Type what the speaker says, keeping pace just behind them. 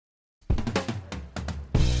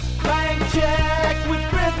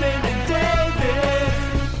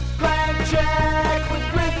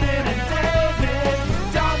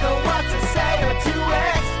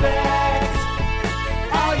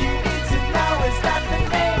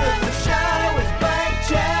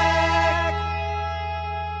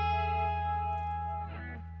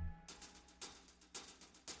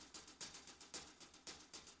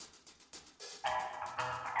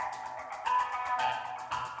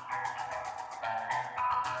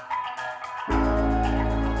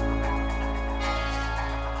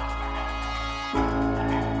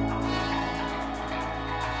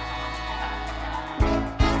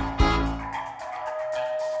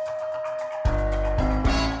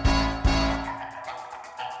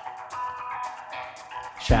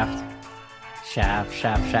Shaft. Shaft,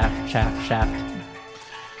 shaft, shaft, shaft, shaft.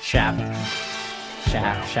 Shaft.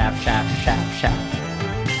 Shaft, shaft, shaft, shaft, shaft.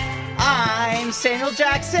 I'm Samuel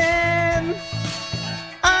Jackson.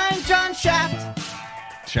 I'm John Shaft.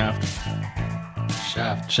 Shaft.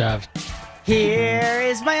 Here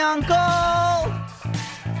is my uncle.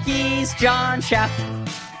 He's John Shaft.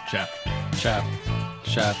 Shaft.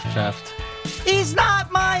 He's not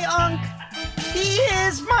my unk. He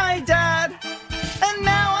is my dad. And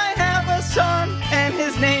now I have a son, and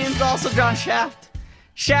his name's also John Shaft.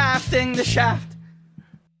 Shafting the shaft.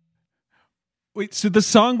 Wait, so the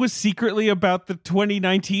song was secretly about the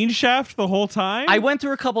 2019 Shaft the whole time? I went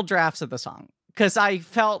through a couple drafts of the song because I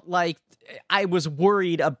felt like I was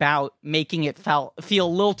worried about making it feel a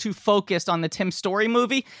little too focused on the Tim Story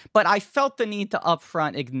movie, but I felt the need to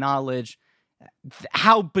upfront acknowledge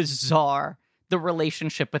how bizarre the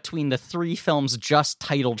relationship between the three films just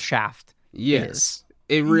titled Shaft is.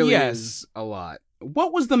 It really is a lot.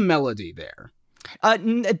 What was the melody there?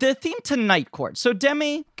 The theme to Night Court. So,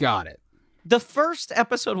 Demi... Got it. The first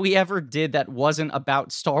episode we ever did that wasn't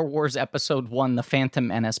about Star Wars Episode 1, The Phantom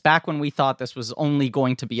Menace, back when we thought this was only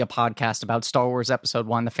going to be a podcast about Star Wars Episode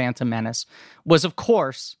 1, The Phantom Menace, was, of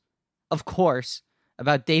course,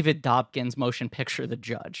 about David Dobkin's motion picture, The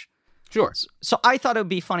Judge. Sure. So I thought it would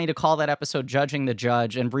be funny to call that episode Judging the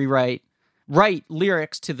Judge and write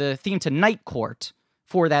lyrics to the theme to Night Court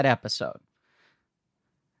for that episode.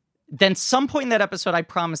 Then some point in that episode, I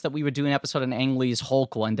promised that we would do an episode on Ang Lee's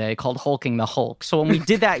Hulk one day called Hulking the Hulk. So when we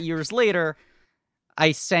did that years later,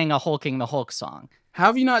 I sang a Hulking the Hulk song. How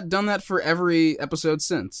have you not done that for every episode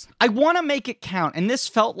since? I want to make it count, and this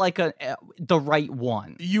felt like the right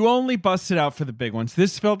one. You only busted out for the big ones.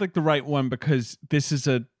 This felt like the right one because this is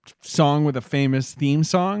a song with a famous theme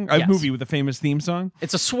song, a movie with a famous theme song.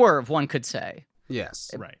 It's a swerve, one could say.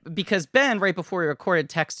 Yes. Right. Because Ben, right before we recorded,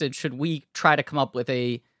 texted, should we try to come up with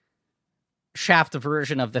a Shaft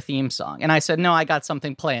version of the theme song? And I said, no, I got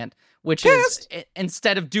something planned, which is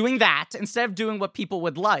instead of doing what people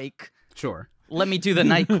would like, sure, let me do the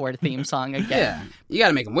Night Court theme song again. Yeah, you got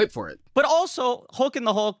to make them wait for it. But also, Hulk and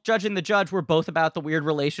the Hulk, Judging the Judge were both about the weird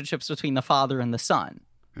relationships between the father and the son.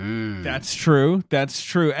 That's true.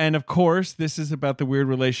 And of course, this is about the weird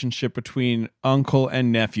relationship between uncle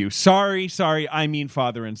and nephew. Sorry, I mean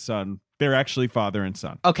father and son. They're actually father and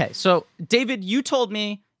son. Okay, so David, you told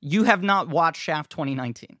me you have not watched Shaft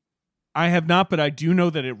 2019. I have not, but I do know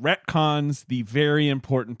that it retcons the very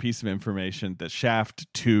important piece of information that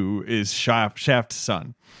Shaft 2 is Shaft's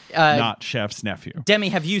son, not Shaft's nephew. Demi,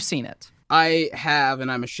 have you seen it? I have, and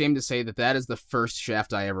I'm ashamed to say that is the first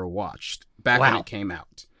Shaft I ever watched, back when it came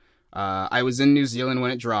out. I was in New Zealand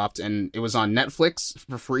when it dropped, and it was on Netflix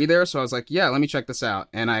for free there, so I was like, yeah, let me check this out.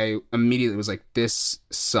 And I immediately was like, this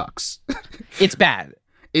sucks. It's bad.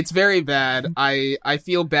 It's very bad. I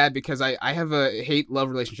feel bad because I have a hate-love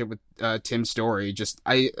relationship with Tim Story.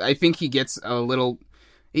 I think he gets a little...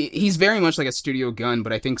 He's very much like a studio gun,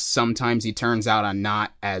 but I think sometimes he turns out on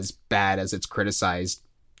not as bad as it's criticized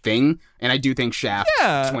thing. And I do think Shaft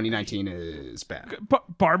 2019 is bad.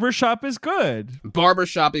 Barbershop is good.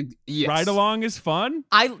 Barbershop, yes. Ride Along is fun.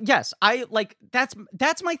 That's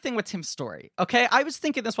my thing with Tim Story. Okay, I was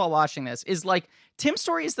thinking this while watching this, is like Tim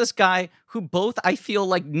Story is this guy who both I feel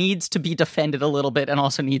like needs to be defended a little bit and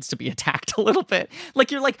also needs to be attacked a little bit. Like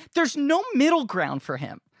you're like, there's no middle ground for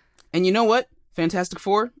him. And you know what? Fantastic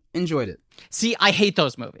Four, enjoyed it. See, I hate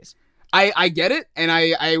those movies. I get it, and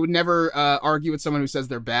I would never argue with someone who says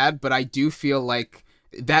they're bad, but I do feel like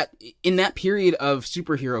that in that period of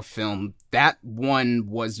superhero film, that one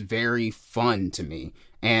was very fun to me.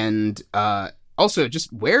 And also,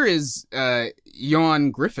 just where is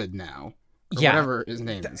Ioan Gruffudd now? Or whatever his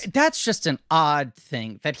name is. That's just an odd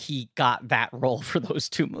thing that he got that role for those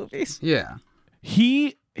two movies. Yeah.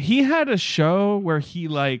 He had a show where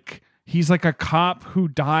he's like a cop who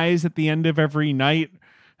dies at the end of every night.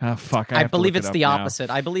 Oh, fuck. I believe it's the opposite.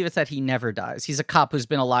 I believe it's that he never dies. He's a cop who's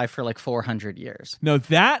been alive for like 400 years. No,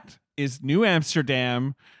 that is New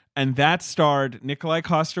Amsterdam, and that starred Nikolai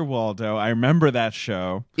Coster-Waldau. I remember that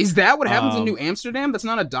show. Is that what happens in New Amsterdam? That's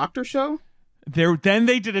not a doctor show? Then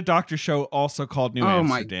they did a doctor show also called New Amsterdam. Oh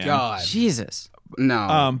my God. Jesus.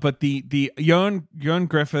 No. But the Ioan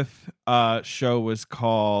Gruffudd show was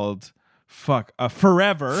called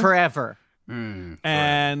Forever. Forever.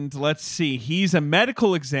 And let's see, he's a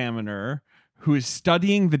medical examiner who is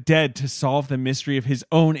studying the dead to solve the mystery of his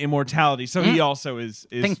own immortality. So he also is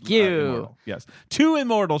Thank you. Immortal. Yes. 2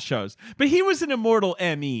 immortal shows. But he was an immortal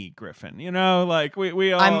ME, Griffin. You know, like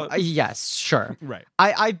we all... yes, sure. Right.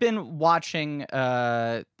 I've been watching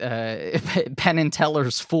Penn and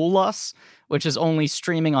Teller's Fool Us, which is only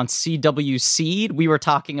streaming on CW Seed. We were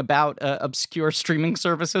talking about obscure streaming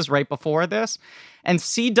services right before this. And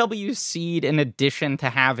CW Seed, in addition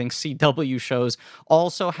to having CW shows,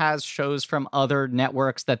 also has shows from other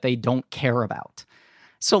networks that they don't care about.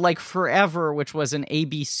 So like Forever, which was an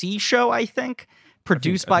ABC show, I think,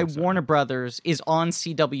 produced by Warner Brothers, is on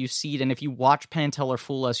CW Seed. And if you watch Penn and Teller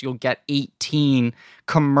Fool Us, you'll get 18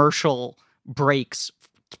 commercial breaks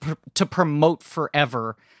to promote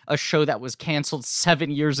Forever, a show that was canceled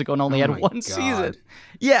 7 years ago and only had one season.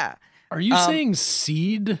 Yeah. Are you saying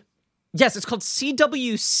Seed? Yes, it's called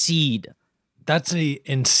CW Seed. That's a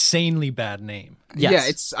insanely bad name.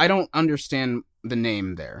 Yes. Yeah, I don't understand the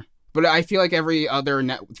name there. But I feel like every other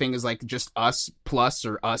net thing is like just Us Plus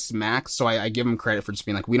or Us Max, so I give them credit for just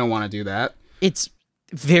being like, we don't want to do that. It's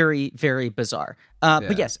very, very bizarre.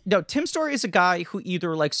 But yes, no, Tim Story is a guy who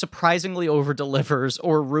either like surprisingly over-delivers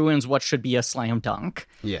or ruins what should be a slam dunk.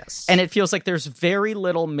 Yes. And it feels like there's very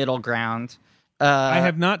little middle ground. I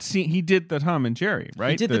have not seen... He did the Tom and Jerry, right?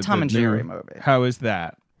 He did the Tom and Jerry movie. How is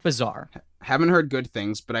that? Bizarre. Haven't heard good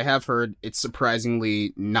things, but I have heard it's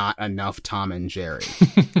surprisingly not enough Tom and Jerry.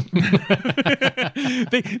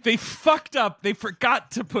 They fucked up. They forgot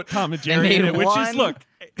to put Tom and Jerry They in made it, which is, one look...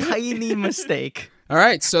 tiny mistake. All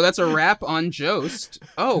right, so that's a wrap on Jost.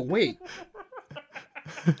 Oh, wait.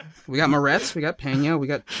 We got Moretz, we got Pena, we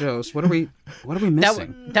got Jost. What are we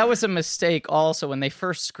missing? That was a mistake also. When they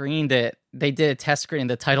first screened it, they did a test screen.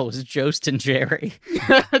 The title was Jost and Jerry.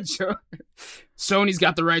 Sony's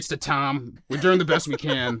got the rights to Tom. We're doing the best we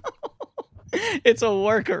can. It's a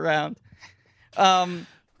workaround.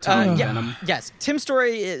 Yes, Tim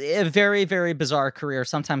Story, a very, very bizarre career.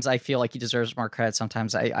 Sometimes I feel like he deserves more credit.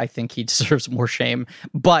 Sometimes I think he deserves more shame.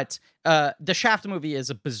 But the Shaft movie is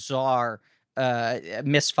a bizarre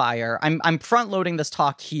misfire. I'm front loading this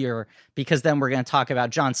talk here because then we're going to talk about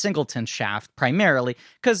John Singleton's Shaft primarily,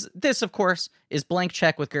 because this, of course, is Blank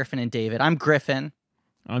Check with Griffin and David. I'm Griffin.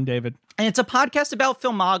 I'm David. And it's a podcast about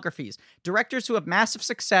filmographies, directors who have massive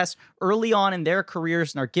success early on in their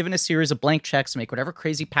careers and are given a series of blank checks to make whatever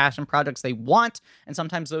crazy passion projects they want. And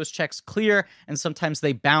sometimes those checks clear and sometimes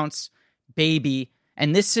they bounce, baby.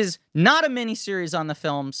 And this is not a miniseries on the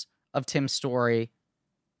films of Tim Story.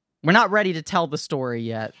 We're not ready to tell the story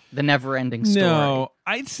yet, the never-ending story. No,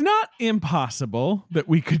 it's not impossible that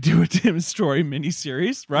we could do a Tim Story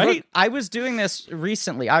miniseries, right? Look, I was doing this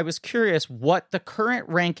recently. I was curious what the current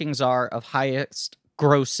rankings are of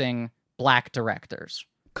highest-grossing black directors.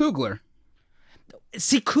 Coogler.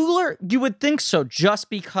 See, Coogler, you would think so,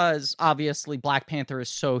 just because, obviously, Black Panther is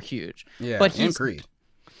so huge. Yeah, but and Creed.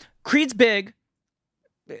 Creed's big.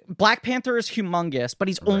 Black Panther is humongous, but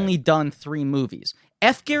he's only done 3 movies.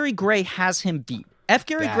 F. Gary Gray has him beat. F.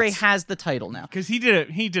 Gary Gray has the title now. Because he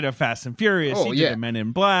did a Fast and Furious, did a Men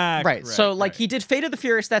in Black. Right. So, he did Fate of the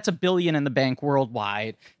Furious, that's $1 billion in the bank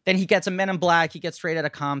worldwide. Then he gets a Men in Black, he gets Straight Outta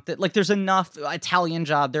Compton. There's enough Italian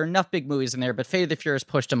Job, there are enough big movies in there, but Fate of the Furious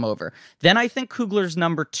pushed him over. Then I think Coogler's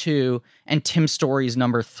number 2 and Tim Story's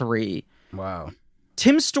number 3. Wow.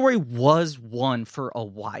 Tim Story was one for a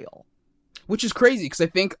while. Which is crazy, because I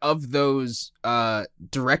think of those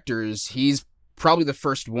directors, he's probably the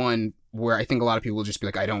first one where I think a lot of people will just be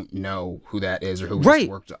like, I don't know who that is or who he's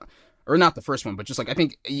worked on. Or not the first one, but just I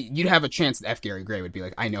think you'd have a chance that F. Gary Gray would be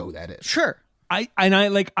like, I know who that is. Sure. I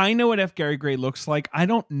know what F. Gary Gray looks like. I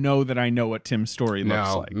don't know that I know what Tim Story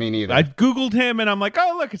looks like. Me neither. I Googled him and I'm like,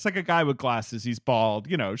 oh, look, it's like a guy with glasses. He's bald.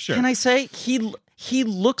 Sure. Can I say he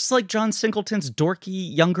looks like John Singleton's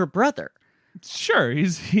dorky younger brother? Sure,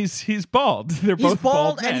 he's bald. They're he's both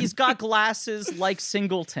bald and men. he's got glasses like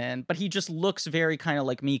Singleton, but he just looks very kind of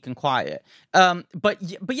like meek and quiet. But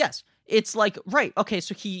yes, it's like right. Okay,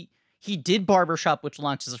 so he did Barbershop, which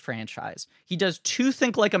launches a franchise. He does 2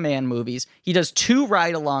 Think Like a Man movies. He does 2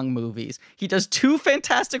 Ride Along movies. He does 2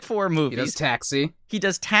 Fantastic Four movies. He does Taxi. He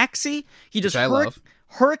does Taxi. He does I love.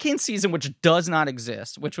 Hurricane Season, which does not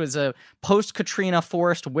exist, which was a post-Katrina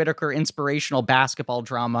Forrest Whitaker inspirational basketball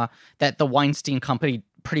drama that the Weinstein Company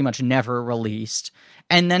pretty much never released.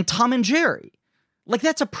 And then Tom and Jerry.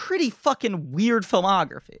 That's a pretty fucking weird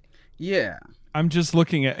filmography. Yeah. I'm just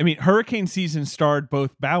looking at, Hurricane Season starred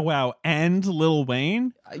both Bow Wow and Lil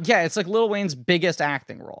Wayne. Yeah, it's like Lil Wayne's biggest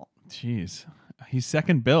acting role. Jeez. He's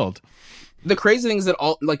second billed. The crazy thing is that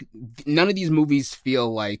none of these movies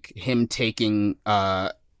feel like him taking,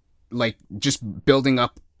 just building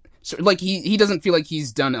up So, like, he doesn't feel like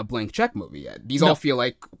he's done a blank check movie yet. These all feel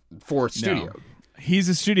like for studio. No. He's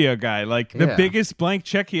a studio guy. Like, the biggest blank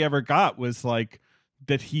check he ever got was like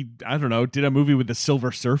that he, I don't know, did a movie with the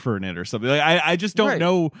Silver Surfer in it or something. Like, I just don't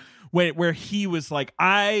know where he was like,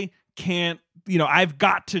 I can't, I've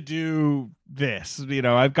got to do this.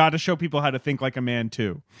 I've got to show people how to think like a man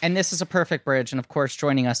too. And this is a perfect bridge. And of course,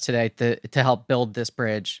 joining us today to help build this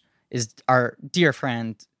bridge is our dear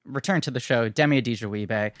friend, return to the show, Demi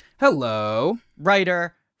Adejuyigbe. Hello.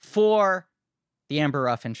 Writer for The Amber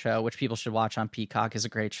Ruffin Show, which people should watch on Peacock, is a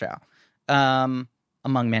great show, among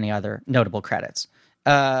many other notable credits.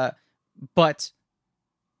 But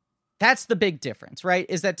that's the big difference, right?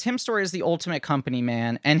 Is that Tim Story is the ultimate company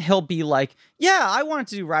man, and he'll be like, yeah, I wanted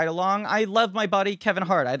to do Ride Along. I love my buddy Kevin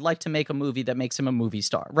Hart. I'd like to make a movie that makes him a movie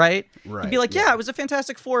star, right? He'd be like, yeah, I was a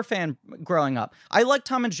Fantastic Four fan growing up. I liked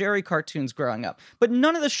Tom and Jerry cartoons growing up. But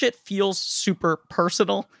none of the shit feels super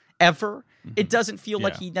personal ever. Mm-hmm. It doesn't feel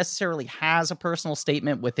like he necessarily has a personal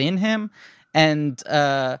statement within him. And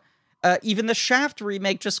even the Shaft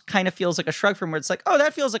remake just kind of feels like a shrug from where it's like, oh,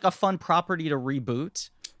 that feels like a fun property to reboot.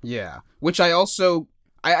 Yeah, which I also,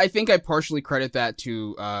 I think I partially credit that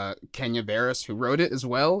to Kenya Barris, who wrote it as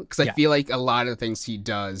well, because I feel like a lot of the things he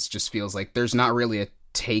does just feels like there's not really a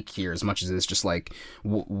take here as much as it's just like,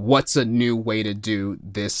 what's a new way to do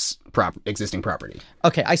this existing property?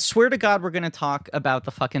 Okay, I swear to God we're going to talk about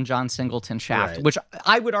the fucking John Singleton Shaft, which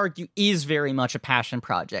I would argue is very much a passion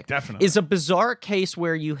project. Definitely. Is a bizarre case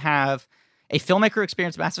where you have a filmmaker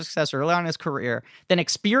experienced massive success early on in his career, then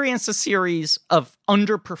experienced a series of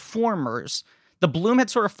underperformers. The bloom had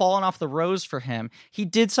sort of fallen off the rose for him. He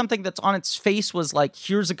did something that's on its face was like,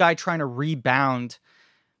 here's a guy trying to rebound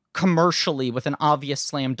commercially with an obvious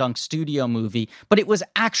slam dunk studio movie, but it was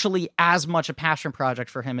actually as much a passion project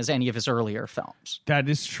for him as any of his earlier films. That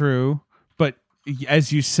is true. But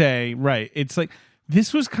as you say, right, it's like,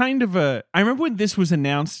 this was kind of I remember when this was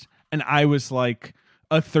announced and I was like,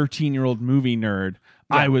 a 13-year-old movie nerd,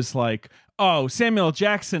 I was like, oh, Samuel L.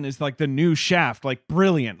 Jackson is like the new Shaft, like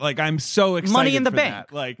brilliant. Like, I'm so excited. Money in the for bank.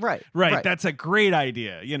 That. Like, right. That's a great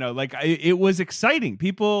idea. It was exciting.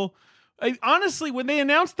 People, honestly, when they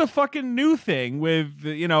announced the fucking new thing with,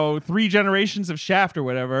 3 generations of Shaft or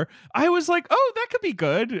whatever, I was like, oh, that could be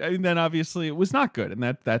good. And then obviously it was not good. And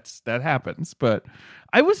that happens. But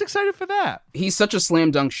I was excited for that. He's such a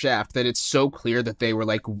slam dunk Shaft that it's so clear that they were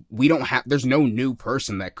like, there's no new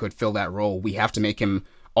person that could fill that role. We have to make him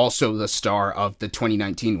also the star of the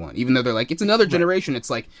 2019 one. Even though they're like, it's another generation. It's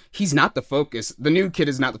like, he's not the focus. The new kid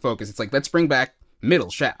is not the focus. It's like, let's bring back middle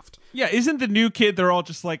Shaft. Yeah, isn't the new kid, they're all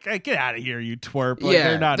just like, hey, get out of here, you twerp. Like,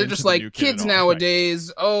 they're just like, kids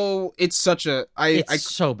nowadays, it's such a...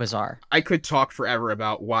 It's so bizarre. I could talk forever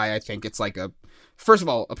about why I think it's like first of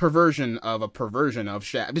all, a perversion of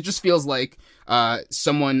Shaft. It just feels like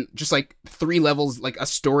someone, just like 3 levels, like a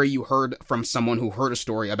story you heard from someone who heard a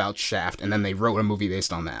story about Shaft, and then they wrote a movie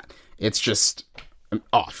based on that. It's just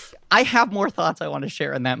off. I have more thoughts I want to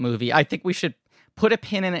share in that movie. I think we should put a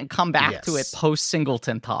pin in it and come back to it post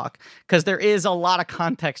Singleton talk, because there is a lot of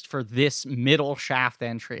context for this middle Shaft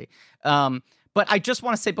entry. But I just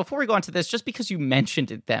want to say, before we go into this, just because you mentioned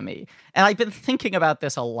it, Demi, and I've been thinking about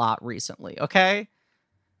this a lot recently, okay?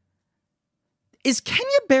 Is Kenya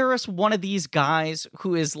Barris one of these guys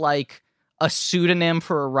who is like a pseudonym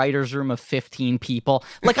for a writer's room of 15 people?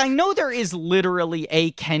 Like, I know there is literally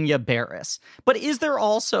a Kenya Barris, but is there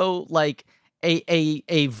also like a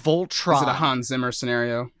Voltron? Is it a Hans Zimmer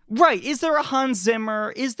scenario? Right. Is there a Hans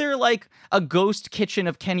Zimmer? Is there like a ghost kitchen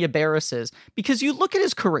of Kenya Barris's? Because you look at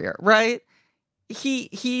his career, right? He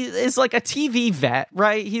is like a TV vet,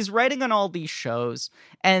 right? He's writing on all these shows,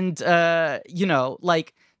 and but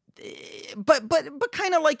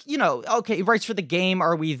kind of like, okay, he writes for The Game,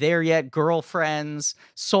 Are We There Yet? Girlfriends,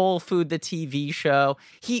 Soul Food, the TV show.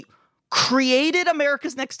 He created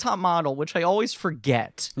America's Next Top Model, which I always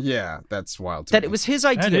forget. Yeah, that's wild. That it was his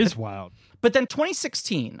idea. That is wild. But then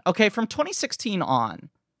 2016, okay, from 2016 on,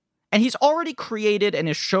 and he's already created and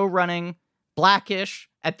is show running Blackish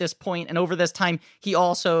at this point, and over this time, he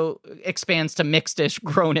also expands to mixed-ish,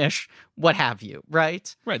 grown-ish, what have you,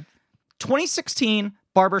 right? Right. 2016,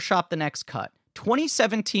 Barbershop The Next Cut.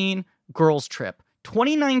 2017, Girls Trip.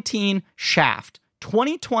 2019, Shaft.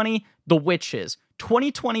 2020, The Witches.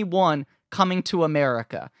 2021, Coming to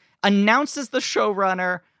America. Announces the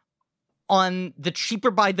showrunner on the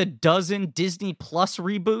Cheaper by the Dozen Disney Plus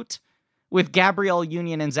reboot with Gabrielle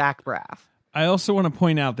Union and Zach Braff. I also want to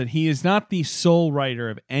point out that he is not the sole writer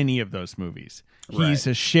of any of those movies. He's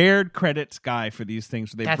a shared credits guy for these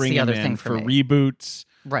things. They That's bring the him other in thing for me. reboots,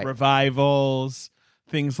 Right. revivals,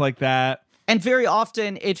 things like that. And very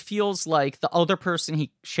often it feels like the other person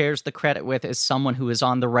he shares the credit with is someone who is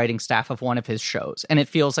on the writing staff of one of his shows. And it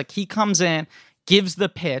feels like he comes in, gives the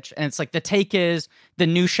pitch, and it's like the take is the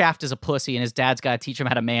new Shaft is a pussy and his dad's got to teach him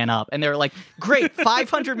how to man up. And they're like, great,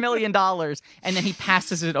 $500 million. And then he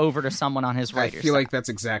passes it over to someone on his writer's I feel staff. like that's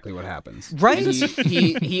exactly what happens. Right?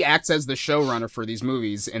 He acts as the showrunner for these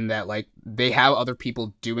movies in that, like, they have other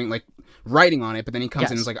people doing, like, writing on it, but then he comes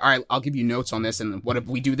in and is like, all right, I'll give you notes on this, and what if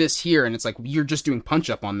we do this here? And it's like, you're just doing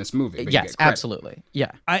punch-up on this movie. But yes, absolutely.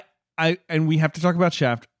 Yeah. And we have to talk about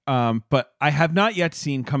Shaft, but I have not yet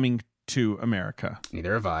seen Coming to America.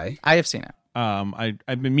 Neither have I. I have seen it.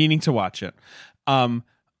 I've been meaning to watch it.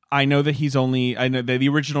 I know that I know that the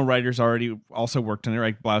original writers already also worked on it,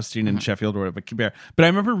 right? Blaustein and Sheffield or whatever. But I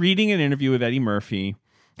remember reading an interview with Eddie Murphy,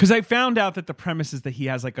 because I found out that the premise is that he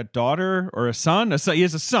has like a daughter or a son. He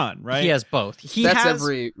has a son, right? He has both. That's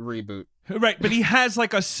every reboot. Right, but he has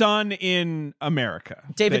like a son in America.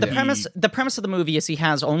 David, the premise of the movie is he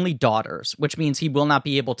has only daughters, which means he will not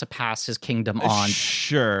be able to pass his kingdom on.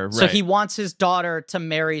 Sure, right. So he wants his daughter to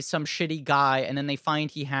marry some shitty guy, and then they find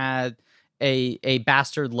he had a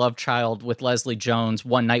bastard love child with Leslie Jones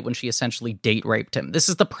one night when she essentially date raped him. This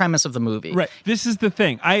is the premise of the movie. Right. This is the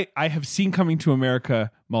thing. I have seen Coming to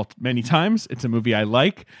America many times. It's a movie I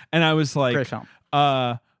like, and I was like, great film.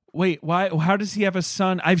 Wait, why? How does he have a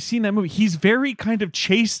son? I've seen that movie. He's very kind of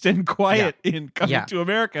chaste and quiet in Coming to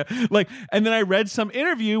America. Like, and then I read some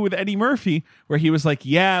interview with Eddie Murphy where he was like,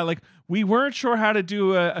 yeah, like we weren't sure how to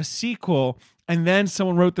do a sequel. And then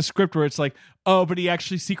someone wrote the script where it's like, oh, but he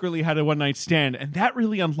actually secretly had a one-night stand. And that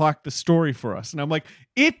really unlocked the story for us. And I'm like,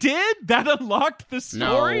 it did? That unlocked the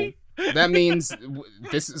story? No. That means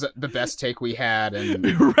this is the best take we had.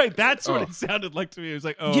 And right, that's what it sounded like to me. It was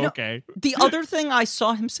like, oh, okay. The other thing I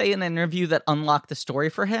saw him say in an interview that unlocked the story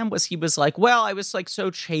for him was he was like, well, I was like so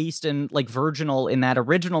chaste and like virginal in that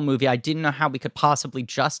original movie. I didn't know how we could possibly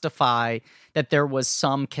justify that there was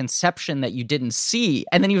some conception that you didn't see.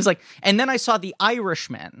 And then he was like, and then I saw The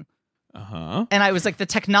Irishman. And I was like, the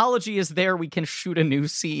technology is there. We can shoot a new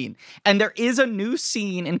scene. And there is a new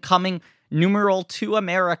scene in Coming to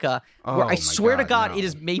America where I swear to God, it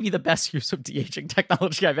is maybe the best use of de-aging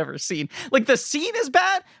technology I've ever seen. Like, the scene is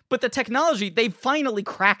bad, but the technology, they finally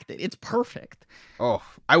cracked it. It's perfect. Oh,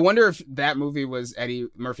 I wonder if that movie was Eddie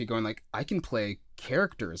Murphy going like, I can play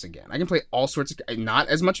characters again. I can play all sorts of, not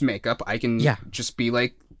as much makeup. I can just be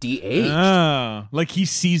like de-aged. Oh, like he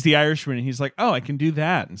sees The Irishman and he's like, oh, I can do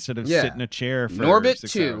that instead of sit in a chair for Norbit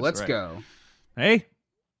 6 2, hours. let's go. Hey,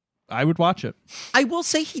 I would watch it. I will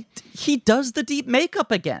say he does the deep makeup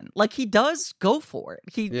again. Like, he does go for it.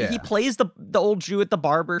 He plays the old Jew at the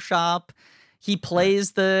barber shop. He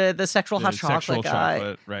plays the sexual hot chocolate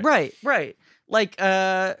guy. Right. Like,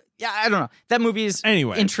 I don't know. That movie is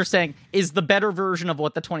interesting. Is the better version of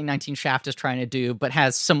what the 2019 Shaft is trying to do, but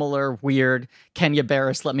has similar weird Kenya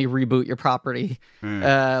Barris, let me reboot your property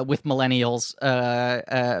with millennials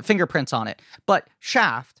fingerprints on it. But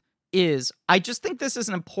Shaft is, I just think this is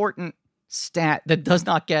an important stat that does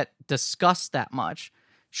not get discussed that much.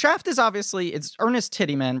 Shaft is obviously, it's Ernest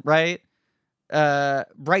Tidyman, right?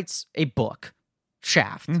 Writes a book,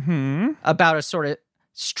 Shaft, about a sort of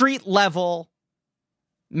street level,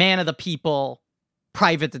 man of the people,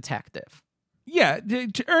 private detective. Yeah,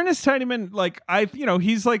 Ernest Tidyman, like,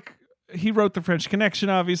 he's like, he wrote The French Connection,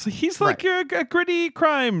 obviously. He's like a gritty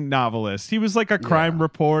crime novelist. He was like a crime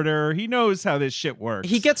reporter. He knows how this shit works.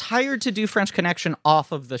 He gets hired to do French Connection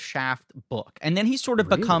off of the Shaft book. And then he sort of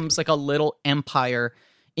becomes like a little empire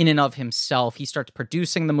in and of himself. He starts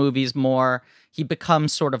producing the movies more. He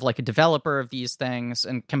becomes sort of like a developer of these things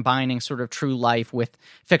and combining sort of true life with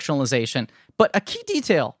fictionalization. But a key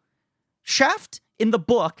detail, Shaft in the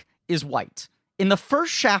book is white. In the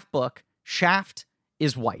first Shaft book, Shaft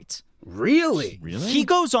is white. Really? He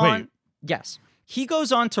goes on. Yes. He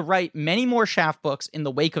goes on to write many more Shaft books in the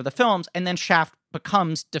wake of the films, and then Shaft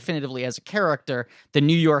becomes definitively as a character the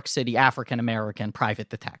New York City African-American private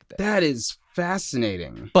detective. That is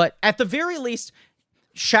fascinating. But at the very least,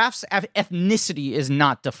 Shaft's ethnicity is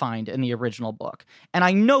not defined in the original book. And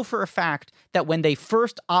I know for a fact that when they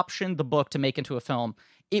first optioned the book to make into a film,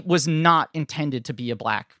 it was not intended to be a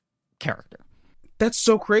black character. That's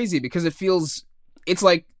so crazy because it's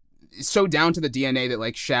like so down to the DNA that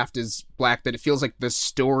like Shaft is black that it feels like the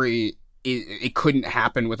story it couldn't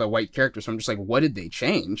happen with a white character. So I'm just like, what did they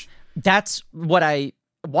change? That's why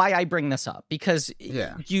I bring this up, because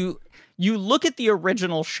you look at the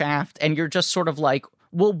original Shaft and you're just sort of like,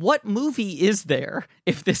 well, what movie is there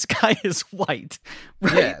if this guy is white?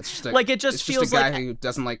 Right? Yeah, it's just like it just feels just a guy like who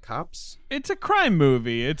doesn't like cops. It's a crime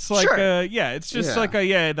movie. It's like Sure. it's just like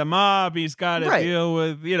the mob. He's got to deal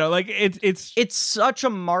with like it's such a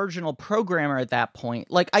marginal programmer at that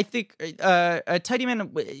point. Like I think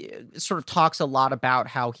Tidyman sort of talks a lot about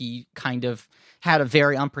how he kind of had a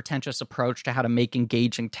very unpretentious approach to how to make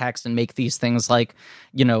engaging text and make these things like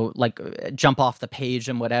jump off the page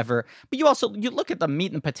and whatever. But you look at the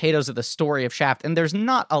meat and potatoes of the story of Shaft, and there's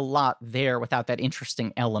not a lot there without that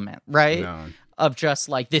interesting element, right? No. Of just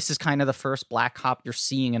like, this is kind of the first black cop you're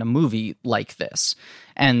seeing in a movie like this.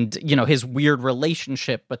 And, his weird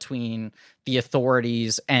relationship between the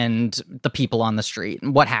authorities and the people on the street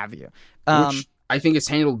and what have you. Which I think is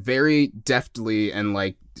handled very deftly and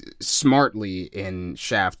like smartly in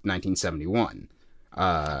Shaft 1971.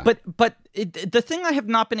 But the thing I have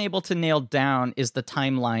not been able to nail down is the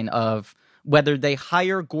timeline of whether they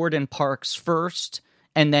hire Gordon Parks first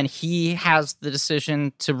and then he has the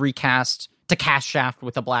decision to cast Shaft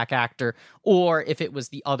with a black actor, or if it was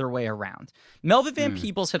the other way around. Melvin Van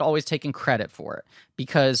Peebles had always taken credit for it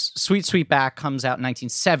because Sweet Sweetback comes out in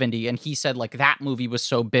 1970, and he said like that movie was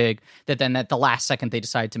so big that then at the last second they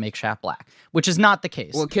decided to make Shaft black, which is not the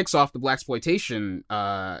case. Well, it kicks off the blaxploitation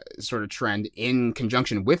sort of trend in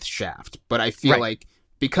conjunction with Shaft, but I feel like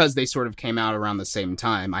because they sort of came out around the same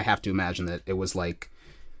time, I have to imagine that it was like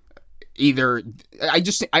either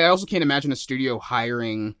I also can't imagine a studio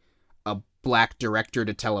hiring a black director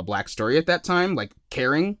to tell a black story at that time, like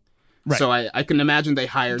Caring. Right. So I can imagine they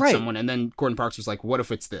hired someone, and then Gordon Parks was like, what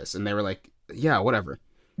if it's this? And they were like, yeah, whatever.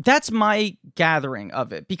 That's my gathering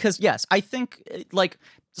of it. Because, yes, I think, like,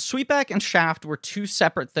 Sweetback and Shaft were two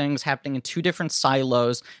separate things happening in two different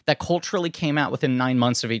silos that culturally came out within 9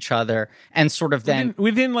 months of each other, and sort of then...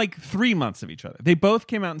 Within like 3 months of each other. They both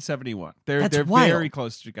came out in 71. They're very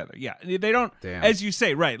close together. Yeah, they don't... Damn. As you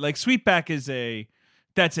say, right, like, Sweetback is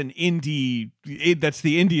that's an indie. That's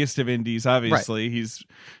the indiest of indies. Obviously, He's,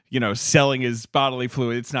 selling his bodily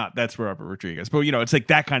fluid. It's not. That's Robert Rodriguez. But it's like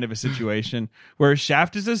that kind of a situation. Where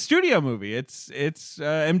Shaft is a studio movie. It's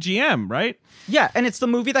MGM, right? Yeah, and it's the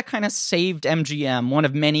movie that kind of saved MGM. One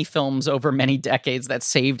of many films over many decades that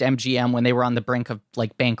saved MGM when they were on the brink of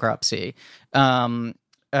like bankruptcy.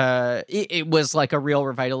 It was like a real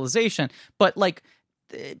revitalization, but like.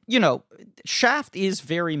 Shaft is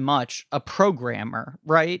very much a programmer,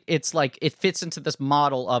 right? It's like it fits into this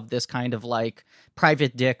model of this kind of like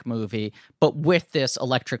Private Dick movie, but with this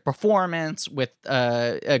electric performance, with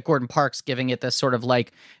Gordon Parks giving it this sort of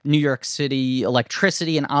like New York City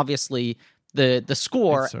electricity, and obviously the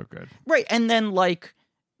score. It's so good. Right, and then like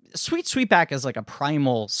Sweet Sweetback is like a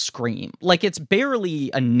primal scream. Like it's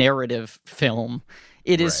barely a narrative film.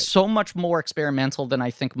 It is so much more experimental than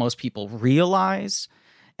I think most people realize.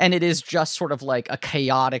 And it is just sort of like a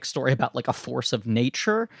chaotic story about like a force of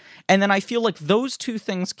nature. And then I feel like those two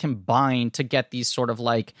things combine to get these sort of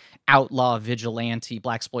like outlaw vigilante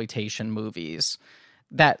blaxploitation movies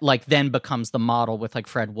that like then becomes the model with like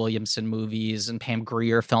Fred Williamson movies and Pam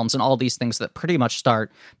Grier films and all these things that pretty much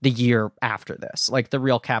start the year after this, like the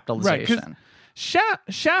real capitalization. Right,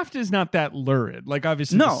 Shaft is not that lurid. Like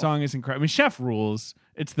obviously the song is incredible. I mean, Shaft rules.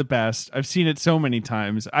 It's the best. I've seen it so many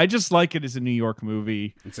times. I just like it as a New York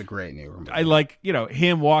movie. It's a great New York movie. I like,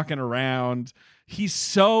 him walking around. He's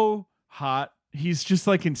so hot. He's just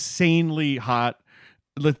like insanely hot.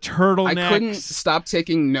 The turtleneck. I couldn't stop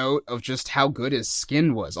taking note of just how good his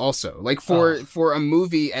skin was also. Like for a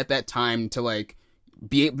movie at that time to like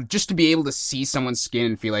be able to see someone's skin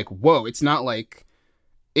and feel like, whoa, it's not like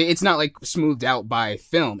smoothed out by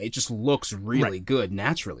film. It just looks really good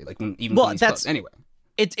naturally. Like when he's close. Anyway.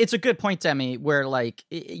 It's a good point, Demi, where like,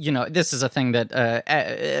 this is a thing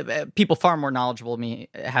that people far more knowledgeable than me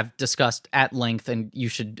have discussed at length, and you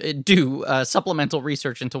should do supplemental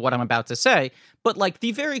research into what I'm about to say. But like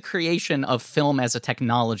the very creation of film as a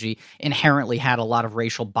technology inherently had a lot of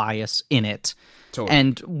racial bias in it. Totally.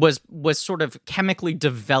 And was sort of chemically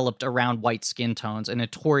developed around white skin tones, and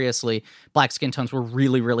notoriously black skin tones were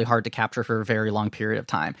really, really hard to capture for a very long period of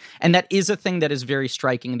time. And that is a thing that is very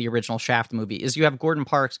striking in the original Shaft movie, is you have Gordon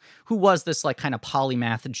Parks, who was this like kind of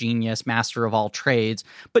polymath genius, master of all trades,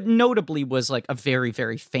 but notably was like a very,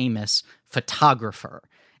 very famous photographer.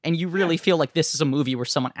 And you really feel like this is a movie where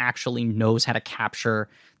someone actually knows how to capture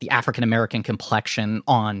the African-American complexion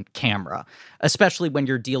on camera, especially when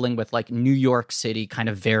you're dealing with like New York City kind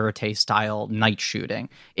of verite style night shooting.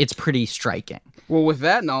 It's pretty striking. Well, with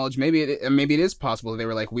that knowledge, maybe it is possible they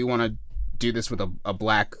were like, we want to do this with a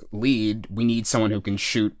black lead. We need someone who can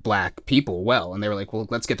shoot black people well. And they were like, well,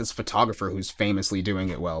 let's get this photographer who's famously doing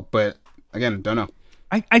it well. But again, don't know.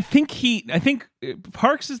 I think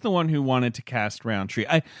Parks is the one who wanted to cast Roundtree.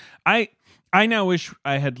 I now wish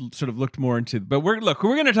I had sort of looked more into, but we're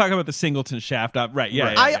going to talk about the Singleton Shaft up, right?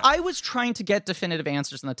 Yeah, right. Yeah. I was trying to get definitive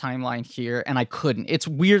answers in the timeline here, and I couldn't. It's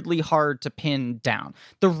weirdly hard to pin down.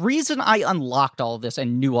 The reason I unlocked all of this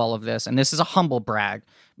and knew all of this, and this is a humble brag,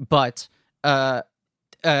 but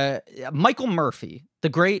Michael Murphy, the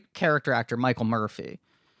great character actor Michael Murphy,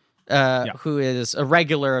 who is a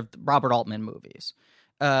regular of Robert Altman movies,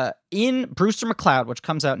 in Brewster McCloud, which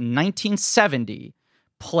comes out in 1970,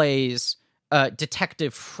 plays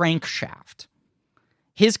Detective Frank Shaft.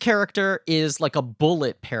 His character is like a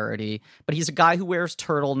Bullet parody, but he's a guy who wears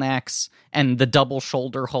turtlenecks and the double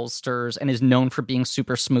shoulder holsters and is known for being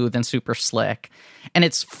super smooth and super slick. And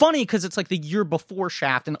it's funny because it's like the year before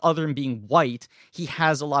Shaft, and other than being white, he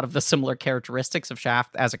has a lot of the similar characteristics of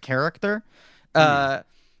Shaft as a character.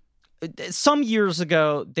 Some years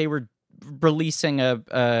ago, they were releasing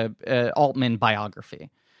a Altman biography.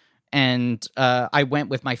 And I went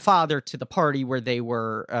with my father to the party where they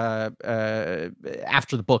were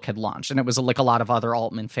after the book had launched. And it was like a lot of other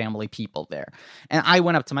Altman family people there. And I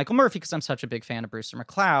went up to Michael Murphy because I'm such a big fan of Brewster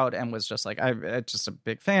McCloud and was just like, I'm just a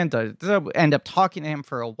big fan. End up talking to him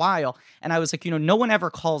for a while. And I was like, no one ever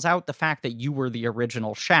calls out the fact that you were the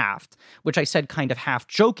original Shaft, which I said kind of half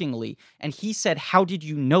jokingly. And he said, how did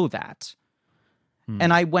you know that?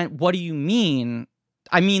 And I went, what do you mean?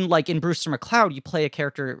 I mean, like in Brewster McCloud, you play a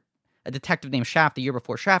detective named Shaft the year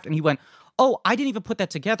before Shaft. And he went, oh, I didn't even put that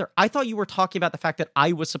together. I thought you were talking about the fact that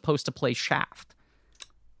I was supposed to play Shaft.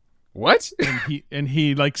 What? and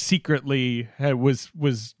he like secretly was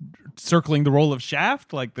circling the role of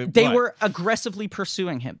Shaft. Like they were aggressively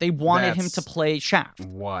pursuing him. They wanted him to play Shaft.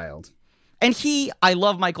 Wild. And I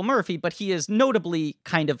love Michael Murphy, but he is notably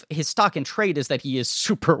kind of, his stock and trade is that he is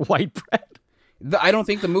super white bread. I don't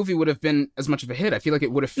think the movie would have been as much of a hit. I feel like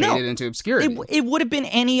it would have faded into obscurity. It would have been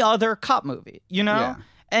any other cop movie, you know? Yeah.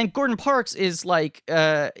 And Gordon Parks is like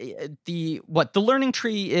the Learning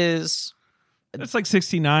Tree is. That's like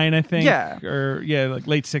 69, I think. Yeah. Like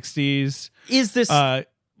late 60s. Is this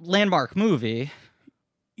landmark movie?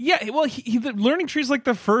 Yeah, well, the Learning Tree is like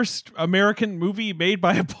the first American movie made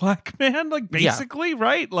by a black man, like basically,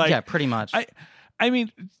 right? Like, yeah, pretty much. I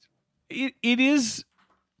mean, it is.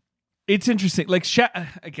 It's interesting. Like,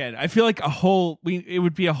 again, I feel like it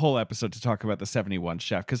would be a whole episode to talk about the 71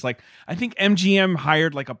 Shaft, because like I think MGM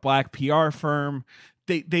hired like a black PR firm.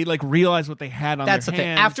 They like realized what they had on That's their the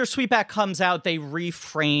hands. thing. After Sweetback comes out, they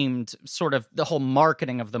reframed sort of the whole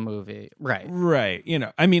marketing of the movie. Right. You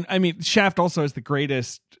know, I mean, Shaft also has the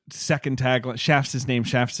greatest second tagline. Shaft's his name,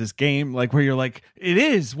 Shaft's his game. Like where you're like, it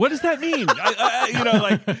is. What does that mean?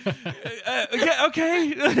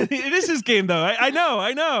 Okay. It is his game though. I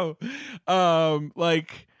know.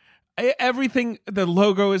 Everything. The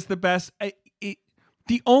logo is the best.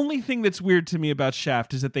 The only thing that's weird to me about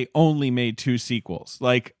Shaft is that they only made 2 sequels.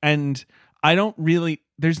 Like, and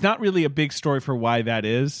there's not really a big story for why that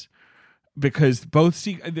is, because both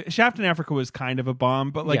Shaft in Africa was kind of a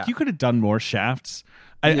bomb, but like you could have done more Shafts.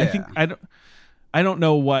 I think I don't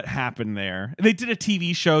know what happened there. They did a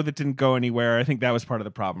TV show that didn't go anywhere. I think that was part of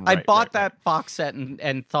the problem. I bought that box set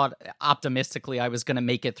and thought optimistically I was going to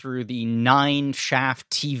make it through the 9 Shaft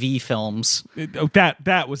TV films.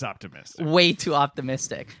 That was optimistic. Way too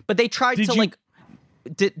optimistic. But they tried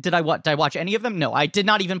Did I watch any of them? No, I did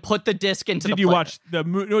not even put the disc into the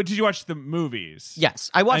player. Did you watch the movies?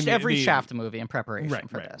 Yes, I watched every Shaft movie in preparation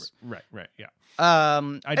for this. Right, yeah.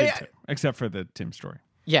 I did too, except for the Tim story.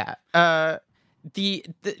 Yeah.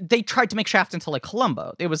 They tried to make Shaft into like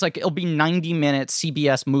Columbo. It was like, it'll be 90-minute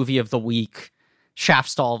CBS movie of the week, Shaft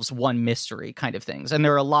solves one mystery kind of things. And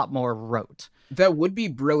they're a lot more rote. That would be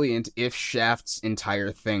brilliant if Shaft's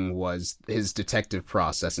entire thing was his detective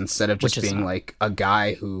process, instead of just being like a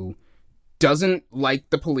guy who doesn't like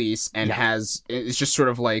the police and is just sort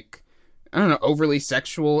of like, I don't know, overly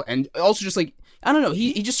sexual, and also just like, I don't know,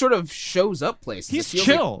 he just sort of shows up places. He's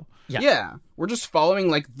chill. Like, yeah, we're just following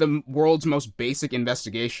like the world's most basic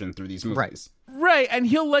investigation through these movies. Right, and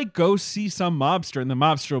he'll like go see some mobster, and the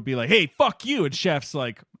mobster will be like, "Hey, fuck you," and Shaft's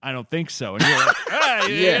like, "I don't think so," and you're like,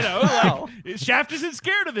 you know, like, Shaft isn't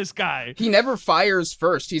scared of this guy. He never fires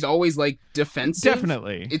first. He's always like defensive.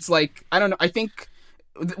 Definitely, it's like, I don't know. I think,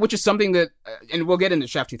 which is something that, and we'll get into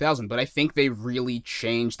Shaft 2000, but I think they really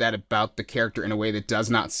changed that about the character in a way that does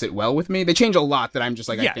not sit well with me. They change a lot that I'm just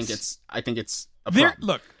like, I think it's a problem.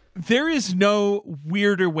 Look. There is no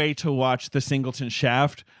weirder way to watch the Singleton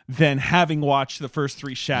Shaft than having watched the first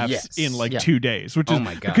 3 Shafts in like 2 days, which is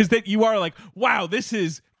my God. Because that you are like, wow, this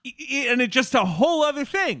is, and it's just a whole other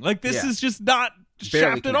thing. Like this is just not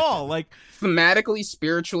Shaft at all. Like thematically,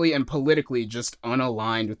 spiritually, and politically just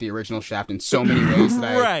unaligned with the original Shaft in so many ways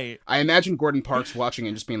that I imagine Gordon Parks watching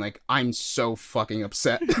and just being like, I'm so fucking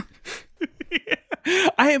upset.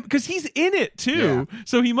 I am, because he's in it too. Yeah.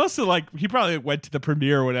 So he must have he probably went to the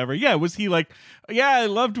premiere or whatever. Yeah, was he like, yeah, I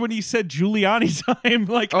loved when he said Giuliani time.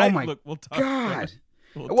 Like, we'll talk God.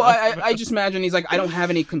 Well, I just imagine he's like, I don't have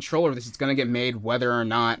any control over this. It's going to get made whether or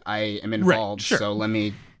not I am involved. Right, sure. So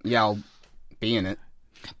I'll be in it.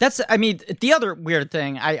 The other weird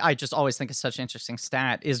thing I just always think is such an interesting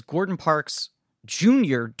stat is Gordon Parks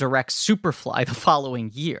Jr. directs Superfly the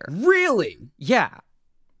following year. Really? Yeah.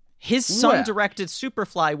 His son directed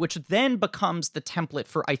Superfly, which then becomes the template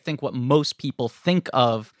for, I think, what most people think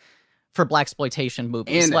of for blaxploitation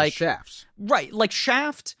movies. And like Shaft. Right. Like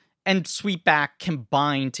Shaft and Sweetback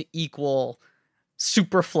combined to equal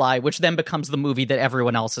Superfly, which then becomes the movie that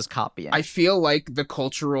everyone else is copying. I feel like the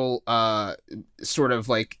cultural sort of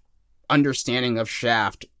like understanding of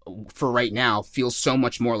Shaft for right now feels so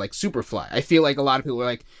much more like Superfly. I feel like a lot of people are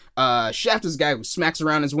like, Shaft is a guy who smacks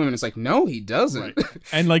around his women. It's like, no, he doesn't. Right.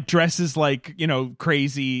 And like dresses like,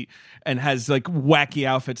 crazy and has like wacky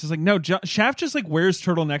outfits. It's like, no, Shaft just like wears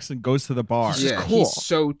turtlenecks and goes to the bar. Yeah, cool. He's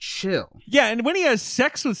so chill. Yeah, and when he has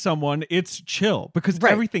sex with someone, it's chill because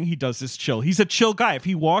everything he does is chill. He's a chill guy. If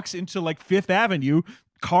he walks into like Fifth Avenue,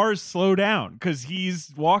 cars slow down because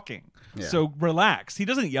he's walking. Yeah. So relax. He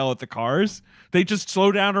doesn't yell at the cars. They just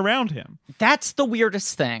slow down around him. That's the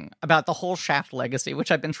weirdest thing about the whole Shaft legacy,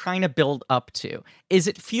 which I've been trying to build up to, is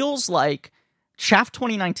it feels like Shaft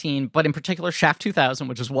 2019, but in particular Shaft 2000,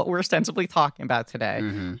 which is what we're ostensibly talking about today,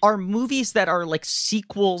 are movies that are like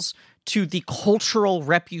sequels to the cultural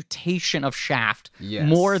reputation of Shaft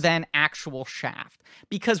more than actual Shaft.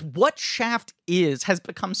 Because what Shaft has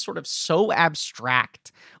become sort of so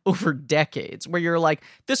abstract over decades, where you're like,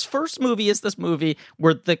 this first movie is this movie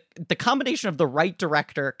where the combination of the right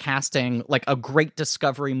director casting like a great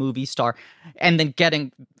Discovery movie star and then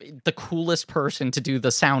getting the coolest person to do the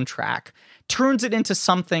soundtrack turns it into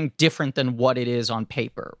something different than what it is on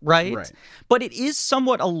paper, right? But it is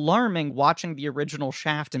somewhat alarming watching the original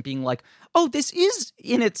Shaft and being like, oh, this is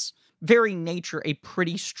in its very nature a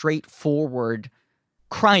pretty straightforward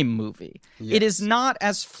crime movie. Yes. It is not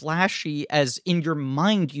as flashy as in your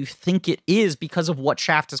mind you think it is because of what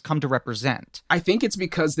Shaft has come to represent. I think it's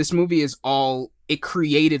because this movie it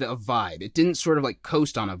created a vibe. It didn't sort of like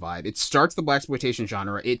coast on a vibe. It starts the blaxploitation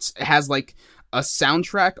genre. It has like a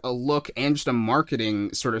soundtrack, a look, and just a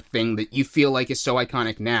marketing sort of thing that you feel like is so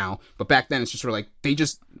iconic now. But back then it's just sort of like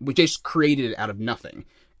we just created it out of nothing.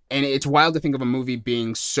 And it's wild to think of a movie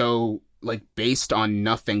being so like based on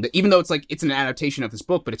nothing, that even though it's like it's an adaptation of this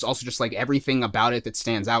book, but it's also just like everything about it that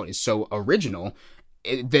stands out is so original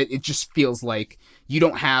that it just feels like you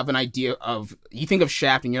don't have an idea of, you think of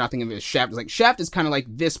Shaft and you're not thinking of it as Shaft. It's like Shaft is kind of like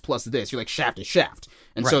this plus this. You're like, Shaft is Shaft.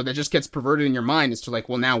 And so that just gets perverted in your mind as to like,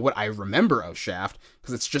 well, now what I remember of Shaft,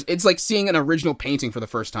 because it's like seeing an original painting for the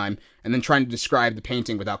first time and then trying to describe the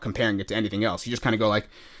painting without comparing it to anything else. You just kind of go like,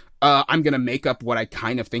 I'm going to make up what I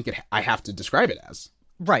kind of think I have to describe it as.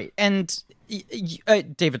 Right. And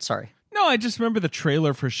David, sorry. No, I just remember the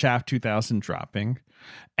trailer for Shaft 2000 dropping.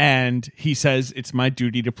 And he says, it's my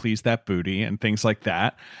duty to please that booty and things like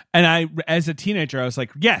that. And as a teenager, I was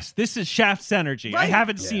like, yes, this is Shaft's energy. Right. I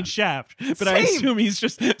haven't seen Shaft, but I assume he's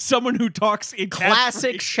just someone who talks in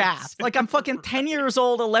classic Shaft. Like I'm fucking 10 years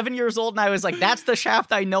old, 11 years old. And I was like, that's the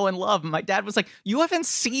Shaft I know and love. And my dad was like, you haven't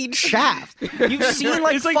seen Shaft. You've seen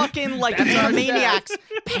like fucking like Maniacs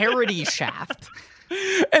parody Shaft.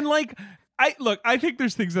 And like, I think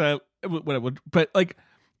there's things that but like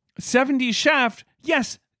 70s Shaft,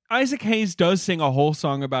 yes, Isaac Hayes does sing a whole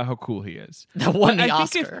song about how cool he is. That won the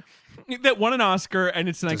Oscar. That won an Oscar, and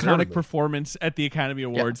it's an iconic performance at the Academy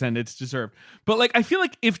Awards, and it's deserved. But like, I feel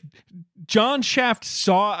like if John Shaft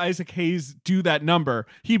saw Isaac Hayes do that number,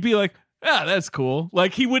 he'd be like, that's cool.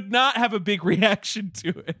 Like, he would not have a big reaction to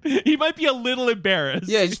it. He might be a little embarrassed.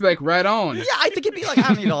 Yeah, just be like, right on. Yeah, I think he'd be like, I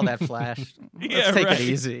don't need all that flash. Let's take it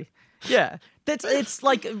easy. Yeah. It's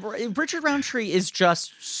like Richard Roundtree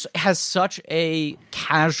has such a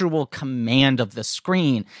casual command of the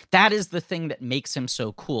screen. That is the thing that makes him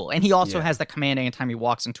so cool. And he also has that command anytime he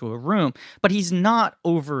walks into a room, but he's not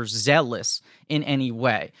overzealous in any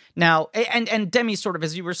way. Now, and Demi, sort of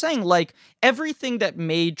as you were saying, like everything that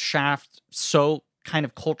made Shaft so kind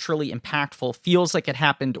of culturally impactful feels like it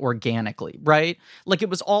happened organically, right? Like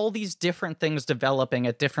it was all these different things developing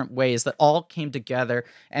at different ways that all came together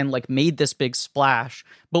and like made this big splash.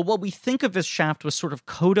 But what we think of as Shaft was sort of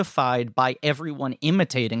codified by everyone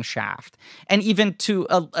imitating Shaft. And even to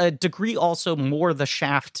a degree also more the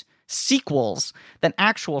Shaft sequels than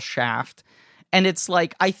actual Shaft. And it's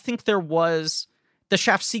like, I think the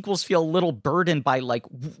Shaft sequels feel a little burdened by like,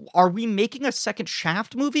 are we making a second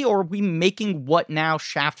Shaft movie, or are we making what now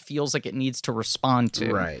Shaft feels like it needs to respond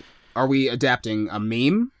to? Right. Are we adapting a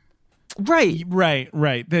meme? Right.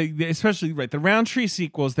 Especially the Roundtree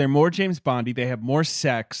sequels, they're more James Bondy. They have more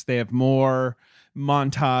sex. They have more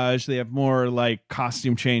montage. They have more like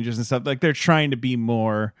costume changes and stuff. Like they're trying to be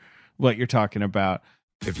more what you're talking about.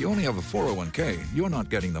 If you only have a 401k, you're not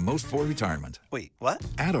getting the most for retirement. Wait, what?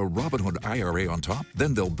 Add a Robinhood IRA on top,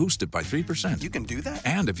 then they'll boost it by 3%. You can do that?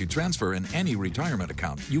 And if you transfer in any retirement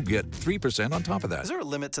account, you get 3% on top of that. Is there a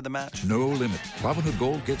limit to the match? No limit. Robinhood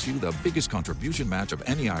Gold gets you the biggest contribution match of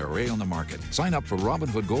any IRA on the market. Sign up for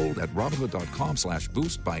Robinhood Gold at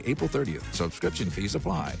Robinhood.com/boost by April 30th. Subscription fees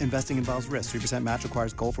apply. Investing involves risk. 3% match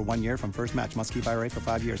requires gold for 1 year from first match. Must keep IRA for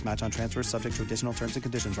 5 years. Match on transfers subject to additional terms and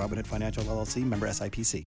conditions. Robinhood Financial LLC, member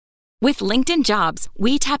SIPC. With LinkedIn Jobs,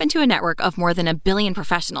 we tap into a network of more than 1 billion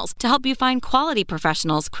professionals to help you find quality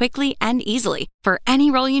professionals quickly and easily for any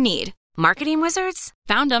role you need. Marketing wizards?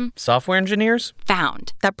 Found them. Software engineers?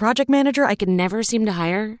 Found. That project manager I could never seem to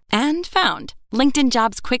hire? And found. LinkedIn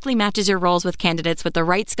Jobs quickly matches your roles with candidates with the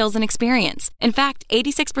right skills and experience. In fact,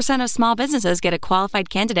 86% of small businesses get a qualified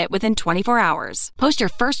candidate within 24 hours. Post your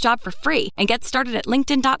first job for free and get started at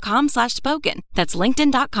linkedin.com/spoken. That's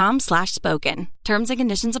linkedin.com/spoken. Terms and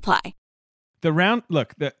conditions apply.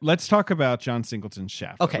 Let's talk about John Singleton's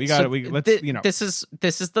Shaft. Okay,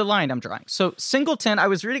 this is the line I'm drawing. So Singleton, I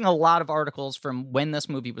was reading a lot of articles from when this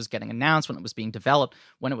movie was getting announced, when it was being developed,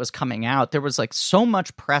 when it was coming out. There was like so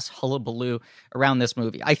much press hullabaloo around this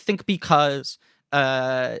movie. I think because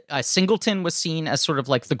Singleton was seen as sort of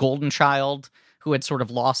like the golden child who had sort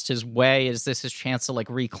of lost his way. Is this his chance to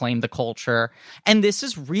like reclaim the culture? And this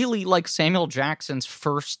is really like Samuel Jackson's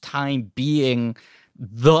first time being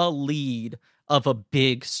the lead of a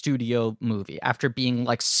big studio movie after being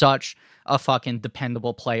like such a fucking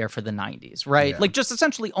dependable player for the 90s, right? Yeah. Like just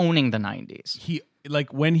essentially owning the 90s. He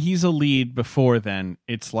like when he's a lead before then,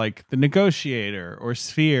 it's like The Negotiator or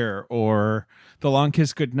Sphere or The Long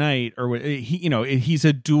Kiss Goodnight, or he's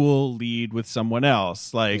a dual lead with someone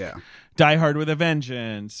else, like Die Hard with a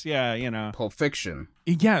Vengeance, Pulp Fiction,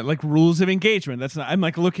 like Rules of Engagement. I'm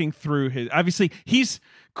like looking through his. Obviously, he's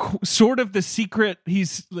sort of the secret.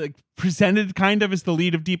 He's like presented kind of as the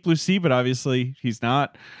lead of Deep Blue Sea, but obviously he's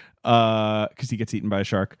not, because he gets eaten by a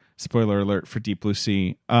shark. Spoiler alert for Deep Blue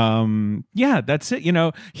Sea. That's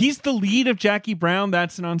it. He's the lead of Jackie Brown.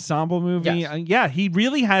 That's an ensemble movie. Yes. He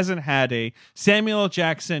really hasn't had a Samuel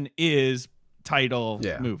Jackson is title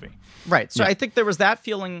movie. Right. So I think there was that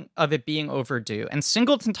feeling of it being overdue. And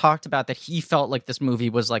Singleton talked about that he felt like this movie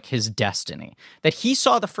was like his destiny, that he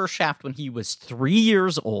saw the first Shaft when he was 3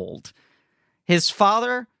 years old. His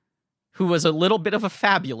father, who was a little bit of a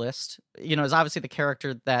fabulist, is obviously the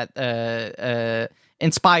character that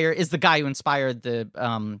is the guy who inspired the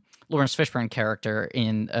Lawrence Fishburne character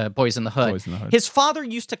in Boys in the Hood. His father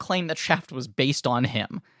used to claim that Shaft was based on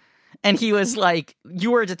him. And he was like, "You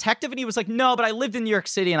were a detective?" And he was like, "No, but I lived in New York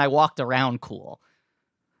City and I walked around cool."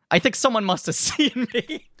 I think someone must have seen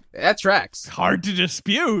me. That tracks. Hard to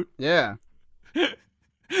dispute. Yeah.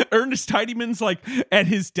 Ernest Tidyman's like at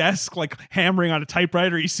his desk, like hammering on a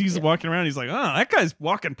typewriter. He sees him walking around. He's like, "Oh, that guy's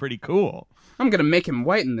walking pretty cool." I'm going to make him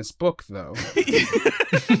white in this book, though.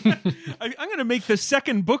 I'm going to make the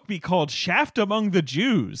second book be called Shaft Among the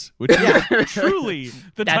Jews, which is truly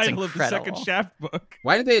the title of the second Shaft book.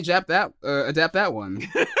 Why did they adapt that one?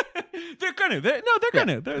 They're going to. They're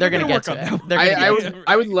going to work on that.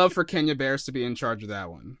 I would love for Kenya Barris to be in charge of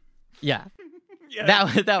that one. Yeah.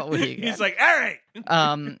 That would be. He's like, all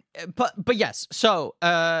right. But yes. So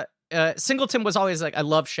Singleton was always like, I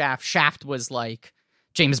love Shaft. Shaft was like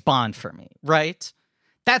James Bond for me, right?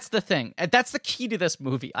 That's the thing. That's the key to this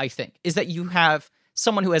movie, I think, is that you have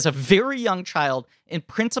someone who has a very young child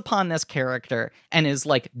imprints upon this character and is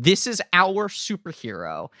like, this is our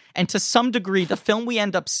superhero. And to some degree, the film we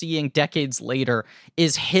end up seeing decades later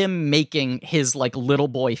is him making his like little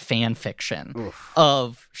boy fan fiction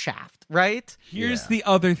of Shaft, right? Here's the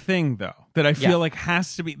other thing, though, that I feel like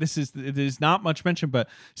has to be, it is not much mentioned, but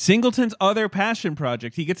Singleton's other passion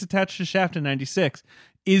project, he gets attached to Shaft in 96,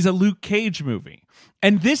 is a Luke Cage movie.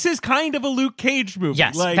 And this is kind of a Luke Cage movie.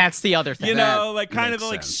 Yes, like, that's the other thing. Like kind of the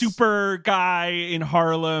like super guy in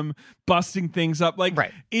Harlem busting things up. Like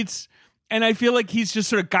it's, and I feel like he's just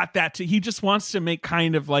sort of got that he just wants to make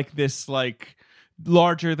kind of like this like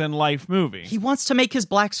larger than life movie. He wants to make his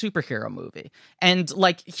black superhero movie. And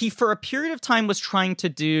like he for a period of time was trying to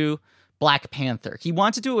do Black Panther. He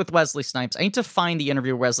wanted to do it with Wesley Snipes. I need to find the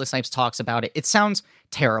interview where Wesley Snipes talks about it. It sounds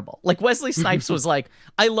terrible. Like, Wesley Snipes was like,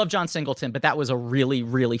 I love John Singleton, but that was a really,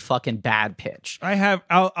 really fucking bad pitch.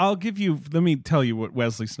 I'll give you, let me tell you what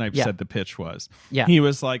Wesley Snipes said the pitch was. Yeah. He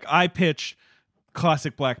was like, I pitch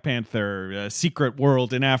classic Black Panther, secret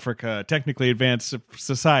world in Africa, technically advanced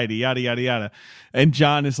society, yada, yada, yada. And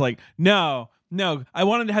John is like, no, I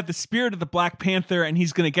wanted to have the spirit of the Black Panther, and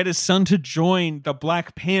he's going to get his son to join the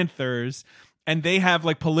Black Panthers, and they have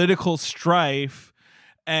like political strife,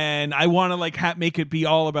 and I want to like make it be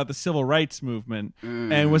all about the civil rights movement.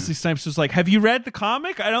 And Wesley Snipes was like, have you read the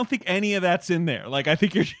comic? I don't think any of that's in there. Like, I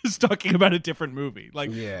think you're just talking about a different movie.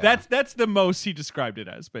 Like, that's the most he described it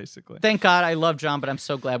as, basically. Thank God. I love John, but I'm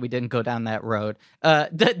so glad we didn't go down that road.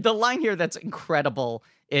 The line here that's incredible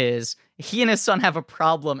is he and his son have a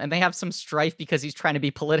problem, and they have some strife because he's trying to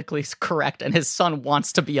be politically correct, and his son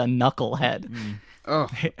wants to be a knucklehead. Oh,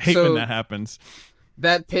 hate when that happens.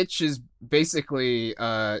 That pitch is basically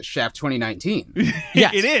Shaft 2019.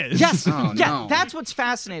 Yes. It is. Yes. Oh, yeah, no. that's what's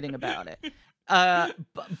fascinating about it.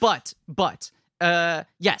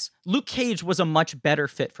 Yes, Luke Cage was a much better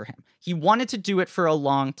fit for him. He wanted to do it for a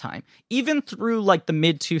long time. Even through like the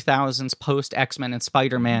mid 2000s, post X-Men and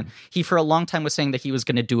Spider-Man, he for a long time was saying that he was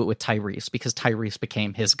going to do it with Tyrese because Tyrese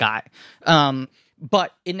became his guy.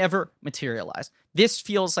 But it never materialized. This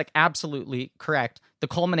feels like absolutely correct. The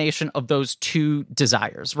culmination of those two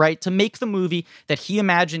desires, right? To make the movie that he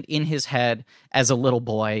imagined in his head as a little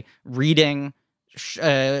boy, reading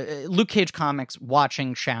Luke Cage comics,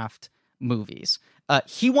 watching Shaft movies.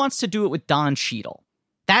 He wants to do it with Don Cheadle.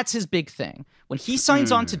 That's his big thing. When he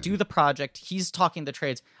signs on to do the project, he's talking the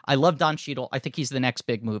trades. I love Don Cheadle. I think he's the next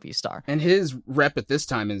big movie star. And his rep at this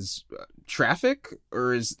time is Traffic,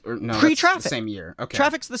 or no? Pre-Traffic. The same year. Okay.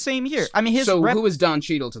 Traffic's the same year. I mean, his so rep, who is Don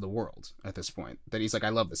Cheadle to the world at this point? That he's like, I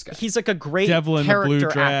love this guy. he's like a great Devil in the character blue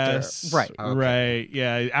dress, actor. Right. Okay. Right,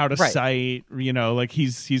 yeah, out of Right. sight. You know, like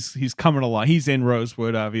he's coming along. He's in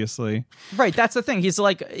Rosewood, obviously. Right, that's the thing. He's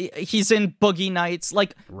in Boogie Nights.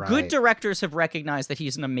 Like, Right. good directors have recognized that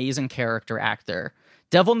he's an amazing character actor.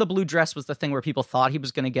 Devil in the Blue Dress was the thing where people thought he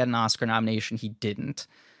was going to get an Oscar nomination. He didn't.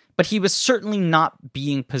 But he was certainly not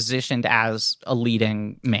being positioned as a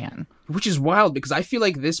leading man. Which is wild, because I feel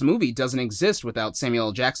like this movie doesn't exist without Samuel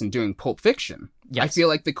L. Jackson doing Pulp Fiction. Yes. I feel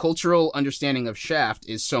like the cultural understanding of Shaft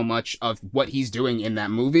is so much of what he's doing in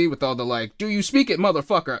that movie, with all the like, do you speak it,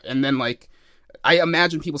 motherfucker? And then like, I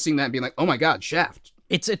imagine people seeing that and being like, oh my God, Shaft.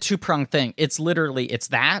 It's a two-pronged thing. It's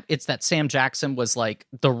that Sam Jackson was like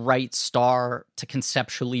the right star to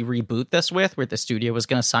conceptually reboot this with, where the studio was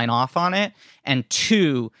going to sign off on it. And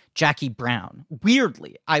two, Jackie Brown.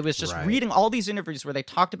 Weirdly, I was just reading all these interviews where they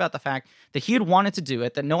talked about the fact that he had wanted to do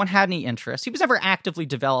it, that no one had any interest. He was never actively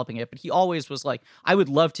developing it, but he always was like, I would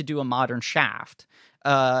love to do a modern Shaft.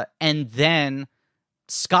 And then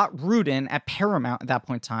Scott Rudin at Paramount at that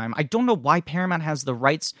point in time. I don't know why Paramount has the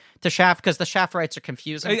rights to Shaft, because the Shaft rights are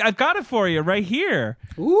confusing. I've got it for you right here.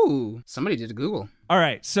 Ooh, somebody did a Google. All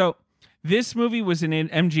right, so this movie was in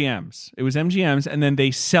MGM's. It was MGM's, and then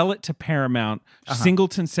they sell it to Paramount.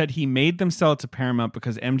 Singleton said he made them sell it to Paramount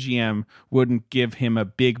because MGM wouldn't give him a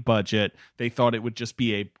big budget. They thought it would just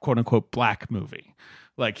be a quote-unquote black movie.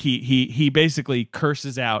 Like, he basically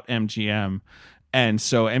curses out MGM. And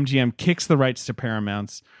so MGM kicks the rights to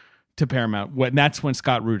Paramount. That's when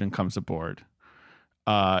Scott Rudin comes aboard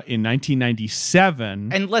in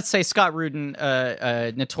 1997. And let's say Scott Rudin,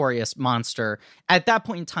 notorious monster, at that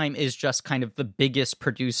point in time is just kind of the biggest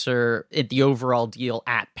producer in the overall deal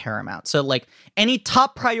at Paramount. So like any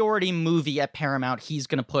top priority movie at Paramount, he's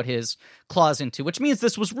going to put his claws into, which means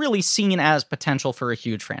this was really seen as potential for a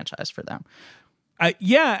huge franchise for them.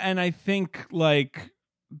 Yeah, and I think like,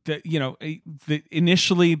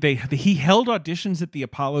 initially he held auditions at the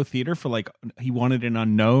Apollo Theater for like, he wanted an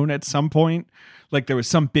unknown at some point. Like there was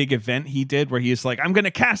some big event he did where he's like, I'm going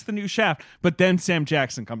to cast the new Shaft, but then Sam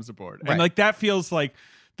Jackson comes aboard. Right. And like that feels like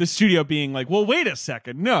the studio being like, well, wait a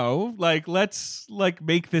second. No, like let's like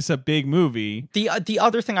make this a big movie. The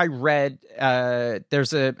other thing I read,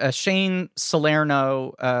 there's a Shane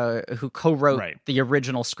Salerno who co-wrote the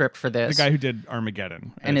original script for this. The guy who did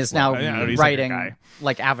Armageddon. And is now he's writing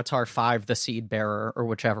like Avatar 5, The Seed Bearer, or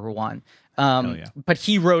whichever one. Yeah. But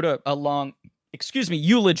he wrote a long,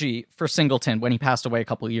 eulogy for Singleton when he passed away a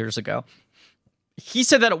couple of years ago. He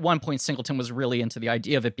said that at one point Singleton was really into the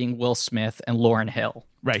idea of it being Will Smith and Lauryn Hill.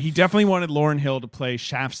 Right. He definitely wanted Lauryn Hill to play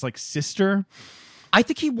Shaft's like sister. I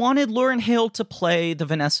think he wanted Lauryn Hill to play the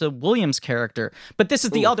Vanessa Williams character. But this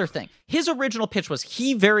is the other thing. His original pitch was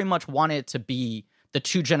he very much wanted it to be the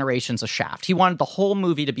two generations of Shaft. He wanted the whole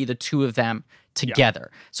movie to be the two of them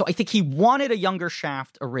together. So I think he wanted a younger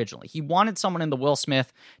Shaft originally. He wanted someone in the Will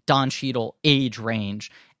Smith, Don Cheadle age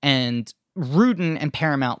range, and Rudin and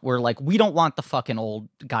Paramount were like, we don't want the fucking old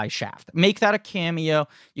guy Shaft. Make that a cameo.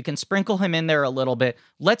 You can sprinkle him in there a little bit.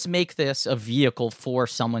 Let's make this a vehicle for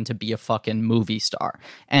someone to be a fucking movie star.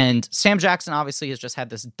 And Sam Jackson obviously has just had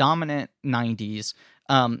this dominant 90s.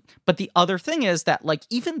 But the other thing is that, like,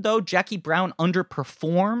 even though Jackie Brown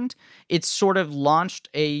underperformed, it sort of launched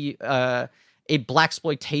a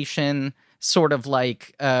blaxploitation sort of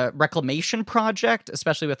like reclamation project,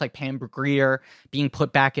 especially with like Pam Grier being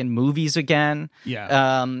put back in movies again.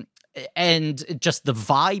 Yeah. And just the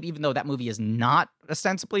vibe, even though that movie is not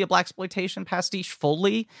ostensibly a blaxploitation pastiche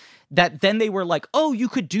fully, that then they were like, oh, you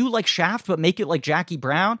could do like Shaft, but make it like Jackie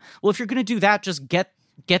Brown. Well, if you're going to do that, just get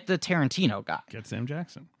the Tarantino guy. Get Sam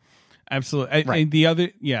Jackson. Absolutely. Right. The other,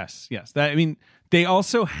 yes. That, I mean, they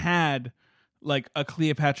also had like a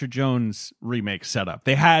Cleopatra Jones remake setup.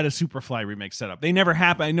 They had a Superfly remake setup. They never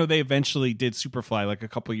happened. I know they eventually did Superfly like a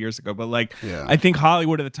couple years ago, but like, I think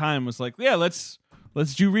Hollywood at the time was like, yeah, let's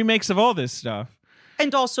do remakes of all this stuff.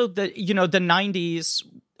 And also the 90s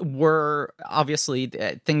were obviously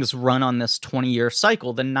things run on this 20-year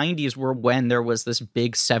cycle. The 90s were when there was this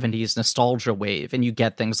big 70s nostalgia wave, and you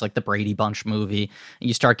get things like the Brady Bunch movie, and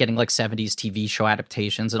you start getting like 70s TV show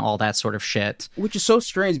adaptations and all that sort of shit. Which is so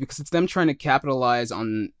strange because it's them trying to capitalize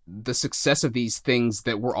on the success of these things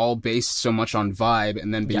that were all based so much on vibe,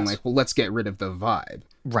 and then being like, well, let's get rid of the vibe.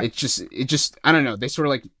 Right. It just I don't know. They sort of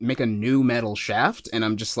like make a new metal Shaft, and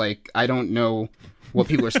I'm just like, I don't know what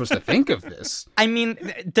people are supposed to think of this. I mean,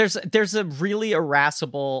 there's a really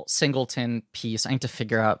irascible Singleton piece. I need to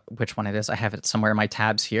figure out which one it is. I have it somewhere in my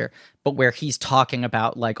tabs here, but where he's talking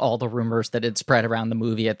about like all the rumors that had spread around the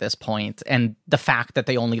movie at this point, and the fact that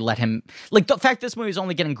they only let him, like the fact this movie is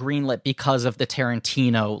only getting greenlit because of the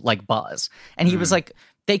Tarantino like buzz. And he was like,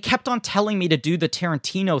 they kept on telling me to do the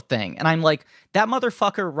Tarantino thing. And I'm like, that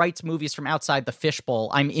motherfucker writes movies from outside the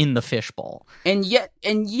fishbowl. I'm in the fishbowl. And yet,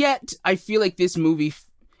 I feel like this movie,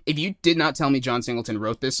 if you did not tell me John Singleton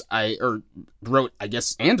wrote this, I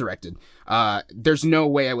guess, and directed, there's no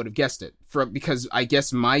way I would have guessed it. Because I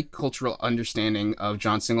guess my cultural understanding of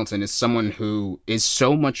John Singleton is someone who is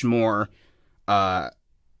so much more,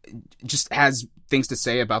 just has things to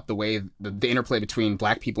say about the way, the interplay between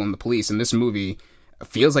black people and the police. And this movie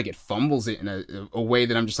feels like it fumbles it in a way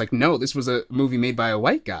that I'm just like, no, this was a movie made by a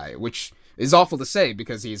white guy, which is awful to say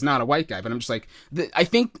because he's not a white guy. But I'm just like, I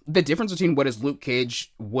think the difference between what is Luke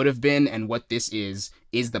Cage would have been and what this is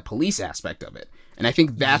the police aspect of it. And I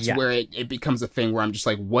think that's where it becomes a thing where I'm just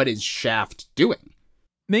like, what is Shaft doing?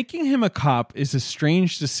 Making him a cop is a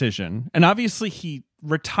strange decision. And obviously he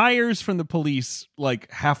retires from the police like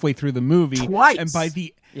halfway through the movie. Twice. And by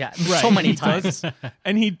the so many times.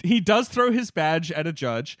 And he does throw his badge at a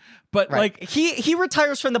judge, but like he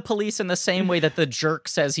retires from the police in the same way that the jerk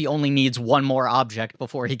says he only needs one more object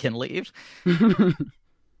before he can leave.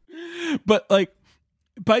 But like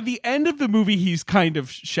by the end of the movie, he's kind of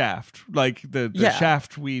Shaft, like the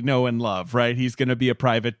Shaft we know and love, right? He's going to be a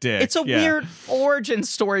private dick. It's a weird origin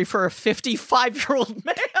story for a 55-year-old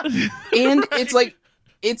man. And it's like,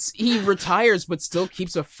 he retires but still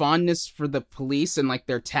keeps a fondness for the police and like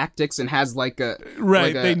their tactics, and has like a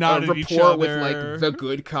they nod at each other with like the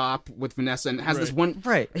good cop with Vanessa, and has this one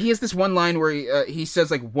he has this one line where he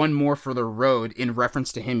says like one more for the road in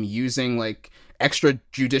reference to him using like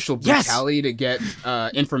extrajudicial brutality to get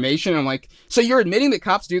information. I'm like, so you're admitting that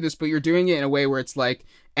cops do this, but you're doing it in a way where it's like,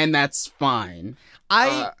 and that's fine.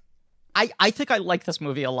 I think I like this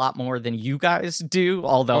movie a lot more than you guys do,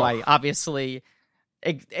 although I obviously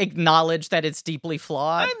acknowledge that it's deeply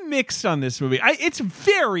flawed. I'm mixed on this movie. It's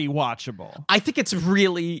very watchable. I think it's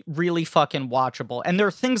really, really fucking watchable. And there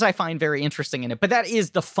are things I find very interesting in it. But that is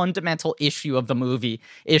the fundamental issue of the movie,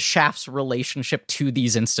 is Shaft's relationship to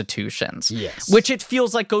these institutions. Yes. Which it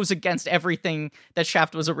feels like goes against everything that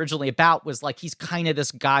Shaft was originally about, was like he's kind of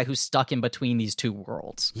this guy who's stuck in between these two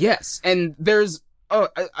worlds. Yes. And there's...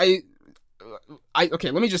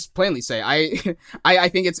 okay, let me just plainly say, I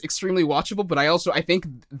think it's extremely watchable, but I think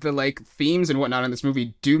the like themes and whatnot in this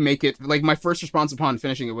movie do make it, like, my first response upon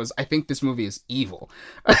finishing it was, I think this movie is evil.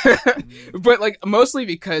 But like mostly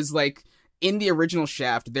because like in the original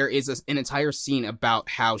Shaft, there is an entire scene about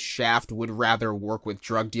how Shaft would rather work with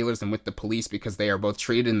drug dealers than with the police because they are both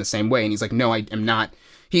treated in the same way. And he's like, no, I am not.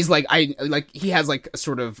 He's like, he has like a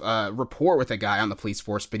sort of rapport with a guy on the police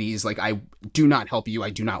force, but he's like, I do not help you. I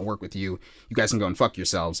do not work with you. You guys can go and fuck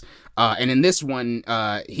yourselves. And in this one,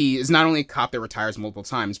 he is not only a cop that retires multiple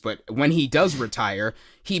times, but when he does retire,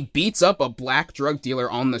 he beats up a black drug dealer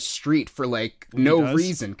on the street for like no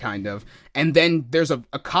reason, kind of. And then there's a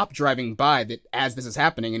cop driving by that as this is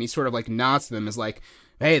happening, and he sort of like nods to them as like,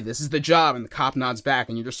 hey, this is the job. And the cop nods back,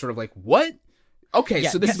 and you're just sort of like, what? Okay,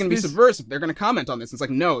 so this is going to be subversive. They're going to comment on this. It's like,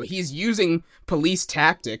 no, he's using police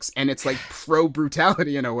tactics, and it's like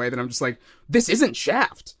pro-brutality in a way that I'm just like, this isn't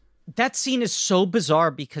Shaft. That scene is so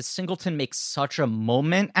bizarre because Singleton makes such a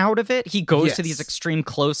moment out of it. He goes to these extreme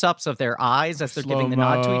close-ups of their eyes as they're giving the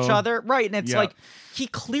nod to each other. Right, and it's like, he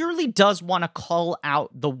clearly does want to call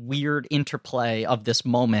out the weird interplay of this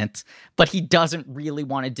moment, but he doesn't really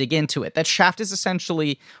want to dig into it. That Shaft is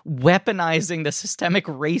essentially weaponizing the systemic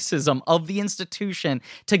racism of the institution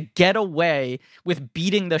to get away with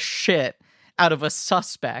beating the shit out of a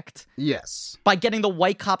suspect. Yes. By getting the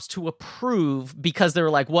white cops to approve because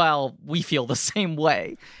they're like, well, we feel the same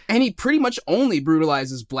way. And he pretty much only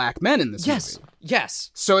brutalizes black men in this movie.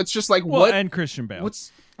 Yes. So it's just like, what? And Christian Bale.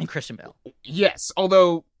 And Christian Bale. Yes.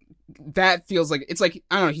 Although that feels like, it's like,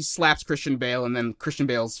 I don't know, he slaps Christian Bale and then Christian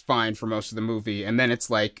Bale's fine for most of the movie. And then it's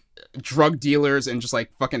like drug dealers and just like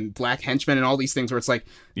fucking black henchmen and all these things where it's like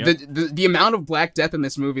the amount of black death in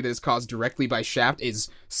this movie that is caused directly by Shaft is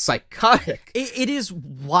psychotic. It is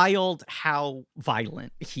wild how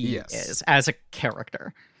violent he is as a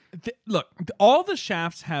character. Look, all the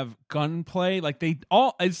Shafts have gunplay. Like they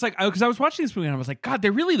all, it's like, because I was watching this movie and I was like, God,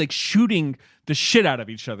 they're really like shooting the shit out of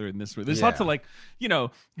each other in this movie. There's lots of like, you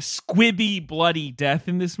know, squibby, bloody death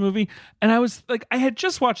in this movie. And I was like, I had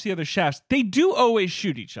just watched the other Shafts. They do always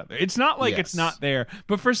shoot each other. It's not like it's not there,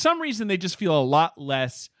 but for some reason they just feel a lot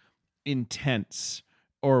less intense.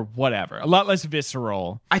 Or whatever, a lot less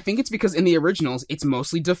visceral. I think it's because in the originals, it's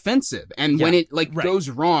mostly defensive. And when it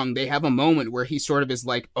goes wrong, they have a moment where he sort of is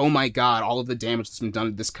like, oh my God, all of the damage that's been done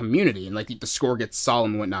to this community. And like the score gets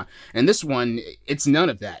solemn and whatnot. And this one, it's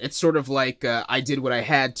none of that. It's sort of like, I did what I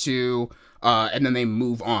had to, and then they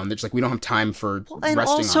move on. They're just like, we don't have time for resting. And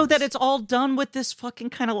also on that this. it's all done with this fucking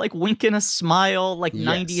kind of like wink and a smile, like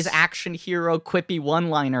 90s action hero quippy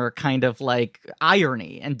one-liner kind of like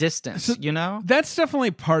irony and distance, you know? That's definitely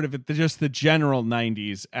part of it. Just the general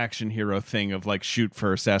 90s action hero thing of like shoot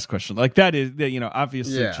first, ask question. Like that is, you know,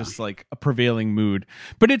 obviously just like a prevailing mood.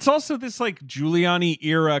 But it's also this like Giuliani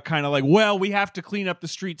era kind of like, well, we have to clean up the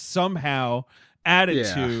streets somehow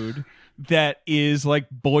attitude. That is like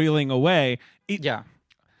boiling away. It's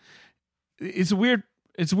a weird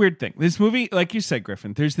thing. This movie, like you said,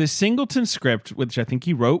 Griffin, there's this Singleton script, which I think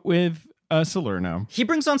he wrote with Salerno. He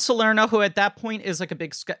brings on Salerno, who at that point is like a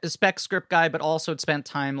big spec script guy, but also had spent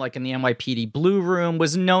time like in the NYPD Blue Room,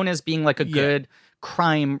 was known as being like a good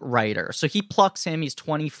crime writer. So he plucks him, he's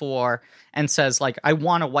 24, and says like, I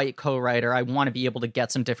want a white co-writer. I want to be able to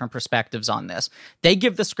get some different perspectives on this. They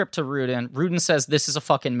give the script to Rudin. Rudin says, this is a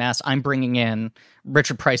fucking mess. I'm bringing in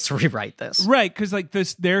Richard Price to rewrite this. Right, because like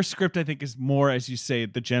their script, I think, is more, as you say,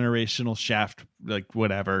 the generational Shaft, like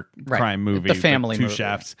whatever crime movie, the family two movie.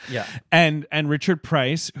 Shafts. Yeah, and Richard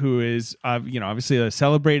Price, who is obviously a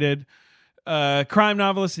celebrated crime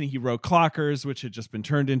novelist, and he wrote Clockers, which had just been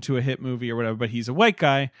turned into a hit movie or whatever, but he's a white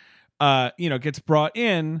guy, gets brought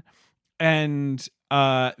in, and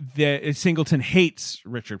Singleton hates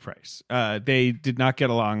Richard Price. They did not get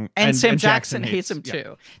along. And Sam Jackson hates him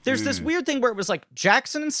too. There's this weird thing where it was like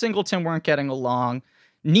Jackson and Singleton weren't getting along.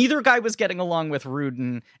 Neither guy was getting along with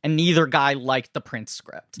Rudin, and neither guy liked the Prince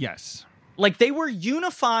script. Yes. Like, they were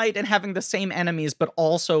unified and having the same enemies, but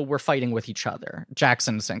also were fighting with each other,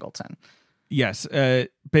 Jackson and Singleton. Yes.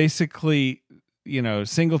 Basically,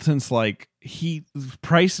 Singleton's like,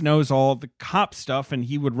 Price knows all the cop stuff, and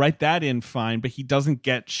he would write that in fine, but he doesn't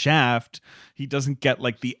get Shaft. He doesn't get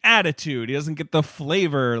like the attitude. He doesn't get the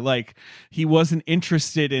flavor. Like, he wasn't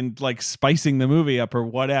interested in like spicing the movie up or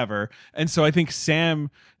whatever. And so I think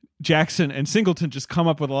Sam Jackson and Singleton just come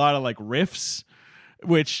up with a lot of like riffs,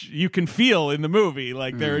 which you can feel in the movie.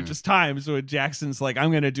 Like, there are just times when Jackson's like, I'm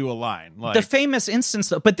going to do a line. Like, the famous instance,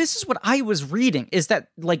 though, but this is what I was reading, is that,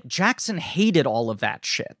 like, Jackson hated all of that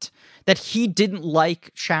shit. That he didn't like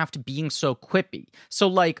Shaft being so quippy. So,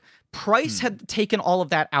 like, Price had taken all of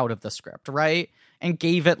that out of the script, right? And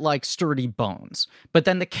gave it, like, sturdy bones. But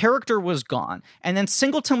then the character was gone. And then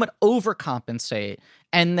Singleton would overcompensate.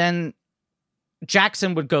 And then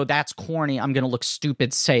Jackson would go, that's corny, I'm going to look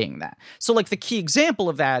stupid saying that. So, like, the key example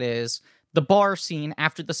of that is the bar scene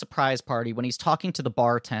after the surprise party when he's talking to the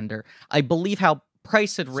bartender. I believe how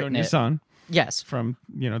Price had written Sonia Son. Yes. From,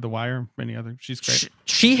 The Wire, many other. She's great.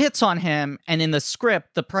 She hits on him, and in the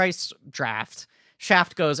script, the Price draft,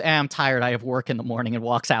 Shaft goes, I'm tired, I have work in the morning, and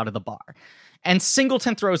walks out of the bar. And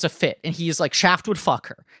Singleton throws a fit, and he's like, Shaft would fuck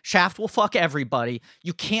her. Shaft will fuck everybody.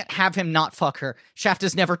 You can't have him not fuck her. Shaft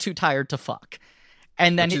is never too tired to fuck.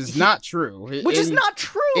 And then which is not true. Is not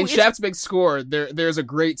true. In Shaft's big score, there's a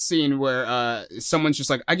great scene where someone's just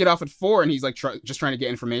like, I get off at 4, and he's like just trying to get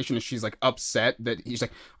information, and she's like upset that he's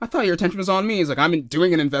like, I thought your attention was on me. He's like, I'm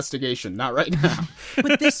doing an investigation, not right now.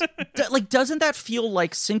 But this, like, doesn't that feel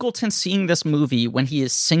like Singleton seeing this movie when he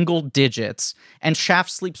is single digits and Shaft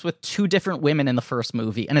sleeps with 2 different women in the first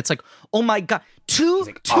movie, and it's like, oh my god,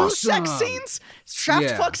 two awesome. sex scenes? Shaft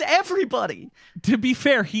fucks everybody. To be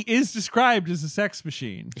fair, he is described as a sex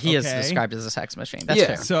machine. He is described as a sex machine. That's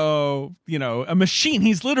fair. So, a machine.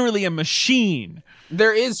 He's literally a machine.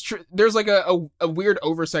 There's like a weird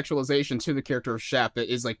over-sexualization to the character of Shaft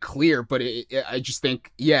that is like clear, but I just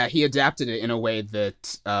think, he adapted it in a way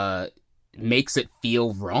that makes it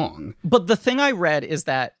feel wrong. But the thing I read is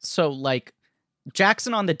that,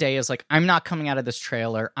 Jackson on the day is like, I'm not coming out of this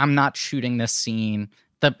trailer. I'm not shooting this scene.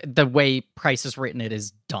 The way Price has written it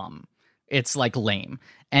is dumb. It's like lame.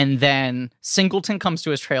 And then Singleton comes to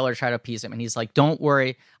his trailer to try to appease him. And he's like, don't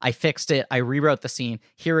worry. I fixed it. I rewrote the scene.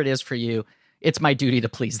 Here it is for you. It's my duty to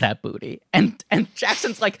please that booty. And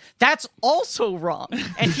Jackson's like, that's also wrong.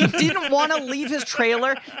 And he didn't want to leave his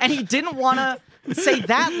trailer, and he didn't want to say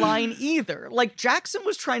that line either. Like, Jackson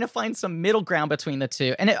was trying to find some middle ground between the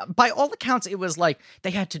two. And by all accounts, it was like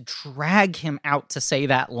they had to drag him out to say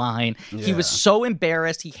that line. Yeah. He was so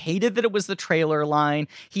embarrassed. He hated that it was the trailer line.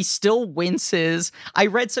 He still winces. I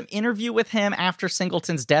read some interview with him after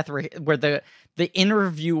Singleton's death where the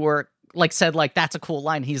interviewer said, that's a cool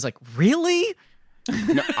line. He's like, really?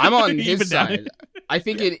 No, I'm on his side. I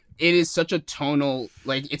think it is such a tonal,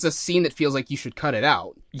 it's a scene that feels like you should cut it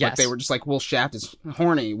out. Yes. But they were just like, well, Shaft is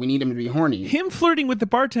horny. We need him to be horny. Him flirting with the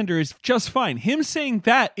bartender is just fine. Him saying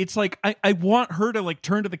that, it's like, I want her to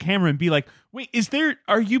turn to the camera and be like, wait,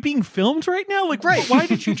 are you being filmed right now? Right. Why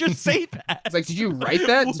did you just say that? It's like, did you write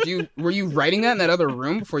that? Were you writing that in that other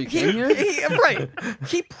room before you came here? Right.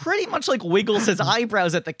 He pretty much wiggles his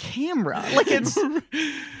eyebrows at the camera. It's...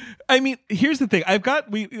 I mean, here's the thing.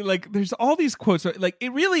 There's all these quotes.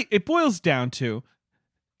 It boils down to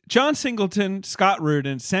John Singleton, Scott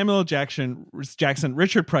Rudin, Samuel Jackson,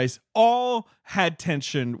 Richard Price all had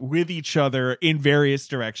tension with each other in various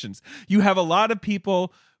directions. You have a lot of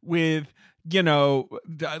people with,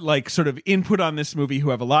 sort of input on this movie who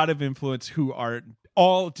have a lot of influence who are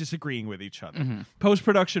all disagreeing with each other. Mm-hmm.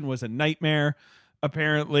 Post-production was a nightmare,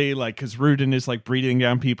 apparently, because Rudin is breathing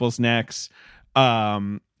down people's necks.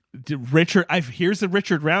 Here's a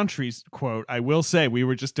Richard Roundtree quote. I will say, we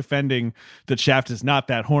were just defending that Shaft is not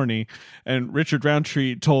that horny, and Richard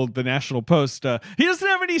Roundtree told the National Post he doesn't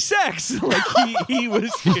have any sex. He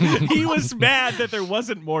was mad that there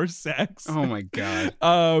wasn't more sex. Oh my god!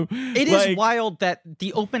 It is wild that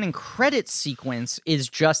the opening credits sequence is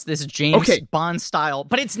just this James Bond style,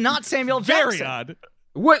 but it's not Samuel Jackson. Very odd.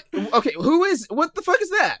 What? Okay, what the fuck is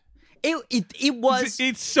that? It was...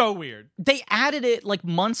 It's so weird. They added it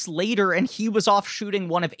months later, and he was off shooting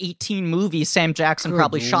one of 18 movies Sam Jackson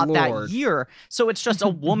probably shot that year. So it's just a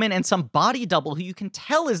woman and some body double who you can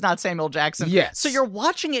tell is not Samuel Jackson. Yes. So you're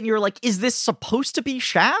watching it and you're like, is this supposed to be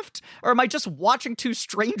Shaft? Or am I just watching 2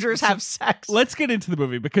 strangers have sex? Let's get into the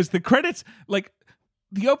movie, because the credits,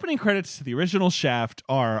 the opening credits to the original Shaft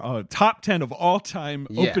are a top 10 of all time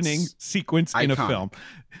opening sequence in a film.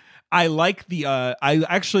 I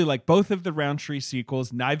actually like both of the Roundtree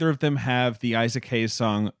sequels. Neither of them have the Isaac Hayes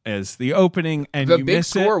song as the opening, and the Big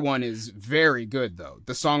Score one is very good, though.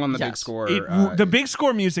 The song on the Big Score, the Big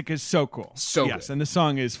Score music is so cool. Good. And the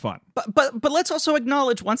song is fun. But let's also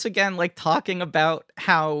acknowledge once again, talking about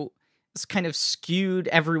how it's kind of skewed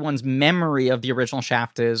everyone's memory of the original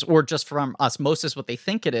Shaft is, or just from osmosis what they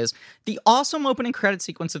think it is. The awesome opening credit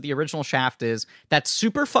sequence of the original Shaft is that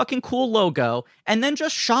super fucking cool logo, and then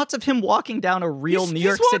just shots of him walking down a real New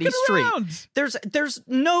York City street. Around. There's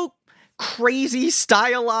no crazy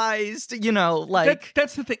stylized,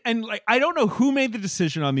 that's the thing. And I don't know who made the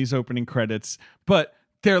decision on these opening credits, but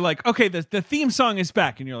they're like, okay, the theme song is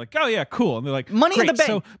back, and you're like, oh yeah, cool. And they're like, Money in the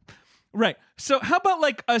Bank. Right. So how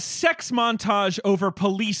about a sex montage over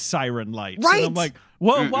police siren lights? Right. And I'm like,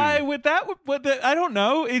 well, why would that? I don't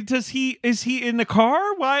know. Is he in the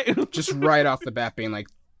car? Why? Just right off the bat being like,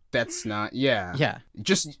 that's not. Yeah. Yeah.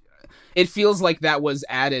 Just, it feels like that was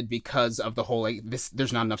added because of the whole,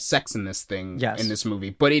 there's not enough sex in this thing, in this movie.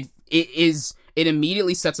 But it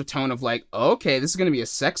immediately sets a tone of okay, this is going to be a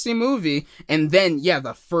sexy movie. And then,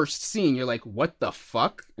 the first scene, you're like, what the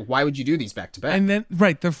fuck? Why would you do these back to back? And then,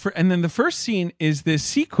 the first scene is this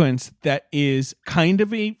sequence that is kind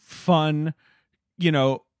of a fun,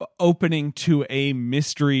 opening to a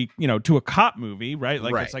mystery, to a cop movie, right?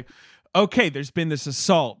 It's okay, there's been this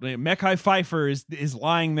assault. Mekhi Phifer is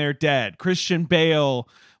lying there dead. Christian Bale,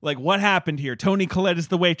 like, what happened here? Toni Collette is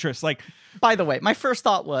the waitress. Like, by the way, my first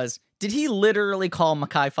thought was, did he literally call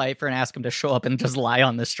Mekhi Phifer and ask him to show up and just lie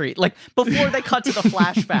on the street? Like, before they cut to the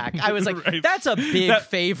flashback, I was like, right. That's a big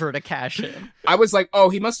favor to cash in. I was like, oh,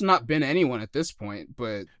 he must have not been anyone at this point,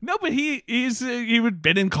 but... No, but he would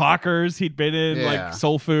been in Clockers. He'd been in, like,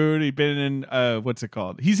 Soul Food. He'd been in, what's it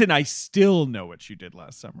called? He's in I Still Know What You Did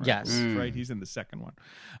Last Summer. Yes. Right? He's in the second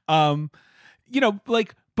one. You know,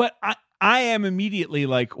 like, but I am immediately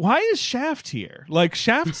like, why is Shaft here? Like,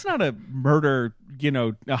 Shaft's not a murder,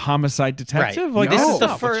 a homicide detective. Right. Like, this is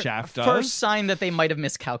the Shaft does. First sign that they might have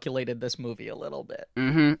miscalculated this movie a little bit.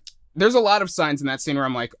 Mm-hmm. There's a lot of signs in that scene where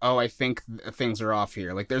I'm like, oh, I think things are off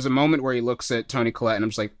here. Like, there's a moment where he looks at Toni Collette and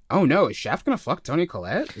I'm just like, oh no, is Shaft gonna fuck Toni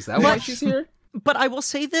Collette? Is that why she's here? But I will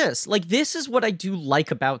say this, like, this is what I do like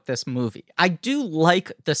about this movie. I do like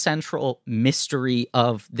the central mystery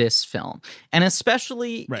of this film. And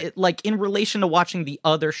especially, like, in relation to watching the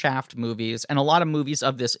other Shaft movies and a lot of movies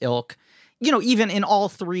of this ilk, even in all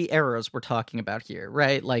three eras we're talking about here,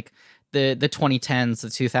 right? Like, the 2010s, the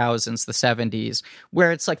 2000s, the 70s,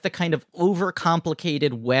 where it's like the kind of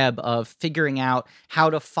overcomplicated web of figuring out how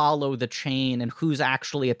to follow the chain and who's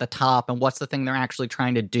actually at the top and what's the thing they're actually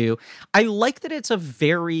trying to do. I like that it's a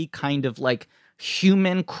very kind of like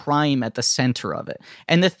human crime at the center of it.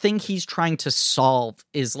 And the thing he's trying to solve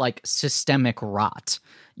is like systemic rot.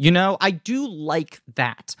 I do like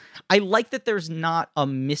that. I like that there's not a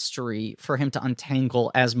mystery for him to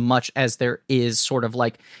untangle as much as there is sort of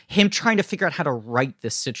like him trying to figure out how to right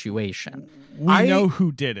this situation. We know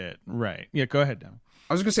who did it. Right. Yeah, go ahead, Dan.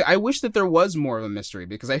 I was going to say, I wish that there was more of a mystery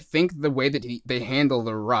because I think the way that they handle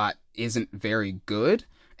the rot isn't very good.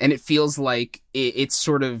 And it feels like it's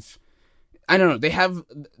sort of... I don't know.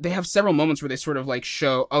 They have several moments where they sort of like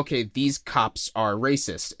show, okay, these cops are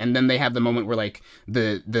racist, and then they have the moment where like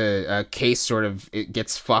the case sort of it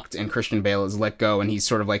gets fucked, and Christian Bale is let go, and he's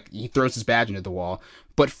sort of like he throws his badge into the wall.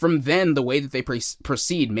 But from then, the way that they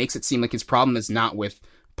proceed makes it seem like his problem is not with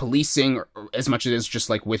policing or as much as it is just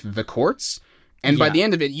like with the courts. And by the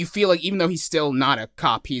end of it, you feel like even though he's still not a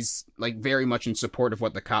cop, he's like very much in support of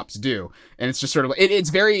what the cops do. And it's just sort of, it's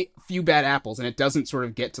very few bad apples, and it doesn't sort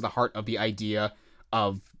of get to the heart of the idea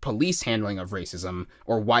of police handling of racism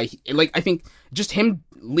or why, I think just him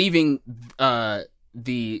leaving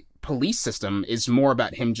the police system is more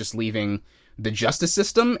about him just leaving the justice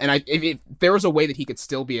system. And if there was a way that he could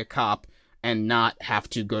still be a cop and not have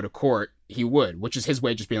to go to court, he would, which is his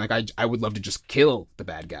way of just being like, I would love to just kill the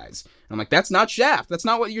bad guys. And I'm like, that's not Shaft. That's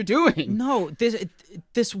not what you're doing. No,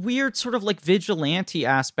 this weird sort of like vigilante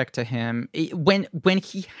aspect to him. When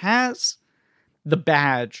he has the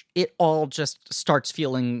badge, it all just starts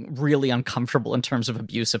feeling really uncomfortable in terms of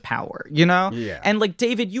abuse of power, Yeah. And like,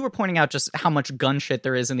 David, you were pointing out just how much gun shit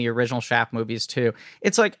there is in the original Shaft movies too.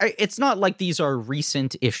 It's like, it's not like these are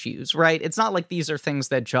recent issues, right? It's not like these are things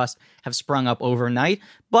that just have sprung up overnight,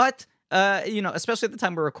 but especially at the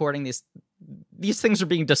time we're recording these things are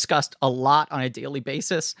being discussed a lot on a daily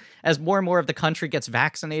basis. As more and more of the country gets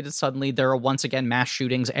vaccinated, suddenly there are once again mass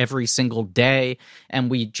shootings every single day.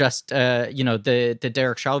 And we just, the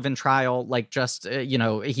Derek Chauvin trial,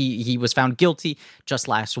 he was found guilty just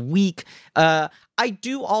last week. I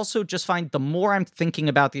do also just find the more I'm thinking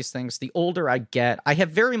about these things, the older I get, I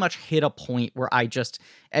have very much hit a point where I just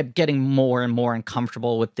am getting more and more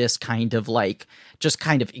uncomfortable with this kind of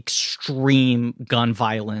extreme gun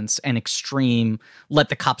violence and extreme let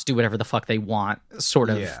the cops do whatever the fuck they want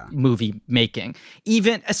sort of movie making.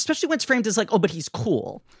 Even, especially when it's framed as like, oh, but he's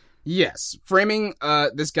cool. Yes, framing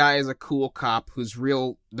this guy as a cool cop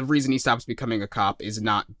the reason he stops becoming a cop is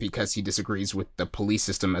not because he disagrees with the police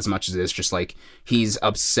system as much as it is just like he's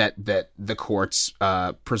upset that the courts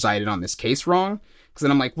presided on this case wrong. Because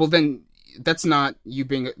then I'm like, well, then that's not you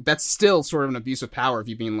being, that's still sort of an abuse of power of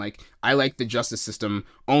you being like, I like the justice system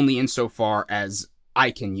only insofar as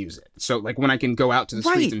I can use it. So like when I can go out to the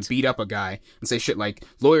streets and beat up a guy and say shit like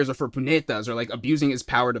lawyers are for punetas or like abusing his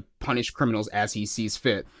power to punish criminals as he sees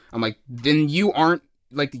fit. I'm like, then you aren't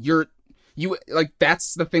like you like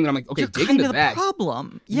that's the thing that I'm like, okay, you're dig kind into of that. The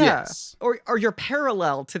problem. Yeah. Yes. Or you're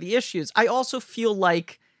parallel to the issues. I also feel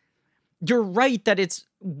like you're right that it's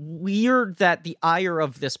weird that the ire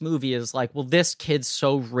of this movie is like, well, this kid's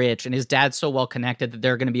so rich and his dad's so well connected that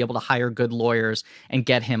they're going to be able to hire good lawyers and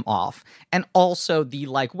get him off. And also the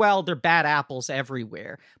like, well, they're bad apples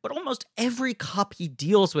everywhere. But almost every cop he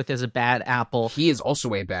deals with is a bad apple. He is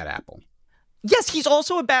also a bad apple. Yes, he's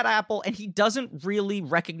also a bad apple, and he doesn't really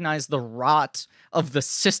recognize the rot of the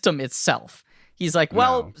system itself. He's like,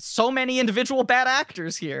 well, so many individual bad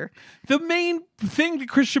actors here. The main thing that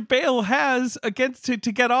Christian Bale has against to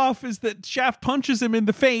get off is that Shaft punches him in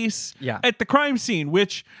the face at the crime scene,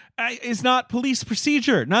 which is not police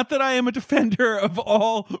procedure. Not that I am a defender of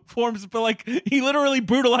all forms, but like he literally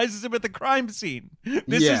brutalizes him at the crime scene.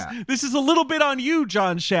 This is a little bit on you,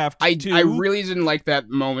 John Shaft. I really didn't like that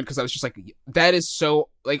moment because I was just like, that is so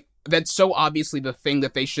like. That's so obviously the thing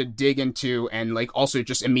that they should dig into, and like also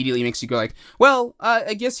just immediately makes you go like, well,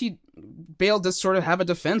 I guess Bale does sort of have a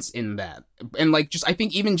defense in that. And like, just I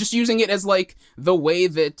think even just using it as like the way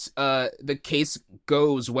that the case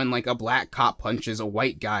goes when like a black cop punches a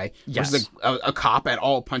white guy versus a cop at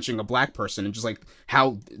all punching a black person, and just like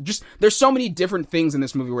how just there's so many different things in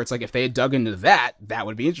this movie where it's like if they had dug into that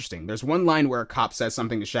would be interesting. There's one line where a cop says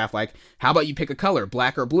something to Shaft like, how about you pick a color,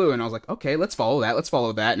 black or blue? And I was like, okay, let's follow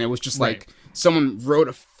that. And it was just like someone wrote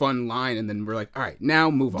a fun line, and then we're like, all right, now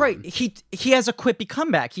move on. Right. He has a quippy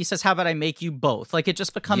comeback. He says, how about I make you both? Like, it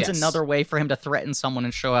just becomes another way for him to threaten someone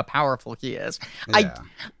and show how powerful he is. Yeah.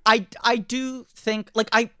 I do think, like,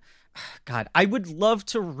 I would love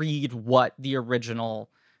to read what the original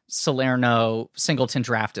Salerno Singleton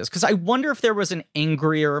draft is, because I wonder if there was an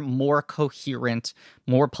angrier, more coherent,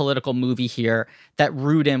 more political movie here that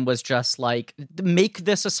Rudin was just like, make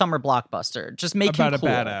this a summer blockbuster, just make about him cool.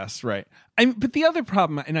 a badass, right? But the other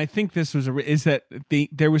problem, and I think this was is that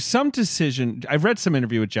there was some decision. I've read some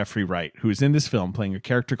interview with Jeffrey Wright, who is in this film playing a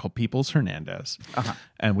character called Peoples Hernandez,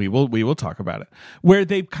 and we will talk about it, where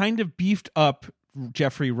they kind of beefed up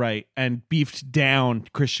Jeffrey Wright and beefed down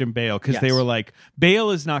Christian Bale because they were like, Bale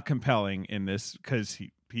is not compelling in this because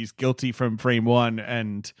he's guilty from frame one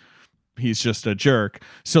and he's just a jerk.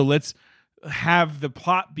 So let's have the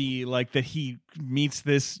plot be like that he meets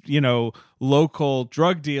this, local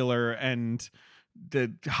drug dealer and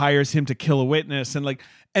hires him to kill a witness, and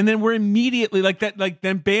then we're immediately like that. Like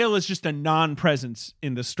then Bale is just a non-presence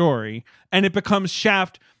in the story, and it becomes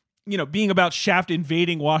Shaft, being about Shaft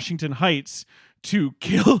invading Washington Heights to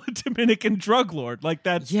kill a Dominican drug lord. Like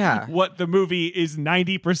that's what the movie is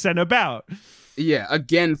 90% about. Yeah,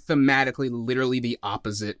 again, thematically, literally the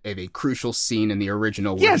opposite of a crucial scene in the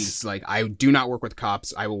original where he's like, I do not work with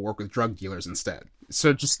cops, I will work with drug dealers instead.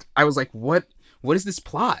 So I was like, what is this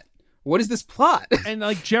plot? What is this plot? And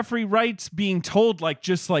like Jeffrey Wright's being told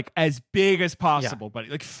just as big as possible, buddy.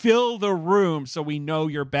 Like fill the room so we know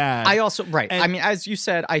you're bad. I also I mean, as you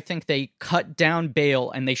said, I think they cut down Bale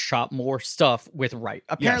and they shot more stuff with Wright.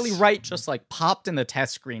 Apparently Wright just popped in the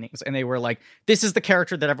test screenings and they were like, this is the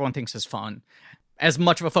character that everyone thinks is fun. As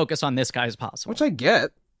much of a focus on this guy as possible. Which I get.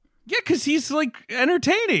 Yeah, because he's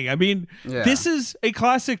entertaining. I mean, this is a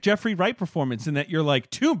classic Jeffrey Wright performance in that you're like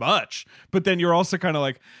too much, but then you're also kind of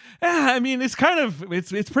like, I mean, it's kind of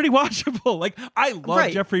it's pretty watchable. Like I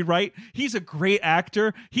love Jeffrey Wright. He's a great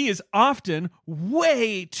actor. He is often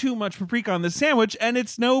way too much paprika on the sandwich, and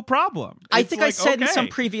it's no problem. I think I said in some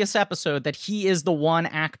previous episode that he is the one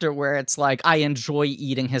actor where it's like I enjoy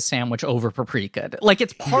eating his sandwich over paprika. Like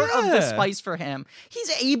it's part of the spice for him.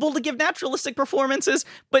 He's able to give naturalistic performances,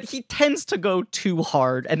 but he tends to go too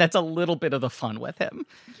hard, and that's a little bit of the fun with him.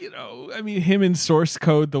 I mean, him in Source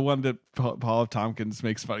Code, the one that Paul F. Tompkins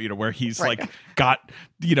makes fun, where he's got,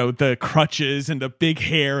 the crutches and the big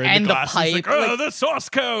hair and the glasses. Pipe. Like, the Source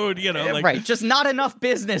Code, right. Just not enough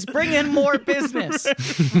business. Bring in more business.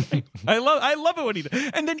 I love it when he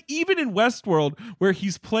does. And then even in Westworld, where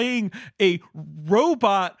he's playing a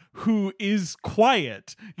robot who is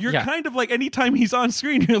quiet, you're kind of like, anytime he's on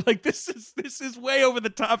screen, you're like, this is way over the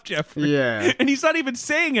top, Jeffrey. Yeah. And he's not even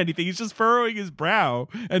saying anything. He's just furrowing his brow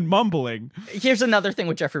and mumbling. Here's another thing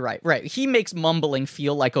with Jeffrey Wright. Right. He makes mumbling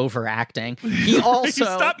feel like overacting. He also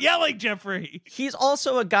stop yelling, Jeffrey. He's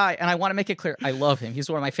also a guy, and I want to make it clear, I love him. He's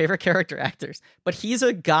one of my favorite character actors. But he's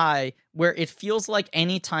a guy where it feels like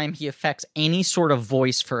anytime he affects any sort of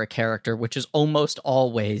voice for a character, which is almost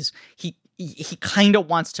always, he kind of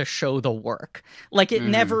wants to show the work. Like it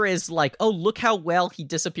never is like, oh, look how well he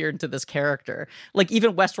disappeared into this character. Like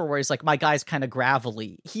even Westworld, where he's like, my guy's kind of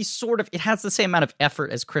gravelly. He's sort of, it has the same amount of effort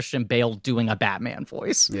as Christian Bale doing a Batman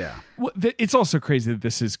voice. Yeah. Well, it's also crazy that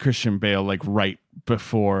this is Christian Bale right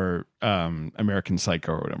before American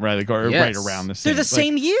Psycho or whatever, right? Right around the same. They're the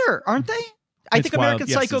same year, aren't they? I think American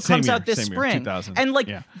Psycho comes out this spring. And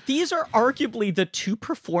these are arguably the two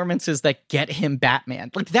performances that get him Batman.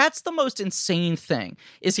 Like that's the most insane thing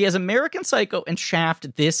is he has American Psycho and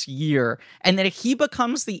Shaft this year. And then he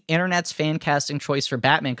becomes the internet's fan casting choice for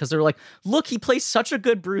Batman. Cause they're like, look, he plays such a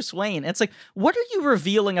good Bruce Wayne. It's like, what are you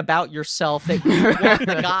revealing about yourself that you want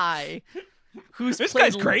the guy This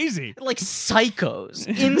guy's crazy. Like psychos,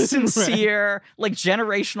 insincere, like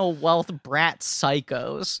generational wealth brat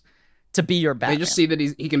psychos to be your Batman. They just see that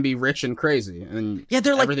he can be rich and crazy, and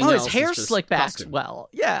they're like, everything oh, his else hair is just slick backs costume. well.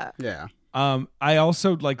 Yeah. I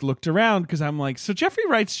also like looked around because I'm like, so Jeffrey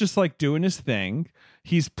Wright's just like doing his thing.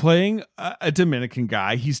 He's playing a Dominican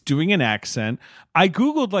guy. He's doing an accent. I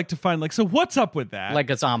Googled like to find like, so what's up with that?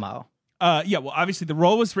 Leguizamo. Yeah, well, obviously the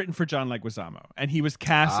role was written for John Leguizamo, and he was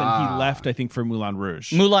cast and he left, I think, for Moulin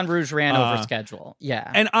Rouge. Moulin Rouge ran over schedule. Yeah.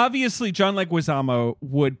 And obviously John Leguizamo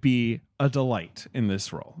would be a delight in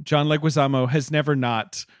this role. John Leguizamo has never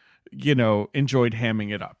not, enjoyed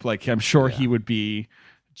hamming it up. Like, I'm sure he would be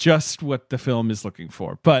just what the film is looking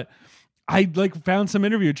for. But I found some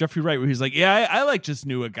interview with Jeffrey Wright where he's like, yeah, I just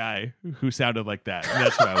knew a guy who sounded like that. And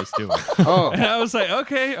that's what I was doing. And I was like,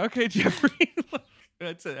 okay, Jeffrey.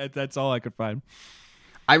 That's all I could find.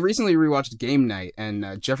 I recently rewatched Game Night,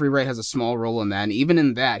 and Jeffrey Wright has a small role in that. And even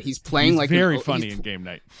in that, he's playing very funny in Game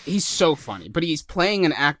Night. He's so funny, but he's playing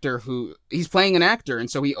an actor, and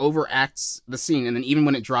so he overacts the scene. And then even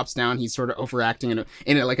when it drops down, he's sort of overacting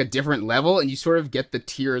in a different level, and you sort of get the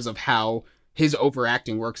tiers of how his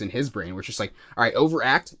overacting works in his brain, which is like, all right,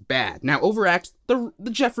 overact, bad. Now overact the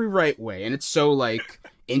Jeffrey Wright way, and it's so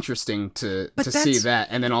interesting to see that,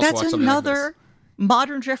 and then also watch something like this.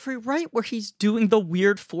 Modern Jeffrey Wright where he's doing the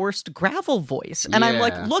weird forced gravel voice. And I'm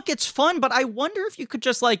like, look, it's fun, but I wonder if you could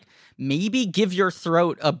just maybe give your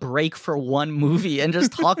throat a break for one movie and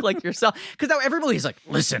just talk like yourself. Because now every movie's like,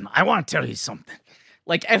 listen, I want to tell you something.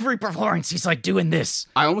 Like every performance, he's doing this.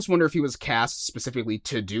 I almost wonder if he was cast specifically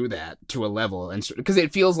to do that to a level. And because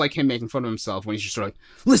it feels like him making fun of himself when he's just sort of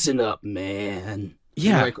listen up, man.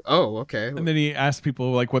 Yeah. Like, oh, okay. And then he asks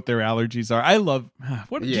people what their allergies are. I love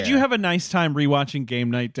did you have a nice time rewatching Game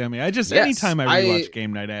Night, Demi? Anytime I rewatch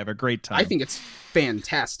Game Night, I have a great time. I think it's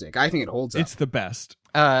fantastic. I think it holds up. It's the best.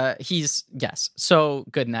 He's so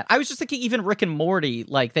good in that. I was just thinking even Rick and Morty,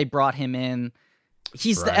 they brought him in.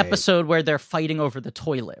 He's the episode where they're fighting over the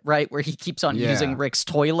toilet, right? Where he keeps on using Rick's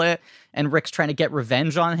toilet and Rick's trying to get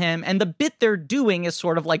revenge on him. And the bit they're doing is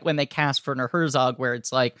sort of like when they cast Werner Herzog, where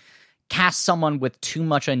it's cast someone with too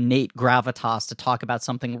much innate gravitas to talk about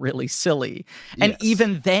something really silly. And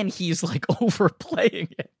even then he's overplaying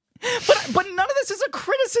it. But none of this is a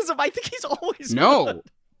criticism. I think he's always good.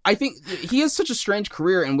 I think he has such a strange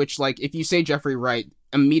career in which if you say Jeffrey Wright,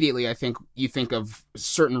 immediately I think you think of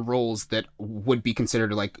certain roles that would be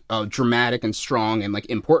considered dramatic and strong and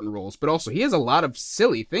important roles, but also he has a lot of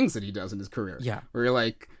silly things that he does in his career. Yeah. Where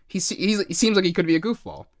you're he seems like he could be a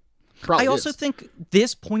goofball. Probably I also think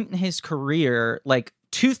this point in his career,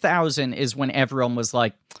 2000 is when everyone was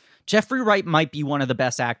like, Jeffrey Wright might be one of the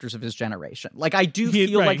best actors of his generation. I do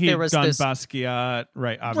feel there was done this Basquiat,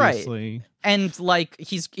 right? Obviously, right. And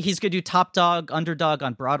he's gonna do Top Dog, Underdog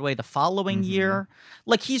on Broadway the following year.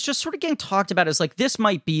 He's just sort of getting talked about as this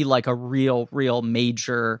might be a real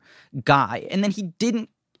major guy, and then he didn't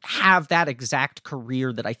have that exact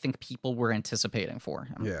career that I think people were anticipating for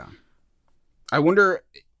him. Yeah, I wonder.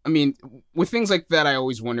 I mean, with things like that, I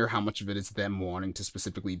always wonder how much of it is them wanting to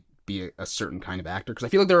specifically be a certain kind of actor. Because I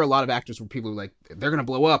feel like there are a lot of actors where people are they're going to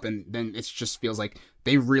blow up, and then it just feels like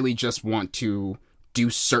they really just want to do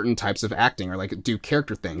certain types of acting or do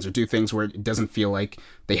character things or do things where it doesn't feel like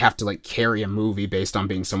they have to carry a movie based on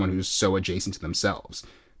being someone who's so adjacent to themselves.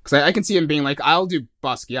 Because I can see him being I'll do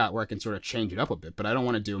Basquiat where I can sort of change it up a bit, but I don't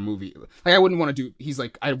want to do a movie. I wouldn't want to do,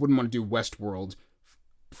 I wouldn't want to do Westworld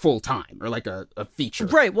full time or a feature,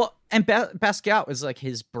 right? Well, and Basquiat was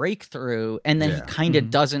his breakthrough, and then he kind of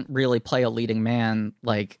doesn't really play a leading man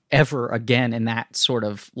ever again in that sort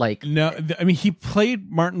of No, I mean he played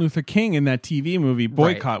Martin Luther King in that TV movie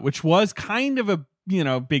Boycott, which was kind of a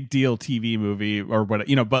big deal TV movie or what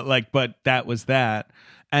but that was that.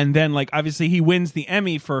 And then obviously he wins the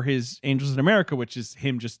Emmy for his Angels in America, which is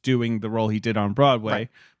him just doing the role he did on Broadway. Right.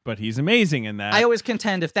 But he's amazing in that. I always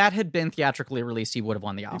contend if that had been theatrically released, he would have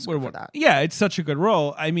won the Oscar for that. Yeah, it's such a good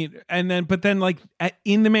role. I mean, in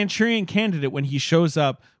The Manchurian Candidate, when he shows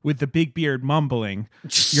up with the big beard mumbling,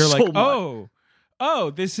 you're oh,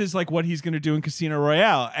 this is what he's going to do in Casino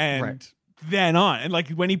Royale. And then on. And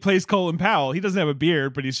when he plays Colin Powell, he doesn't have a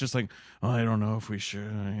beard, but he's just I don't know if we should,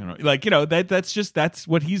 that's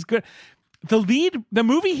what he's good. The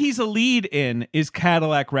movie he's a lead in is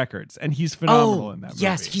Cadillac Records, and he's phenomenal in that movie.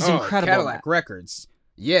 Yes, he's incredible. Cadillac Records.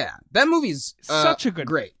 Yeah, that movie's such a good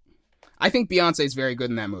great. I think Beyonce's very good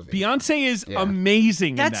in that movie. Beyonce is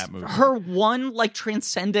amazing in that movie. That's her one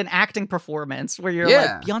transcendent acting performance where you're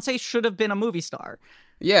Beyonce should have been a movie star.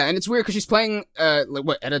 Yeah, and it's weird because she's playing,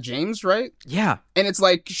 Etta James, right? Yeah. And it's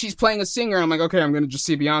like, she's playing a singer, and I'm like, okay, I'm going to just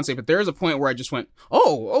see Beyonce. But there's a point where I just went,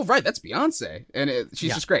 oh, right, that's Beyonce. And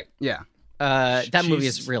she's just great. Yeah. That movie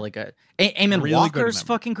is really good. Eamon really Walker's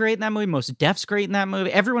fucking great in that movie. Mos Def's great in that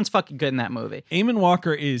movie. Everyone's fucking good in that movie. Eamon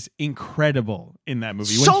Walker is incredible in that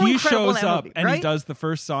movie. So when he incredible in shows that up movie, and right? he does the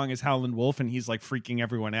first song as Howlin' Wolf and he's like freaking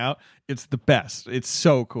everyone out, it's the best. It's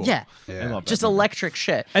so cool. Yeah. I love that Just movie. electric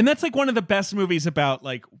shit. And that's like one of the best movies about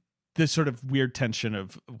like this sort of weird tension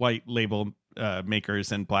of white label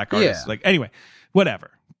makers and black artists. Yeah. Like, anyway,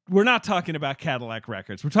 whatever. We're not talking about Cadillac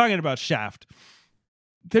Records. We're talking about Shaft.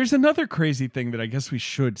 There's another crazy thing that I guess we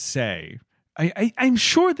should say. I'm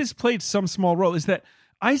sure this played some small role, is that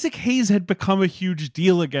Isaac Hayes had become a huge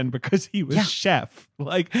deal again because he was chef.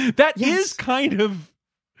 Like, that is kind of...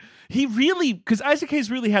 He really... Because Isaac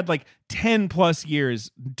Hayes really had like 10 plus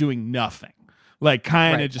years doing nothing. Like,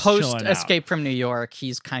 kind of just chilling out. Post Escape from New York,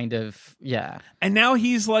 he's kind of, And now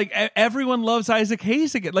he's like, everyone loves Isaac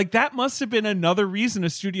Hayes again. Like, that must have been another reason a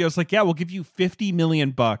studio's like, yeah, we'll give you $50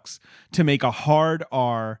 million to make a hard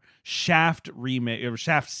R Shaft remake, or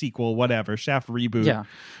Shaft sequel, whatever, Shaft reboot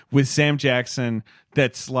with Sam Jackson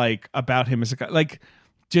that's like about him as a guy. Like,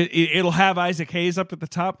 it'll have Isaac Hayes up at the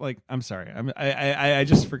top. Like, I'm sorry. I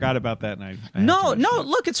just forgot about that. And No,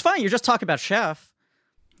 look, it's fine. You're just talking about Chef.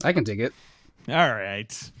 I can dig it. All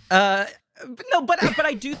right. No, but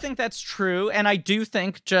I do think that's true, and I do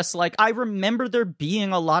think just like I remember there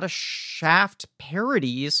being a lot of Shaft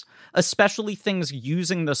parodies, especially things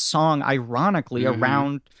using the song ironically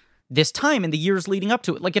around this time in the years leading up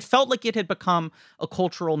to it. Like, it felt like it had become a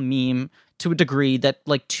cultural meme to a degree that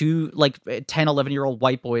like 10, 11-year-old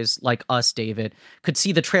white boys like us, David, could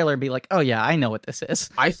see the trailer and be like, oh yeah, I know what this is.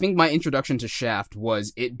 I think my introduction to Shaft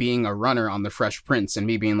was it being a runner on The Fresh Prince and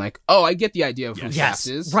me being like, oh, I get the idea of who Shaft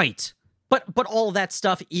is. Right. But all that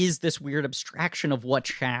stuff is this weird abstraction of what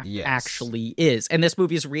Shaft actually is. And this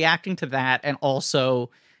movie is reacting to that and also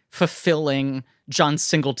fulfilling John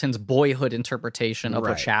Singleton's boyhood interpretation of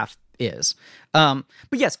what Shaft is. But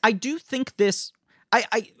yes, I do think this...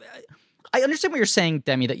 I understand what you're saying,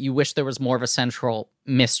 Demi, that you wish there was more of a central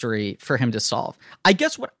mystery for him to solve. I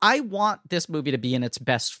guess what I want this movie to be in its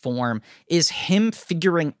best form is him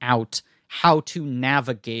figuring out how to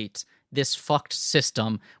navigate this fucked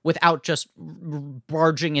system without just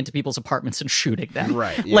barging into people's apartments and shooting them.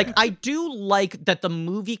 Right. Yeah. Like, I do like that the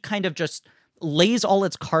movie kind of just lays all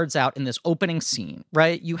its cards out in this opening scene,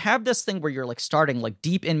 right? You have this thing where you're like starting like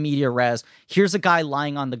deep in media res. Here's a guy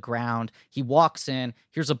lying on the ground. He walks in.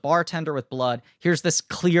 Here's a bartender with blood. Here's this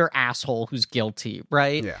clear asshole who's guilty,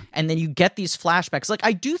 right? Yeah. And then you get these flashbacks. Like,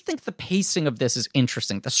 I do think the pacing of this is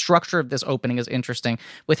interesting. The structure of this opening is interesting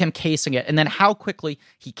with him casing it. And then how quickly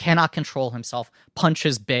he cannot control himself,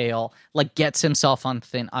 punches bail, like gets himself on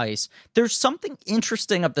thin ice. There's something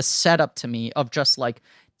interesting of the setup to me of just like,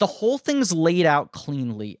 the whole thing's laid out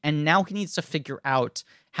cleanly, and now he needs to figure out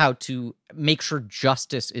how to make sure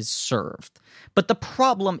justice is served. But the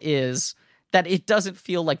problem is that it doesn't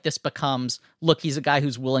feel like this becomes, look, he's a guy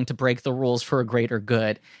who's willing to break the rules for a greater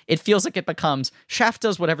good. It feels like it becomes, Shaft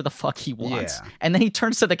does whatever the fuck he wants. Yeah. And then he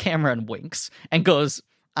turns to the camera and winks and goes,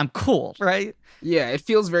 I'm cool, right? Yeah, it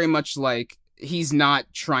feels very much like he's not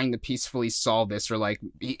trying to peacefully solve this, or like,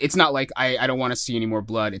 it's not like, I don't want to see any more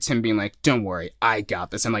blood. It's him being like, don't worry, I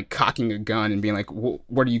got this. And like cocking a gun and being like,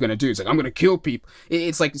 what are you going to do? It's like, I'm going to kill people.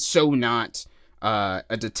 It's like so not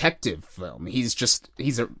a detective film. He's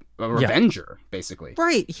a revenger, basically.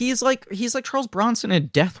 Right. He's like Charles Bronson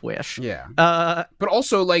in Death Wish. Yeah. But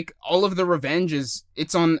also like all of the revenge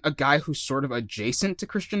it's on a guy who's sort of adjacent to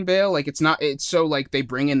Christian Bale. Like it's so like they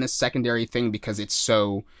bring in this secondary thing because it's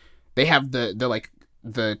so, they have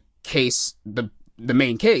the case, the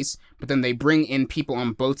main case, but then they bring in people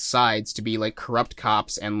on both sides to be like corrupt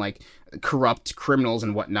cops and like corrupt criminals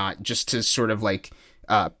and whatnot, just to sort of like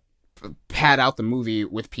pad out the movie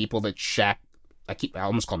with people that I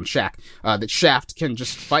almost call him Shaq, that Shaft can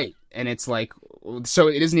just fight. And it's like, so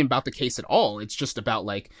it isn't even about the case at all. It's just about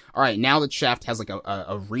like, all right, now that Shaft has like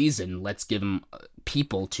a reason, let's give him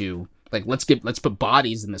people to like, let's put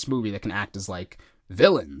bodies in this movie that can act as like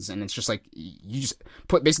villains. And it's just like, you just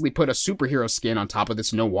basically put a superhero skin on top of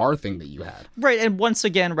this noir thing that you had. Right. And once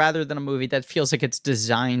again, rather than a movie that feels like it's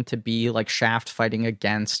designed to be like Shaft fighting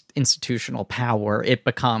against institutional power, it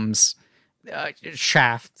becomes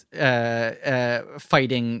Shaft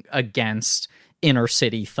fighting against inner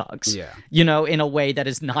city thugs, you know, in a way that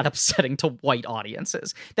is not upsetting to white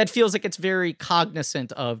audiences. That feels like it's very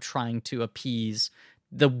cognizant of trying to appease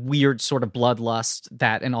the weird sort of bloodlust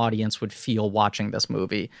that an audience would feel watching this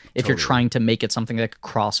movie if you're trying to make it something that could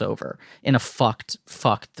cross over in a fucked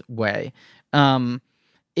way.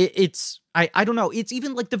 It's I don't know. It's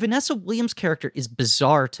even like the Vanessa Williams character is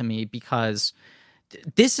bizarre to me because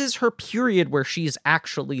this is her period where she's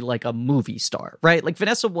actually like a movie star, right? Like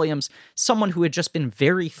Vanessa Williams, someone who had just been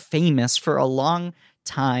very famous for a long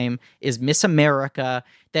time, is Miss America,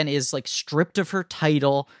 then is like stripped of her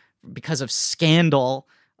title because of scandal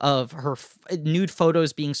of her nude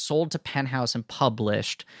photos being sold to Penthouse and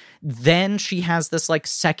published. Then she has this like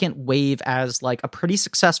second wave as like a pretty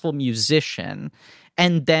successful musician.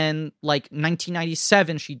 And then, like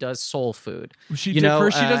 1997, she does Soul Food. She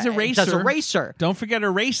does Eraser. Don't forget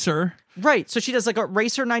Eraser. Right. So she does like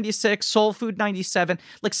Eraser 96, Soul Food 97.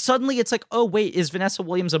 Like suddenly it's like, oh wait, is Vanessa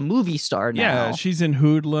Williams a movie star now? Yeah, she's in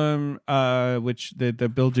Hoodlum, which the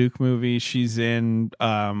Bill Duke movie. She's in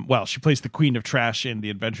she plays the Queen of Trash in The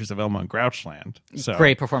Adventures of Elmo and Grouchland. So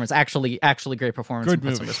great performance. Actually great performance. Good Put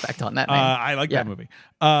movie. some respect on that name. I like that movie.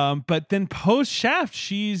 But then post Shaft,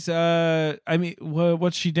 she's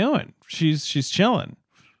what's she doing? She's chilling.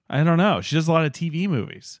 I don't know. She does a lot of TV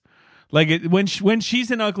movies. Like when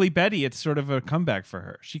she's in Ugly Betty, it's sort of a comeback for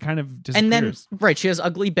her. She kind of disappears. And then, she has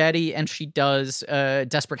Ugly Betty and she does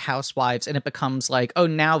Desperate Housewives, and it becomes like, oh,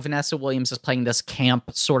 now Vanessa Williams is playing this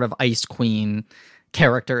camp sort of ice queen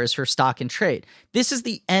character as her stock in trade. This is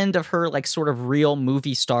the end of her like sort of real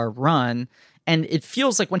movie star run, and it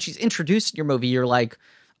feels like when she's introduced in your movie, you're like,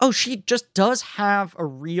 oh, she just does have a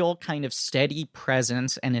real kind of steady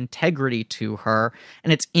presence and integrity to her.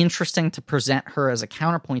 And it's interesting to present her as a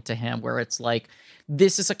counterpoint to him, where it's like,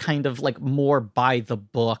 this is a kind of like more by the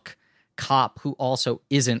book cop who also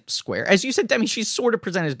isn't square. As you said, Demi, she's sort of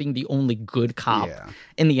presented as being the only good cop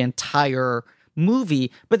in the entire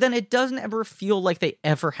movie, but then it doesn't ever feel like they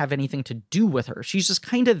ever have anything to do with her. She's just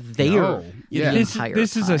kind of there the entire time.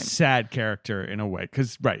 This is a sad character in a way,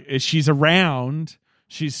 because she's around.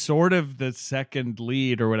 She's sort of the second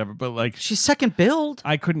lead or whatever, but like she's second build.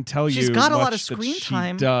 I couldn't tell you. She's got a much lot of screen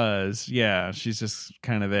time. She does, yeah. She's just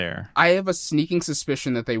kind of there. I have a sneaking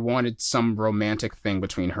suspicion that they wanted some romantic thing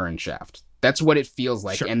between her and Shaft. That's what it feels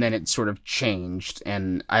like, and then it sort of changed.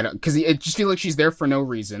 And I don't, because it just feels like she's there for no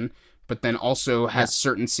reason, but then also has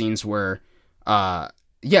certain scenes where,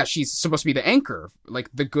 she's supposed to be the anchor, like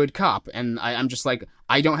the good cop, and I'm just like,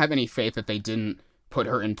 I don't have any faith that they didn't put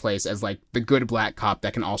her in place as like the good black cop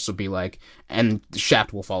that can also be like, and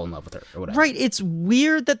Shaft will fall in love with her or whatever. Right. It's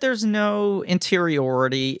weird that there's no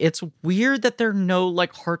interiority. It's weird that there are no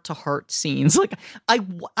like heart-to-heart scenes. Like I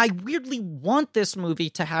weirdly want this movie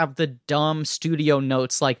to have the dumb studio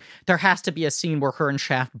notes. Like there has to be a scene where her and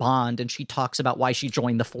Shaft bond and she talks about why she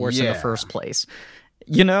joined the force in the first place.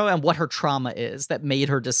 You know, and what her trauma is that made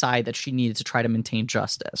her decide that she needed to try to maintain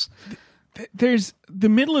justice. There's the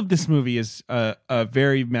middle of this movie is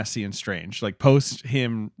very messy and strange, like post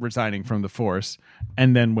him resigning from the force,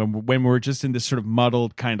 and then when we're just in this sort of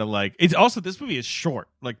muddled kind of like, it's also, this movie is short.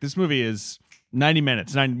 Like this movie is 90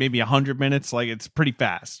 minutes, maybe 100 minutes. Like it's pretty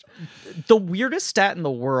fast. The weirdest stat in the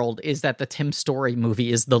world is that the Tim Story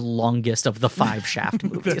movie is the longest of the 5 Shaft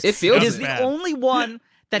movies. It is the only one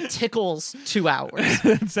that tickles 2 hours.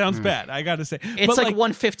 That sounds bad, I gotta say. It's like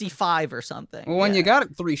 155 or something. Well, when you got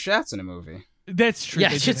 3 Shafts in a movie. That's true.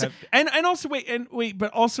 Yeah, and also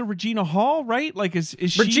but also Regina Hall, right? Like is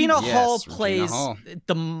she Regina Hall Regina plays Hall.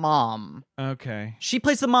 the mom. Okay. She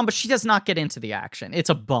plays the mom, but she does not get into the action.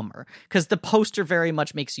 It's a bummer because the poster very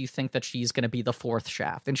much makes you think that she's going to be the 4th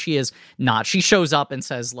Shaft, and she is not. She shows up and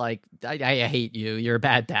says like, I hate you. You're a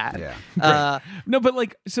bad dad. Yeah. No, but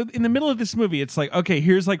like, so in the middle of this movie, it's like, okay,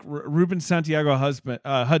 here's like Ruben Santiago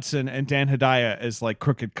Hudson and Dan Hedaya as like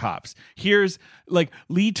crooked cops. Here's like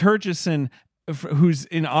Lee Turgison, who's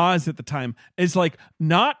in Oz at the time, is like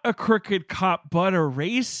not a crooked cop but a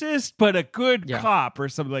racist but a good cop or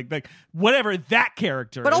something like whatever that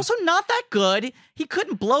character but is. Also not that good. He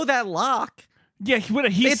couldn't blow that lock. Yeah, he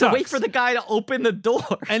they had to wait for the guy to open the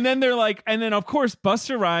door. And then they're like, and then of course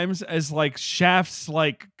Busta Rhymes as like Shaft's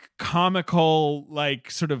like comical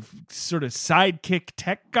like sort of sidekick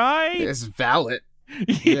tech guy It's valet.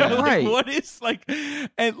 Like, what is like,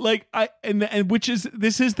 and like and which is,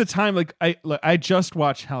 this is the time, like I just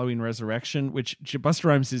watched Halloween Resurrection, which Busta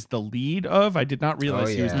Rhymes is the lead of. I did not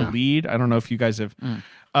realize he was the lead. I don't know if you guys have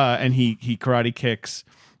and he karate kicks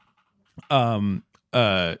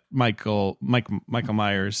Michael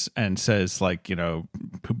Myers and says like, you know,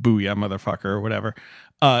 booyah motherfucker or whatever.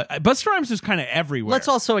 Busta Rhymes is kind of everywhere. Let's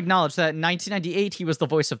also acknowledge that in 1998 he was the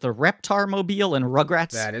voice of the Reptar Mobile and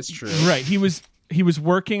Rugrats. That is true. Right. He was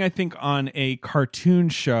working, I think, on a cartoon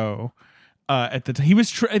show at the time. He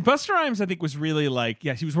was Busta Rhymes, I think, was really like,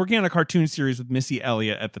 he was working on a cartoon series with Missy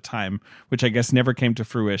Elliott at the time, which I guess never came to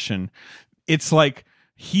fruition. It's like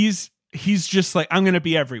he's just like, I'm gonna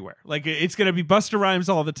be everywhere. Like it's gonna be Busta Rhymes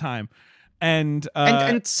all the time. And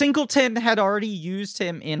Singleton had already used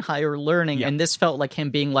him in Higher Learning, and this felt like him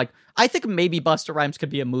being like, I think maybe Busta Rhymes could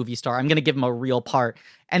be a movie star. I'm going to give him a real part.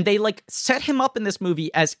 And they like set him up in this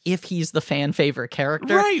movie as if he's the fan favorite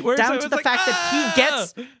character. Right. Down to the fact that he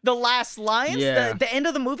gets the last lines. Yeah. The end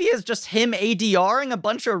of the movie is just him ADRing a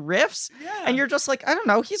bunch of riffs. Yeah. And you're just like, I don't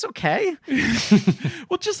know, he's okay.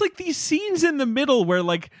 Well, just like these scenes in the middle where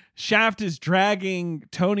like Shaft is dragging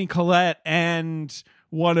Toni Collette and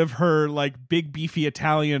one of her like big beefy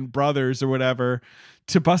Italian brothers or whatever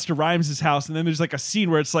to Busta Rhymes' house, and then there's like a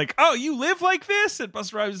scene where it's like, oh, you live like this? And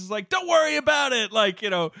Busta Rhymes is like, don't worry about it, like, you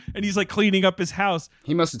know, and he's like cleaning up his house.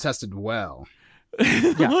 He must have tested well.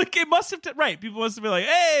 Like it must have right, people must have been like,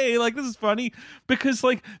 hey, like this is funny, because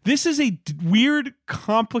like this is a weird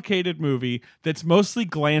complicated movie that's mostly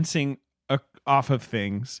glancing off of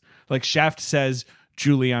things. Like Shaft says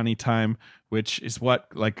Giuliani time, which is what,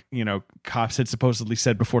 like, you know, cops had supposedly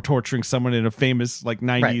said before torturing someone in a famous like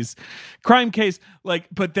 90s crime case. Like,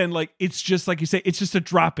 but then like it's just like you say, it's just a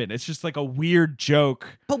drop in. It's just like a weird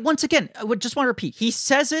joke. But once again, I would just want to repeat, he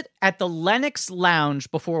says it at the Lenox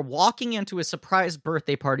Lounge before walking into a surprise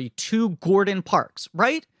birthday party to Gordon Parks,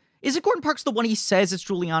 right? Is it Gordon Parks the one he says it's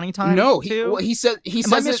Giuliani time? No, he says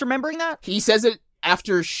Am I misremembering that? He says it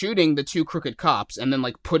after shooting the two crooked cops, and then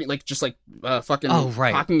like putting like just like fucking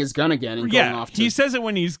cocking his gun again and going off. He says it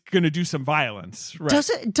when he's gonna do some violence. Right.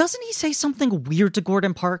 Doesn't he say something weird to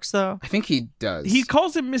Gordon Parks though? I think he does. He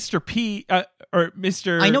calls him Mr. P or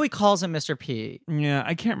Mr. I know he calls him Mr. P. Yeah,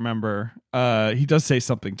 I can't remember. He does say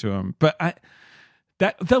something to him, but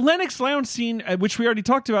the Lenox Lounge scene, which we already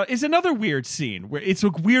talked about, is another weird scene where it's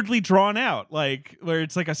weirdly drawn out, like where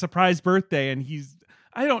it's like a surprise birthday and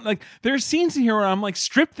I don't like, there's scenes in here where I'm like,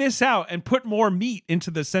 strip this out and put more meat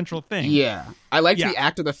into the central thing. Yeah. I liked the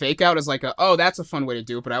act of the fake out as like, oh, that's a fun way to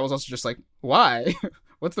do it. But I was also just like, why?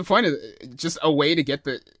 What's the point of it? Just a way to get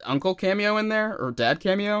the uncle cameo in there or dad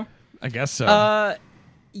cameo? I guess so.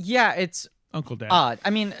 Yeah, it's Uncle Dad. Odd. I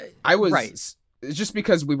mean, I was just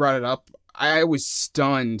because we brought it up, I was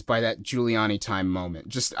stunned by that Giuliani time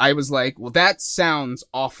moment. I was like, well, that sounds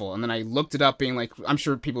awful. And then I looked it up being like, I'm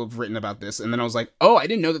sure people have written about this. And then I was like, oh, I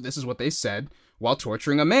didn't know that this is what they said while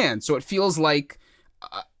torturing a man. So it feels like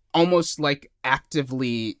almost like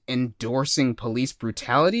actively endorsing police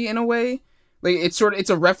brutality in a way. Like it's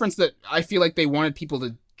a reference that I feel like they wanted people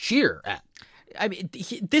to cheer at. I mean,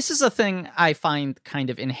 this is a thing I find kind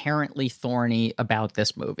of inherently thorny about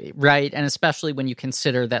this movie, right? And especially when you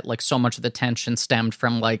consider that, like, so much of the tension stemmed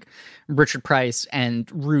from, like, Richard Price and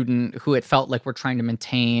Rudin, who it felt like were trying to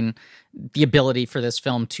maintain the ability for this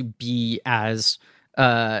film to be as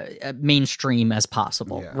mainstream as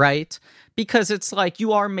possible, right? Because it's like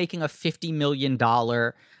you are making a $50 million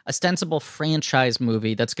ostensible franchise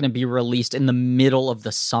movie that's going to be released in the middle of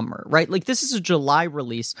the summer, right? Like this is a July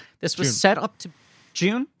release. This was set up to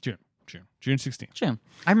June 16th. June.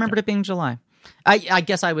 I remembered it being July. I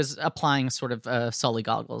guess I was applying sort of Sully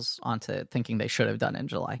goggles onto thinking they should have done in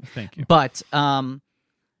July. Thank you. But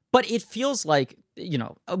it feels like, you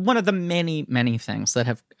know, one of the many, many things that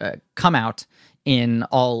have come out in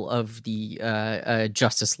all of the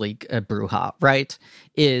Justice League brouhaha, right,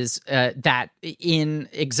 is that in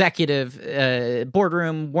executive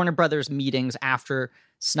boardroom Warner Brothers meetings after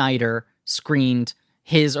Snyder screened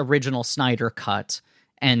his original Snyder cut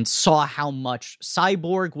and saw how much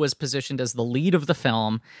Cyborg was positioned as the lead of the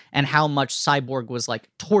film and how much Cyborg was like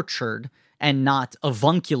tortured and not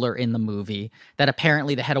avuncular in the movie, that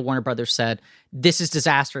apparently the head of Warner Brothers said, this is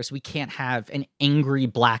disastrous. We can't have an angry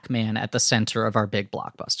black man at the center of our big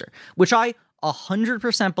blockbuster, which I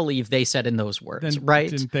 100% believe they said in those words,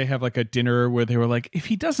 right? Didn't they have like a dinner where they were like, if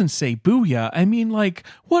he doesn't say booyah, I mean, like,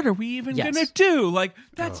 what are we even going to do? Like,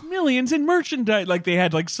 that's millions in merchandise. Like, they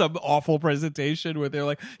had like some awful presentation where they're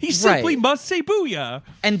like, he simply must say booyah.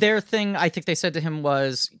 And their thing, I think they said to him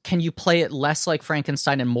was, can you play it less like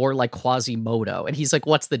Frankenstein and more like Quasimodo? And he's like,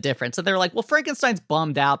 what's the difference? And they're like, well, Frankenstein's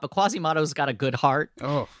bummed out, but Quasimodo's got a good heart.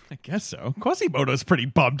 Oh, I guess so. Quasimodo's pretty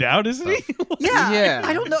bummed out, isn't he? Yeah.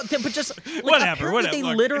 I don't know, but just like, whatever. They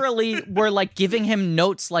literally were like giving him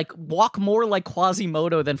notes like walk more like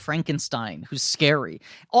Quasimodo than Frankenstein, who's scary.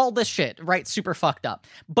 All this shit, right? Super fucked up.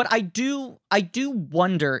 But I do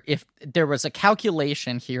wonder if there was a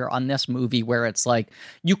calculation here on this movie where it's like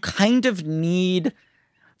you kind of need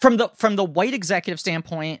from the white executive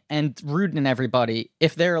standpoint and Rudin and everybody,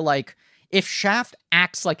 if they're like, if Shaft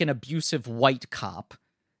acts like an abusive white cop,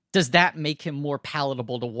 does that make him more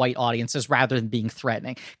palatable to white audiences rather than being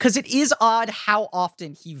threatening? Because it is odd how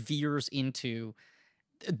often he veers into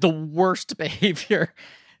the worst behavior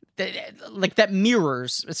that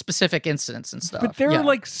mirrors specific incidents and stuff. But there are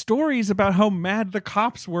like stories about how mad the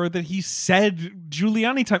cops were that he said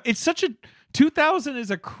Giuliani time. It's such a 2000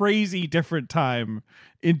 is a crazy different time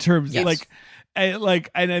in terms of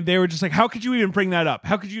and they were just like, how could you even bring that up?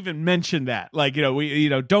 How could you even mention that? Like,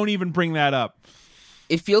 don't even bring that up.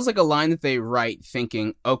 It feels like a line that they write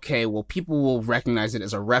thinking, okay, well, people will recognize it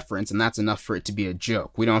as a reference, and that's enough for it to be a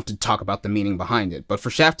joke. We don't have to talk about the meaning behind it. But for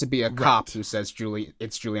Shaft to be a cop who says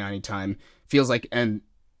it's Giuliani time feels like an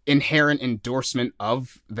inherent endorsement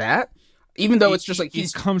of that, even though it's just like he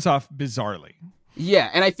comes off bizarrely. Yeah,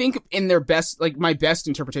 and I think in their best, like my best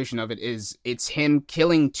interpretation of it is it's him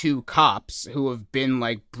killing 2 cops who have been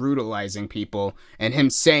like brutalizing people, and him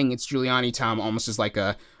saying it's Giuliani time almost as like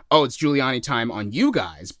it's Giuliani time on you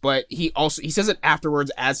guys. But he says it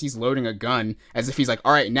afterwards as he's loading a gun, as if he's like,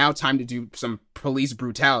 all right, now time to do some police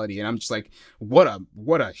brutality. And I'm just like, what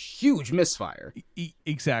a huge misfire.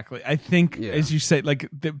 Exactly. I think, as you say, like,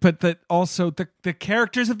 but that also the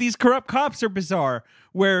characters of these corrupt cops are bizarre,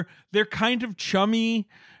 where they're kind of chummy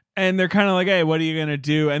and they're kind of like, hey, what are you going to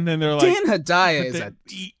do? And then they're like, Dan Hedaya is a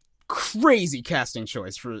crazy casting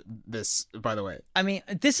choice for this, by the way. I mean,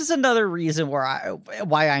 this is another reason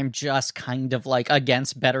why I'm just kind of like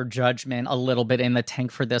against better judgment a little bit in the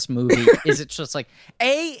tank for this movie. Is it's just like,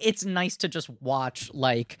 it's nice to just watch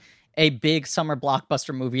like a big summer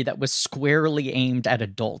blockbuster movie that was squarely aimed at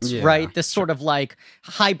adults, right? This sort of like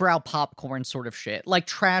highbrow popcorn sort of shit, like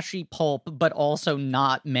trashy pulp, but also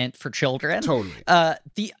not meant for children. Totally.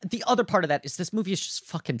 The other part of that is this movie is just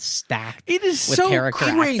fucking stacked. It is with so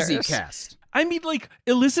crazy actors. cast. I mean, like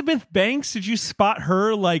Elizabeth Banks, did you spot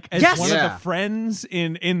her like as one of the friends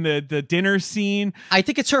in the dinner scene? I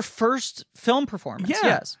think it's her first film performance. Yeah.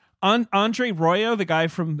 Yes. Andre Royo, the guy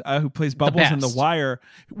from who plays Bubbles in The Wire,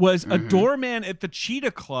 was a doorman at the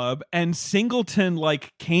Cheetah Club, and Singleton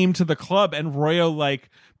like came to the club, and Royo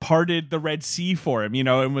like parted the Red Sea for him,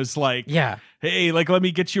 and was like, hey, like, let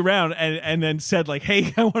me get you around, and then said like,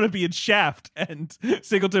 hey, I want to be in Shaft, and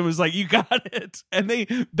Singleton was like, you got it, and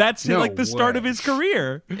that's like the start of his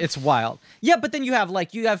career. It's wild. Yeah, but then you have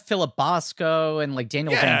Philip Bosco and like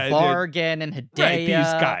Daniel Van Bargen and Hedaya. Right,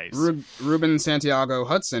 these guys. Ruben Santiago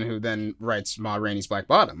Hudson, who then writes Ma Rainey's Black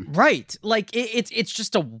Bottom. Right. Like, it's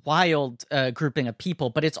just a wild grouping of people,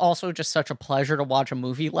 but it's also just such a pleasure to watch a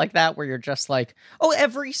movie like that where you're just like, oh,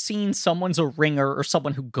 every scene someone's a ringer or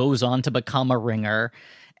someone who goes on to become a ringer,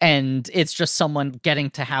 and it's just someone getting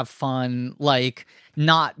to have fun, like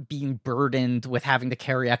not being burdened with having to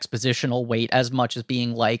carry expositional weight as much as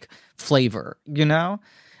being like flavor, but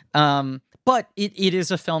it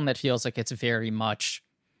is a film that feels like it's very much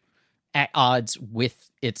at odds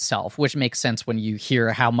with itself, which makes sense when you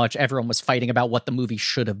hear how much everyone was fighting about what the movie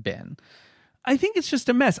should have been. I think it's just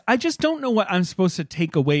a mess. I just don't know what I'm supposed to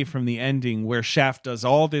take away from the ending where Shaft does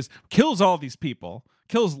all this, kills all these people,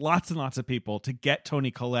 kills lots and lots of people to get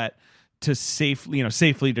Toni Collette to safely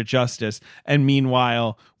to justice. And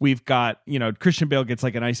meanwhile, we've got, Christian Bale gets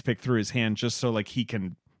like an ice pick through his hand just so like he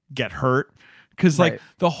can get hurt. Because like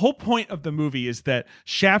the whole point of the movie is that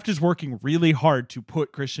Shaft is working really hard to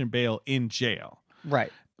put Christian Bale in jail.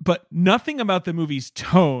 Right. But nothing about the movie's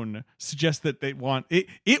tone suggests that they want it.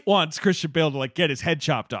 It wants Christian Bale to like get his head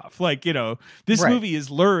chopped off. Like, this movie is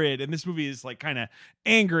lurid, and this movie is like kind of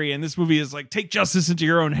angry, and this movie is like, take justice into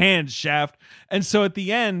your own hands, Shaft. And so at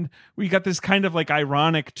the end, we got this kind of like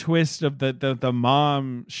ironic twist of the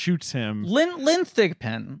mom shoots him. Lynn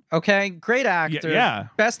Thigpen, okay, great actor, yeah,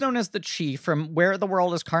 best known as the Chief from Where the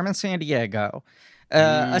World is Carmen Sandiego,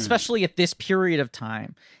 especially at this period of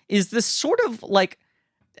time, is this sort of like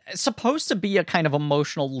supposed to be a kind of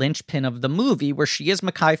emotional linchpin of the movie where she is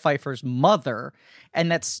Mekhi Phifer's mother,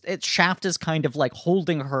 and Shaft is kind of like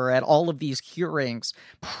holding her at all of these hearings,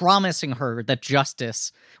 promising her that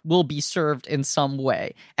justice will be served in some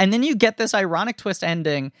way. And then you get this ironic twist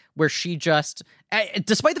ending where she just,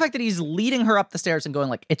 despite the fact that he's leading her up the stairs and going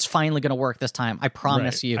like, it's finally going to work this time, I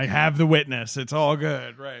promise you. I have the witness. It's all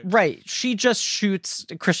good. Right. She just shoots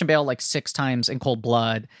Christian Bale like 6 times in cold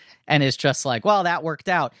blood. And it's just like, well, that worked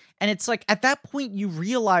out. And it's like, at that point, you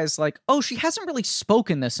realize like, oh, she hasn't really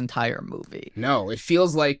spoken this entire movie. No, it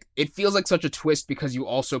feels like such a twist because you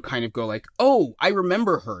also kind of go like, oh, I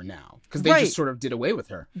remember her now. Because they just sort of did away with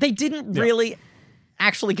her. They didn't really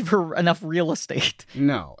actually give her enough real estate.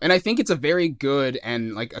 No. And I think it's a very good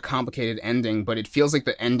and like a complicated ending, but it feels like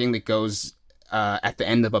the ending that goes at the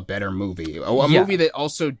end of a better movie. A movie that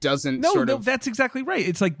also doesn't that's exactly right.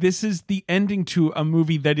 It's like, this is the ending to a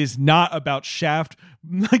movie that is not about Shaft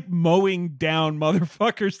like mowing down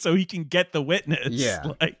motherfuckers so he can get the witness.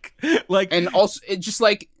 Yeah. Like, and also it just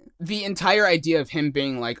like the entire idea of him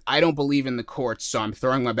being like, I don't believe in the courts, so I'm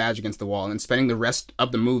throwing my badge against the wall, and then spending the rest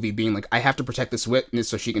of the movie being like, I have to protect this witness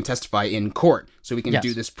so she can testify in court, so we can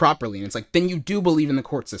do this properly. And it's like, then you do believe in the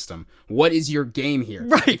court system. What is your game here?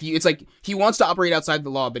 Right. It's like, he wants to operate outside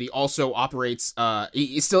the law, but he also operates,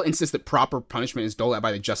 he still insists that proper punishment is doled out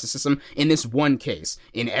by the justice system in this one case.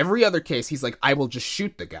 In every other case, he's like, I will just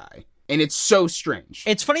shoot the guy. And it's so strange.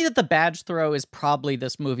 It's funny that the badge throw is probably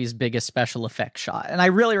this movie's biggest special effects shot. And I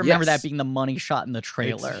really remember that being the money shot in the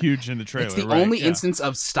trailer. It's huge in the trailer. It's the only instance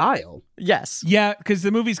of style. Yes. Yeah, because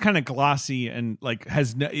the movie's kind of glossy and like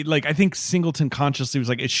has like, I think Singleton consciously was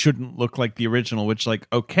like, it shouldn't look like the original, which like,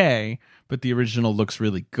 okay, but the original looks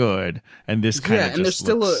really good. And this kind of just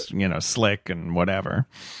looks, slick and whatever.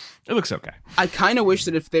 It looks okay. I kind of wish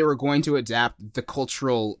that if they were going to adapt the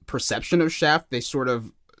cultural perception of Shaft, they sort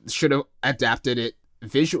of should have adapted it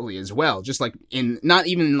visually as well, just like in not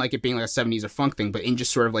even like it being like a 70s or funk thing, but in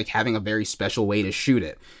just sort of like having a very special way to shoot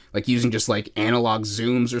it, like using just like analog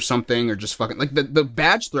zooms or something, or just fucking like the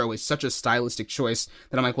badge throw is such a stylistic choice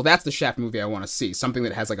that I'm like, well, that's the Shaft movie I want to see, something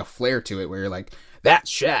that has like a flair to it where you're like, that's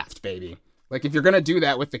Shaft, baby. Like, if you're gonna do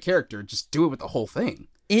that with the character, just do it with the whole thing.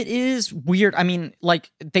 It is weird. I mean, like,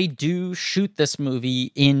 they do shoot this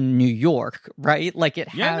movie in New York, right? Like, it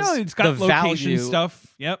has it's got the location value,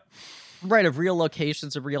 stuff. Yep. Right, of real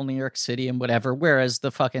locations of real New York City and whatever, whereas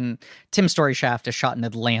the fucking Tim Story Shaft is shot in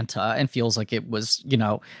Atlanta and feels like it was,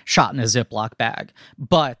 shot in a Ziploc bag.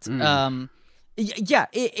 But,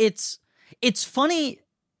 it's funny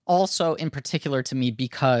also in particular to me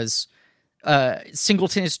because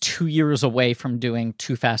Singleton is 2 years away from doing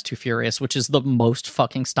Too Fast, Too Furious, which is the most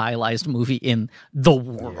fucking stylized movie in the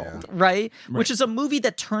world, right? Which is a movie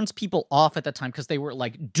that turns people off at the time because they were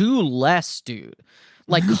like, do less, dude.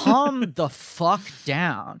 Like, calm the fuck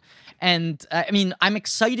down. And I mean, I'm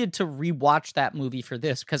excited to rewatch that movie for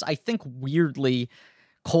this because I think weirdly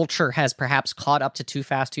culture has perhaps caught up to Too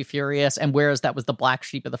Fast, Too Furious, and whereas that was the black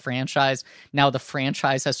sheep of the franchise, now the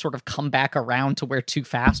franchise has sort of come back around to where Too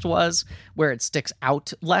Fast was, where it sticks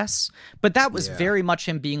out less. But that was very much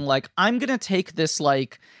him being like, I'm gonna take this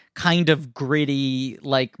like kind of gritty,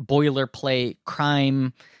 like boilerplate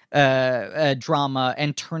crime drama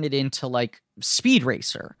and turn it into like Speed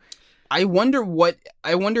Racer. I wonder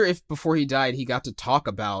if before he died, he got to talk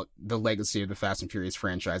about the legacy of the Fast and Furious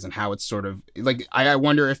franchise and how it's sort of like, I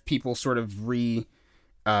wonder if people sort of we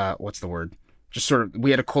had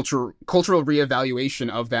a cultural reevaluation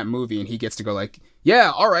of that movie, and he gets to go like,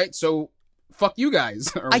 yeah, all right, so fuck you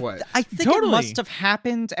guys, or what? I think it must have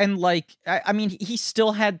happened, and like, I mean, he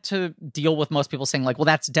still had to deal with most people saying like, well,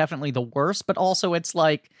 that's definitely the worst, but also it's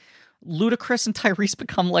like, Ludacris and Tyrese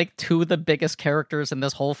become like two of the biggest characters in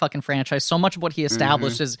this whole fucking franchise. So much of what he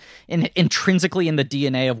establishes intrinsically in the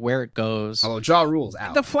DNA of where it goes. Although Ja Rule's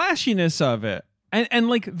out. The flashiness of it. And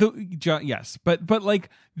like yes, but like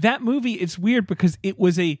that movie, it's weird because it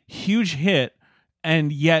was a huge hit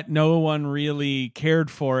and yet no one really cared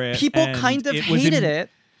for it. People kind of hated it.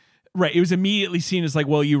 Right, it was immediately seen as like,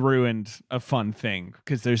 well, you ruined a fun thing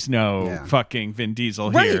because there's no fucking Vin Diesel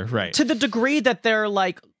here, right? To the degree that they're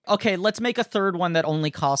like, okay, let's make a third one that only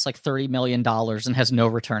costs like $30 million and has no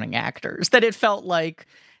returning actors. That it felt like,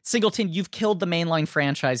 Singleton, you've killed the mainline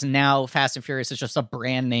franchise, and now Fast and Furious is just a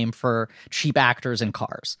brand name for cheap actors and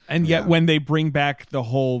cars. And yet when they bring back the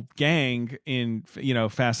whole gang in,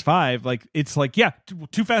 Fast 5, like, it's like, yeah,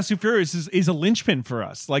 Too Fast, Too Furious is a linchpin for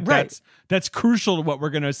us. Like, that's crucial to what we're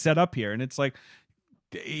going to set up here. And it's like,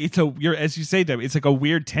 as you say, Deb, it's like a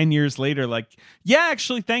weird 10 years later, like, yeah,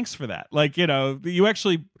 actually, thanks for that. Like, you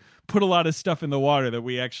actually put a lot of stuff in the water that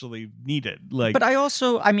we actually needed. Like, but I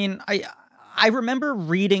also, I remember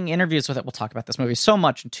reading interviews with it. We'll talk about this movie so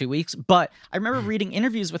much in 2 weeks, but I remember reading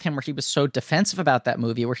interviews with him where he was so defensive about that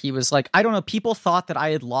movie, where he was like, I don't know, people thought that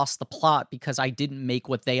I had lost the plot because I didn't make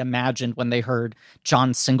what they imagined when they heard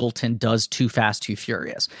John Singleton does Too Fast, Too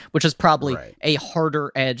Furious, which is probably a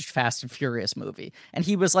harder-edged Fast and Furious movie. And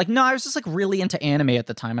he was like, no, I was just like really into anime at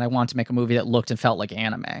the time, and I wanted to make a movie that looked and felt like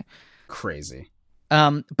anime. Crazy.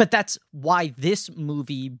 But that's why this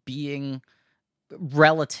movie being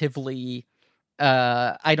relatively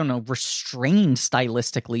restrained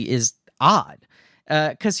stylistically is odd.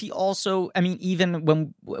 Because he also, even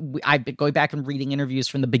when I go back and reading interviews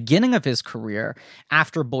from the beginning of his career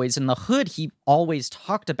after Boys in the Hood, he always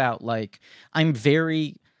talked about, like, I'm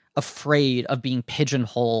very afraid of being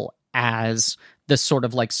pigeonholed as the sort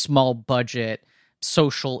of like small budget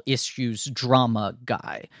social issues drama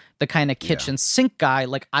guy, the kind of kitchen sink guy.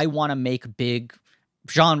 Like, I want to make big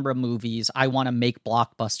genre movies, I want to make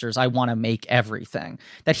blockbusters, I want to make everything.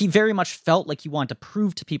 That he very much felt like he wanted to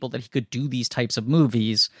prove to people that he could do these types of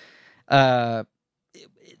movies, where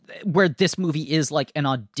this movie is like an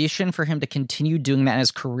audition for him to continue doing that in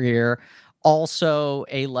his career, also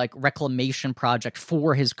a like reclamation project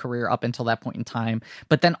for his career up until that point in time,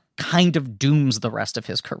 but then kind of dooms the rest of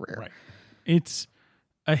his career. Right. It's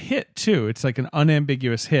a hit too. It's like an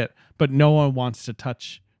unambiguous hit, but no one wants to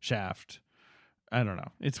touch Shaft. I don't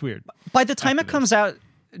know. It's weird. By the time it comes out,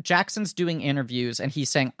 Jackson's doing interviews and he's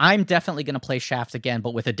saying, I'm definitely going to play Shaft again,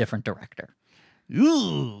 but with a different director.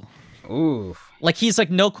 Ooh. Like, he's like,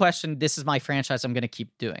 no question, this is my franchise, I'm going to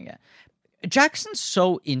keep doing it. Jackson's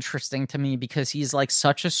so interesting to me because he's like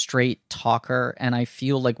such a straight talker, and I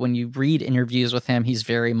feel like when you read interviews with him, he's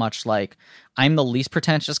very much like, I'm the least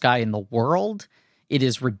pretentious guy in the world. It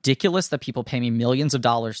is ridiculous that people pay me millions of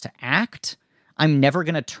dollars to act. I'm never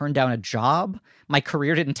going to turn down a job. My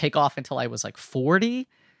career didn't take off until I was like 40.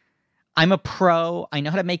 I'm a pro. I know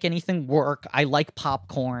how to make anything work. I like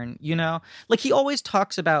popcorn, you know? Like, he always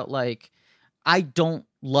talks about like, I don't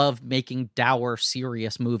love making dour,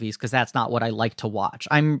 serious movies because that's not what I like to watch.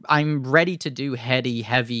 I'm ready to do heady,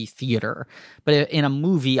 heavy theater, but in a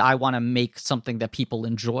movie, I want to make something that people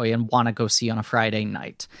enjoy and want to go see on a Friday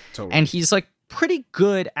night. Totally. And he's like pretty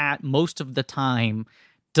good at most of the time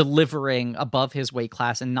delivering above his weight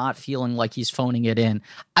class and not feeling like he's phoning it in.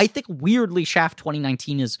 I think weirdly, Shaft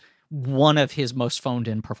 2019 is one of his most phoned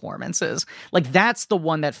in performances. Like, that's the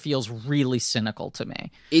one that feels really cynical to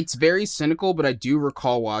me. It's very cynical, but I do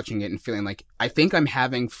recall watching it and feeling like, I think I'm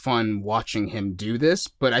having fun watching him do this,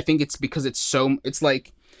 but I think it's because it's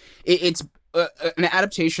like, it's an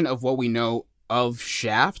adaptation of what we know of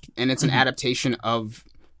Shaft, and it's an adaptation of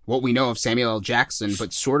what we know of Samuel L. Jackson,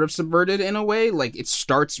 but sort of subverted in a way. Like, it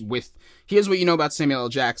starts with, here's what you know about Samuel L.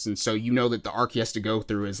 Jackson, so you know that the arc he has to go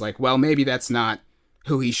through is like, well, maybe that's not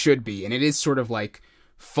who he should be. And it is sort of like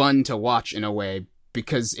fun to watch in a way,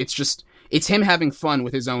 because it's him having fun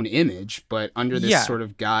with his own image, but under this sort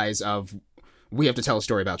of guise of, we have to tell a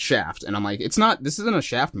story about Shaft. And I'm like, this isn't a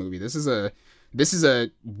Shaft movie. This is a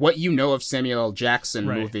what you know of Samuel L. Jackson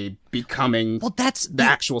movie becoming that's the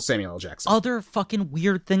actual Samuel L. Jackson. Other fucking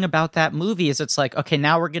weird thing about that movie is it's like, okay,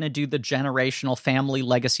 now we're going to do the generational family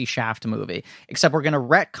legacy Shaft movie, except we're going to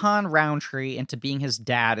retcon Roundtree into being his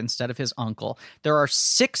dad instead of his uncle. There are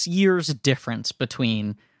 6 years difference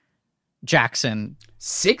between Jackson.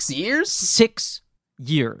 6 years? 6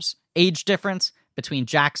 years. Age difference between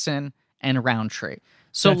Jackson and Roundtree.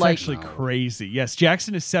 So that's like, actually crazy. Yes,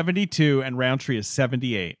 Jackson is 72 and Roundtree is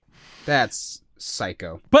 78. That's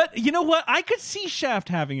psycho. But you know what? I could see Shaft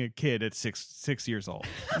having a kid at six years old.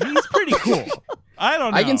 He's pretty cool. I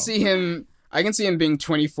don't know. I can see him being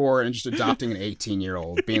 24 and just adopting an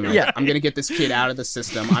 18-year-old, being like, I'm going to get this kid out of the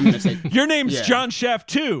system. I'm going to take... Your name's John Shaft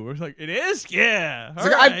too. It's like, it is? Yeah. All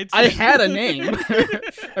right. I had a name.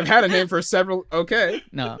 I've had a name for several... Okay.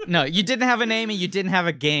 No, you didn't have a name and you didn't have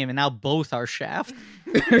a game, and now both are Shaft.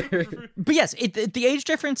 But yes, the age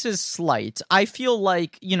difference is slight. I feel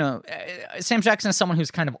like, you know, Sam Jackson is someone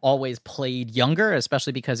who's kind of always played younger,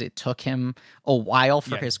 especially because it took him a while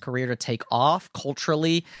for his career to take off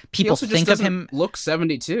culturally. People think of him look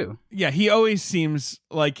 72. Yeah, he always seems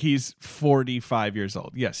like he's 45 years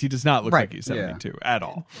old. Yes, he does not look like he's 72 at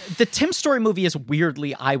all. The Tim Story movie is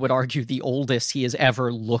weirdly, I would argue, the oldest he has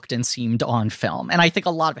ever looked and seemed on film. And I think a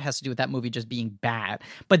lot of it has to do with that movie just being bad.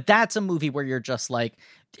 But that's a movie where you're just like,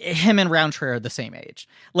 him and Roundtree are the same age.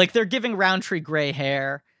 Like, they're giving Roundtree gray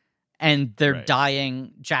hair and they're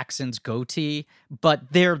dyeing Jackson's goatee, but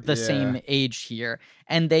they're the same age here.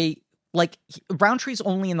 And they... Like, Roundtree's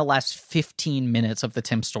only in the last 15 minutes of the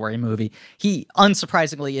Tim Story movie. He,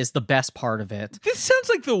 unsurprisingly, is the best part of it. This sounds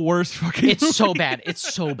like the worst fucking movie. It's so bad.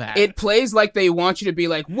 It's so bad. It plays like they want you to be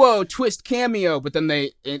like, whoa, twist cameo, but then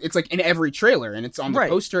it's like in every trailer, and it's on the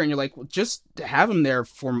poster, and you're like, well, just have him there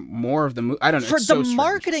for more of the movie. I don't know. For the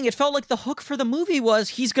marketing, it felt like the hook for the movie was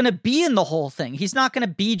he's going to be in the whole thing. He's not going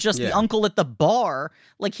to be just the uncle at the bar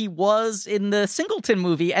like he was in the Singleton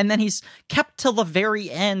movie, and then he's kept till the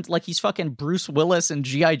very end like he's fucking Bruce Willis and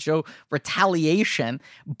G.I. Joe Retaliation.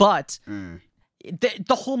 But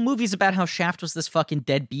the whole movie's about how Shaft was this fucking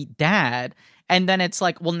deadbeat dad, And then it's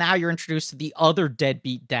like, well, now you're introduced to the other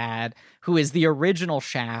deadbeat dad who is the original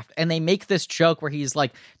Shaft. And they make this joke where he's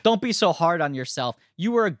like, don't be so hard on yourself.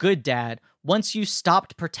 You were a good dad once you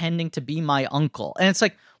stopped pretending to be my uncle. And it's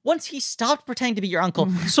like, once he stopped pretending to be your uncle.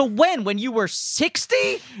 So when you were 60?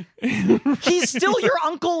 He's still your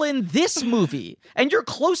uncle in this movie. And you're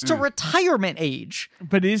close to retirement age.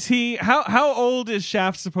 But is he, how old is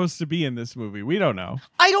Shaft supposed to be in this movie? We don't know.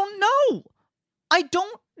 I don't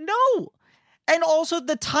know. And also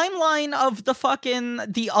the timeline of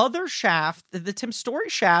the other Shaft, the Tim Story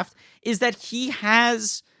Shaft, is that he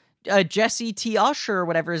has Jesse T. Usher, or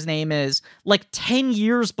whatever his name is, like 10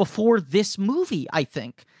 years before this movie, I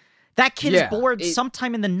think. That kid is born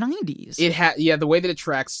sometime in the 90s. The way that it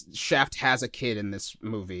tracks, Shaft has a kid in this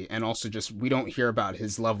movie, and also just we don't hear about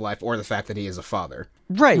his love life or the fact that he is a father.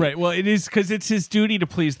 Right. Well, it is because it's his duty to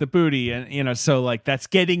please the booty, and so like that's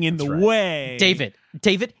getting in the way.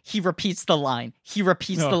 David, he repeats the line.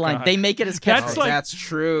 God. They make it as catchphrase. That's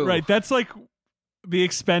true. Right. That's like the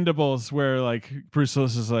Expendables, where like Bruce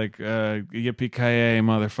Willis is like yippee-ki-yay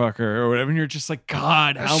motherfucker or whatever, and you're just like,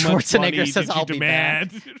 God, how much money did you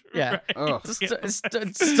demand? Yeah. Right?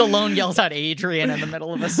 Stallone yells out Adrian in the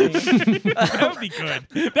middle of a scene. That would be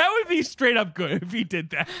good. That would be straight up good if he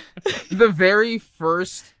did that. The very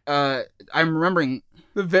first I'm remembering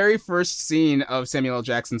the very first scene of Samuel L.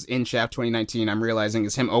 Jackson's in Shaft 2019, I'm realizing,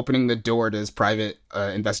 is him opening the door to his private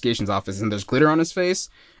investigations office, and there's glitter on his face,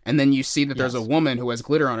 and then you see that there's a woman who has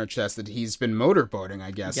glitter on her chest that he's been motorboating,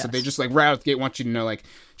 I guess. Yes. So they just, like, right out the gate want you to know, like,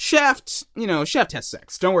 Shaft has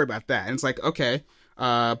sex. Don't worry about that. And it's like, okay,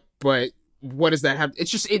 but what does that have?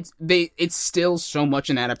 It's just, it's still so much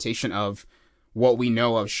an adaptation of what we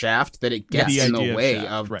know of Shaft that it gets in the way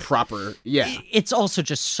of proper. Yeah. It's also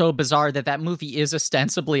just so bizarre that movie is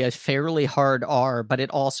ostensibly a fairly hard R, but it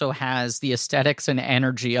also has the aesthetics and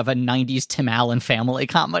energy of a 90s Tim Allen family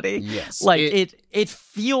comedy. Yes. Like it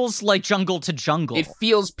feels like Jungle to Jungle. It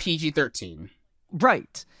feels PG-13.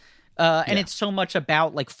 Right. And it's so much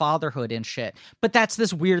about like fatherhood and shit. But that's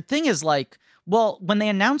this weird thing is like, well, when they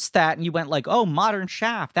announced that and you went like, oh, modern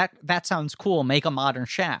Shaft, that sounds cool. Make a modern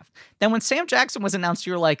Shaft. Then when Sam Jackson was announced,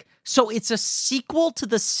 you were like, so it's a sequel to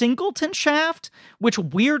the Singleton Shaft, which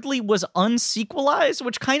weirdly was unsequelized,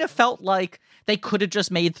 which kind of felt like they could have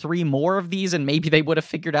just made 3 more of these and maybe they would have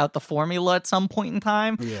figured out the formula at some point in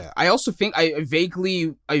time. Yeah. I also think I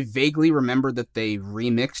vaguely remember that they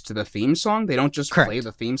remixed the theme song. They don't just play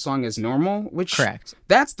the theme song as normal, which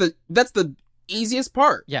that's the easiest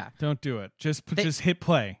part. Yeah. Don't do it. Just hit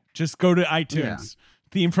play. Just go to iTunes. Yeah.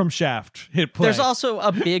 Theme from Shaft. Hit play. There's also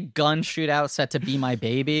a big gun shootout set to Be My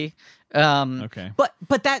Baby. Okay.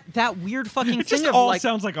 But that weird fucking it thing just of all like,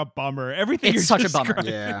 sounds like a bummer. Everything it's such a bummer.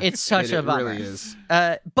 Yeah. It's such a bummer. It really is.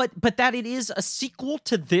 But that it is a sequel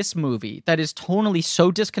to this movie that is tonally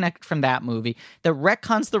so disconnected from that movie that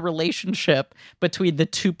retcons the relationship between the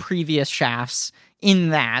 2 previous Shafts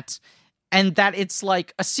in that. And that it's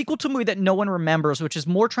like a sequel to a movie that no one remembers, which is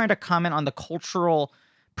more trying to comment on the cultural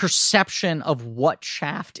perception of what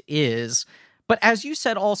Shaft is. But as you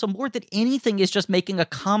said, also more than anything is just making a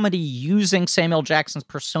comedy using Samuel Jackson's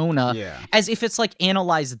persona as if it's like,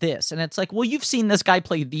 analyze this. And it's like, well, you've seen this guy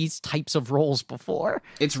play these types of roles before.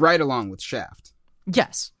 It's right along with Shaft.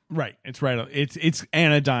 Yes. Right. It's right. It's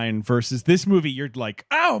Anodyne versus this movie. You're like,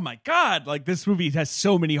 oh my God. Like this movie has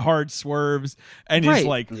so many hard swerves and is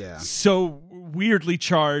like so weirdly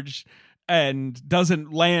charged and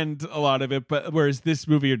doesn't land a lot of it. But whereas this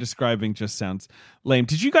movie you're describing just sounds lame.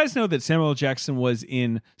 Did you guys know that Samuel L. Jackson was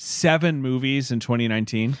in 7 movies in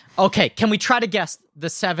 2019? Okay. Can we try to guess the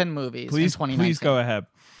 7 movies in 2019? Please go ahead.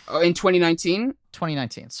 In 2019?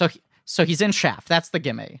 2019. So he's in Shaft. That's the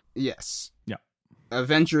gimme. Yes. Yeah.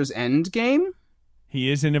 Avengers Endgame? He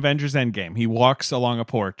is in Avengers Endgame. He walks along a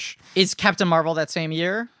porch. Is Captain Marvel that same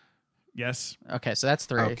year? Yes. Okay, so that's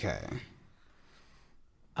 3.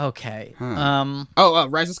 Okay. Huh.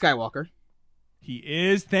 Rise of Skywalker. He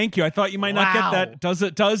is. Thank you. I thought you might not get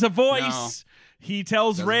that. Does a voice. No. He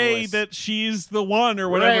tells Rey that she's the one or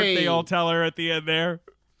whatever they all tell her at the end there.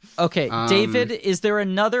 Okay, David, is there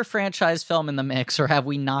another franchise film in the mix, or have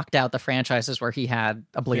we knocked out the franchises where he had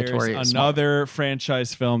obligatory? There's another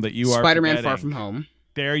franchise film that you are Spider-Man forgetting. Far From Home.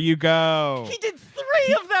 There you go. He did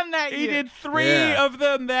 3 of them that year. He did 3 of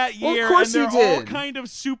them that year. Well, of course and they're he did. all kind of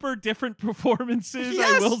super different performances,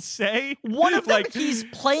 I will say. One of them, he's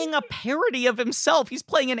playing a parody of himself. He's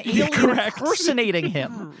playing an alien impersonating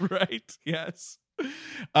him. Right, yes.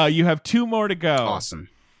 You have 2 more to go. Awesome.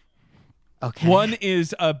 Okay. One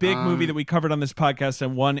is a big movie that we covered on this podcast,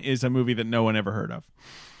 and one is a movie that no one ever heard of.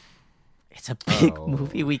 It's a big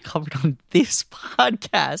movie we covered on this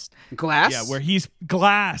podcast. Glass? Yeah, where he's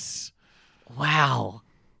Glass. Wow.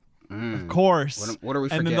 Of course. What are we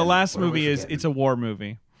forgetting? And then the last movie it's a war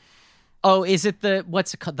movie. Oh, is it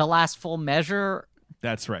what's it called? The Last Full Measure?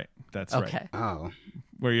 That's right. That's okay. right. Oh.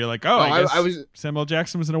 Where you're like, I guess I was Samuel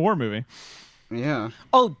Jackson was in a war movie. Yeah.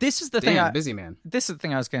 Oh, this is the thing. Busy man. This is the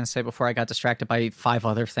thing I was going to say before I got distracted by 5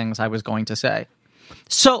 other things I was going to say.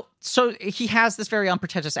 So he has this very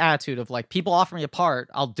unpretentious attitude of like, people offer me a part,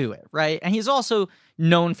 I'll do it, right? And he's also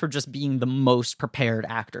known for just being the most prepared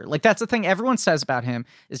actor. Like, that's the thing everyone says about him,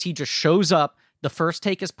 is he just shows up, the first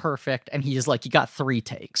take is perfect, and he is like, you got 3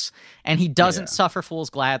 takes. And he doesn't suffer fools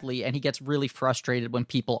gladly, and he gets really frustrated when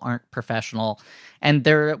people aren't professional. And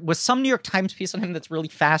there was some New York Times piece on him that's really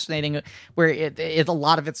fascinating, where a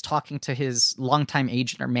lot of it's talking to his longtime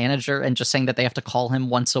agent or manager and just saying that they have to call him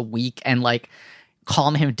once a week and like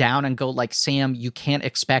calm him down and go like, Sam, you can't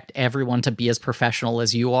expect everyone to be as professional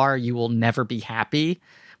as you are. You will never be happy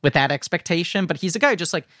with that expectation. But he's a guy who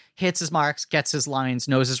just like hits his marks, gets his lines,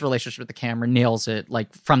 knows his relationship with the camera, nails it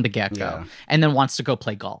like from the get-go, and then wants to go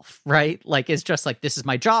play golf, right? Like, it's just like, this is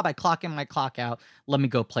my job. I clock in, I clock out. Let me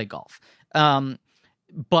go play golf.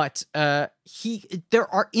 But there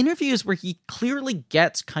are interviews where he clearly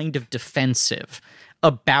gets kind of defensive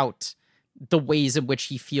about the ways in which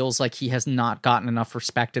he feels like he has not gotten enough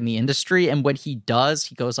respect in the industry. And when he does,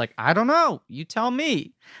 he goes like, I don't know, you tell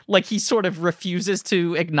me. Like, he sort of refuses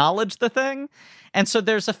to acknowledge the thing. And so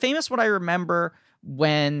there's a famous one I remember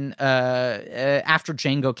when after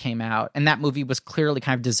Django came out, and that movie was clearly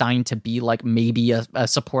kind of designed to be like maybe a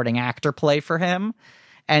supporting actor play for him.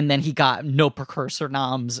 And then he got no precursor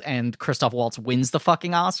noms, and Christoph Waltz wins the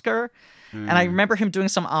fucking Oscar. And I remember him doing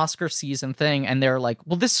some Oscar season thing, and they're like,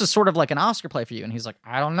 well, this is sort of like an Oscar play for you. And he's like,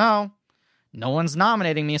 I don't know. No one's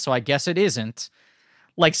nominating me, so I guess it isn't.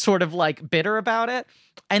 Like, sort of like bitter about it.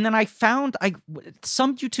 And then I found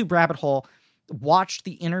some YouTube rabbit hole watched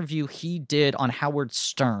the interview he did on Howard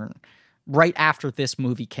Stern right after this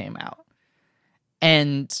movie came out.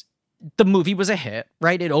 And the movie was a hit,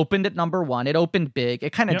 right? It opened at number 1. It opened big.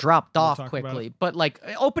 It kind of dropped off quickly. But like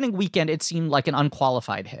opening weekend, it seemed like an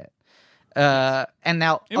unqualified hit. And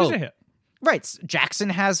now it was a hit. Right. Jackson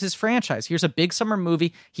has his franchise. Here's a big summer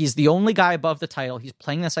movie. He's the only guy above the title. He's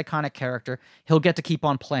playing this iconic character. He'll get to keep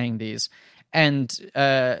on playing these. And,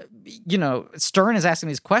 Stern is asking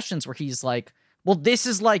these questions where he's like, well, this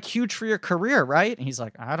is like huge for your career, right? And he's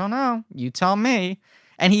like, I don't know. You tell me.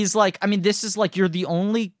 And he's like, I mean, this is like, you're the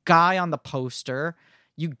only guy on the poster.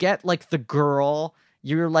 You get like the girl.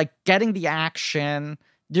 You're like getting the action.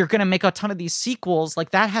 You're going to make a ton of these sequels.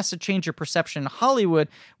 Like, that has to change your perception in Hollywood,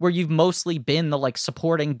 where you've mostly been the like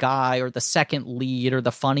supporting guy or the second lead or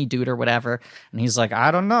the funny dude or whatever. And he's like, I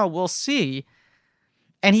don't know. We'll see.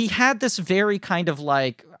 And he had this very kind of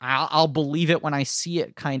like, I'll believe it when I see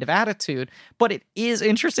it kind of attitude. But it is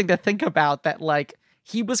interesting to think about that, like,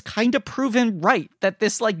 he was kind of proven right, that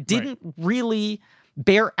this like didn't really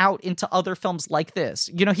bear out into other films like this.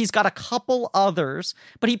 You know, he's got a couple others,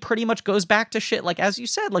 but he pretty much goes back to shit like, as you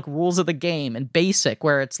said, like Rules of the Game and Basic,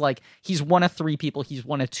 where it's like he's one of 3 people, he's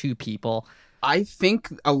one of 2 people. I think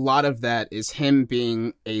a lot of that is him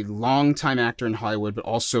being a longtime actor in Hollywood, but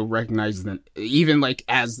also recognizing that even like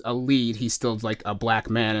as a lead, he's still like a black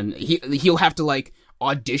man, and he'll have to like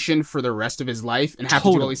audition for the rest of his life and have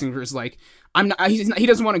to do all these things where it's like, he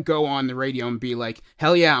doesn't want to go on the radio and be like,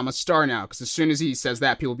 hell yeah, I'm a star now. Because as soon as he says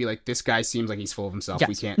that, people will be like, this guy seems like he's full of himself.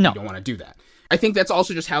 Yes. We don't want to do that. I think that's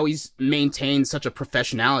also just how he's maintained such a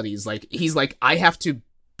professionality. He's like, I have to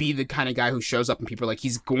be the kind of guy who shows up and people are like,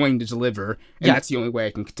 he's going to deliver, and that's the only way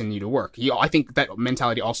I can continue to work. I think that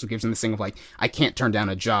mentality also gives him this thing of like, I can't turn down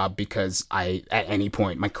a job because at any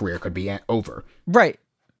point my career could be over. Right.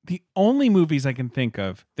 The only movies I can think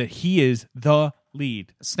of that he is the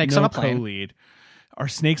lead, Snakes on a Plane, co-lead, are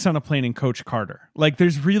Snakes on a Plane and Coach Carter. Like,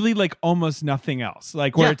 there's really like almost nothing else.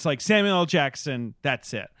 Like, where it's like Samuel L. Jackson,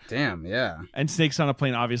 that's it. Damn, yeah. And Snakes on a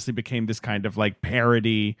Plane obviously became this kind of like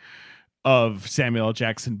parody of Samuel L.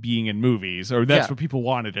 Jackson being in movies, or that's what people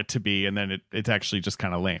wanted it to be, and then it's actually just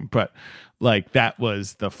kind of lame. But like, that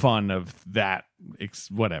was the fun of that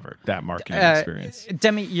that marketing experience.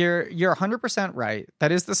 Demi, you're 100% right.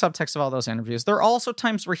 That is the subtext of all those interviews. There are also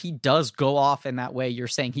times where he does go off in that way you're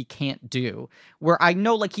saying he can't do, where I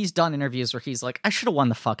know like he's done interviews where he's like, I should have won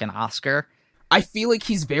the fucking Oscar. I feel like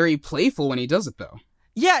he's very playful when he does it though.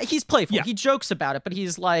 Yeah, he's playful. Yeah. He jokes about it, but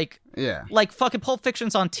he's like fucking Pulp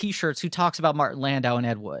Fiction's on T-shirts who talks about Martin Landau and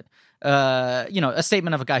Ed Wood. A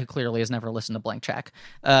statement of a guy who clearly has never listened to Blank Check,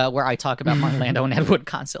 where I talk about Martin Landau and Ed Wood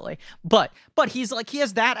constantly. But he's like, he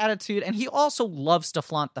has that attitude, and he also loves to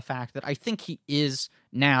flaunt the fact that I think he is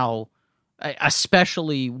now,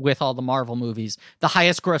 especially with all the Marvel movies, the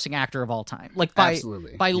highest grossing actor of all time. Like by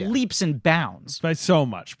leaps and bounds. By so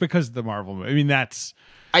much, because of the Marvel movie. I mean,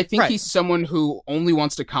 I think he's someone who only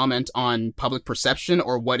wants to comment on public perception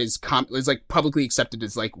or what is like publicly accepted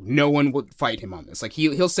as like no one would fight him on this. Like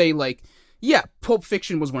he'll say like, yeah, Pulp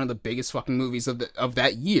Fiction was one of the biggest fucking movies of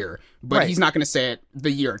that year, but he's not going to say it the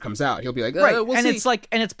year it comes out. He'll be like, we'll and see.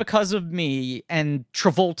 It's because of me, and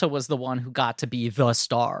Travolta was the one who got to be the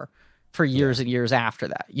star for years and years after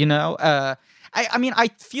that. You know, I mean, I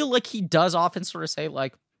feel like he does often sort of say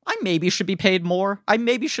like, I maybe should be paid more. I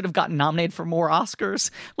maybe should have gotten nominated for more Oscars.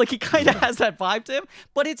 Like, he kind of has that vibe to him,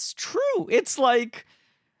 but it's true. It's like,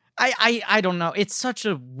 I don't know. It's such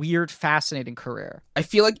a weird, fascinating career. I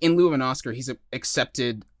feel like in lieu of an Oscar, he's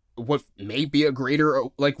accepted what may be a greater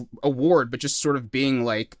like award, but just sort of being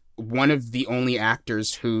like one of the only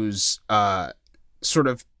actors whose sort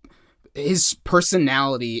of his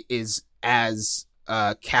personality is as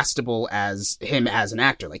castable as him as an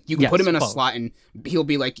actor. Like you can put him in a slot and he'll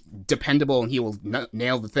be like dependable and he will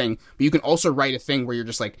nail the thing, but you can also write a thing where you're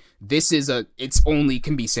just like, it's only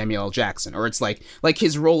can be Samuel L. Jackson, or it's like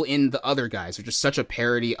his role in The Other Guys, which is such a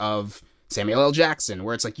parody of Samuel L. Jackson,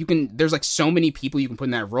 where it's like there's like so many people you can put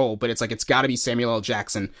in that role, but it's like it's got to be Samuel L.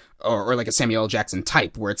 Jackson or like a Samuel L. Jackson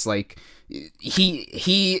type, where it's like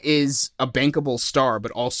he is a bankable star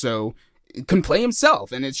but also can play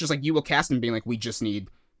himself, and it's just like you will cast him being like, we just need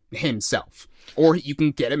himself, or you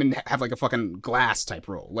can get him and have like a fucking Glass type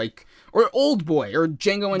role, like, or Old Boy or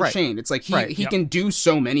Django Unchained. It's like he can do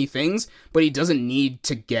so many things, but he doesn't need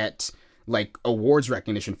to get like awards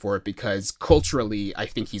recognition for it, because culturally I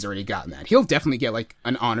think he's already gotten that. He'll definitely get like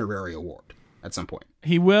an honorary award at some point.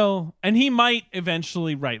 He will, and he might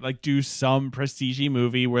eventually do some prestige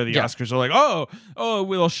movie where the Oscars are like, oh,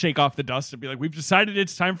 we'll shake off the dust and be like, we've decided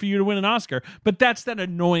it's time for you to win an Oscar. But that's that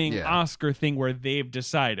annoying Oscar thing where they've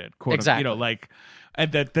decided, quote, exactly.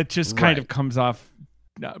 And that just kind of comes off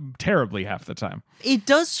terribly half the time. It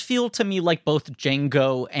does feel to me like both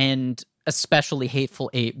Django and especially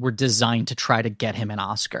Hateful Eight were designed to try to get him an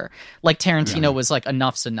Oscar. Like Tarantino was like,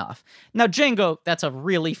 enough's enough. Now Django, that's a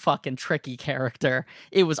really fucking tricky character.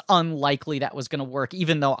 It was unlikely that was going to work,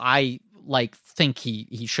 even though I think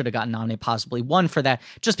he should have gotten nominated, possibly won for that,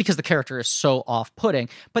 just because the character is so off-putting.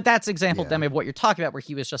 But that's example, Demi, of what you're talking about, where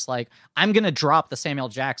he was just like, I'm going to drop the Samuel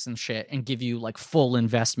Jackson shit and give you like full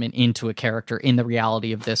investment into a character in the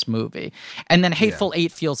reality of this movie. And then Hateful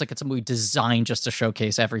Eight feels like it's a movie designed just to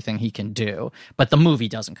showcase everything he can do, but the movie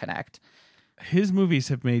doesn't connect. His movies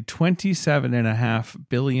have made $27.5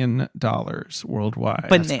 billion worldwide.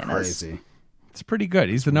 Bananas. That's crazy. It's pretty good.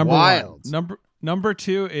 He's the number one. Number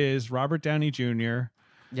 2 is Robert Downey Jr.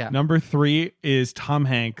 Yeah. Number 3 is Tom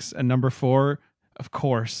Hanks. And number 4, of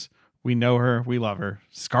course, we know her, we love her,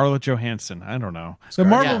 Scarlett Johansson. I don't know. The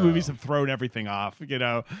Marvel movies have thrown everything off, you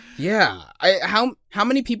know? Yeah. How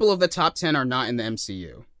many people of the top 10 are not in the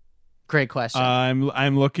MCU? Great question.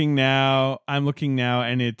 I'm looking now,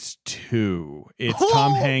 and it's 2. It's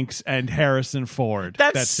Tom Hanks and Harrison Ford.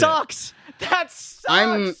 That sucks. That sucks.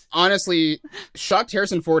 I'm honestly shocked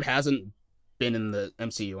Harrison Ford hasn't been in the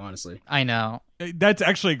MCU, honestly. I know. That's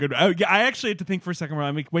actually a good. I actually had to think for a second. Where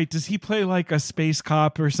I'm like, wait, does he play like a space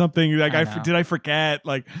cop or something? Like, did I forget?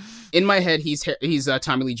 Like, in my head, he's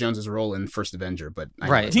Tommy Lee Jones's role in First Avenger, but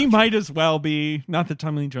he might as well be. Not that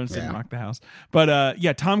Tommy Lee Jones didn't rock the house, but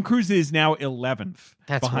Tom Cruise is now 11th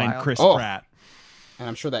behind wild. Chris Pratt. And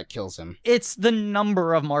I'm sure that kills him. It's the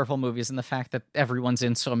number of Marvel movies and the fact that everyone's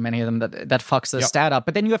in so many of them that fucks the stat up.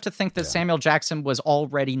 But then you have to think that Samuel Jackson was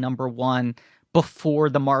already number 1 before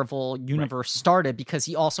the Marvel universe started, because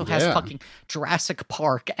he also has fucking Jurassic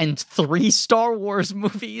Park and 3 Star Wars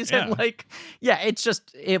movies. And it's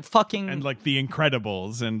just fucking... And like The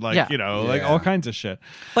Incredibles and like all kinds of shit.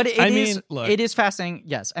 But it is fascinating.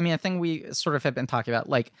 Yes. I mean, a thing we sort of have been talking about,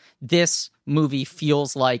 like, this movie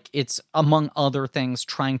feels like it's, among other things,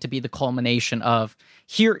 trying to be the culmination of,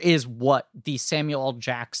 here is what the Samuel L.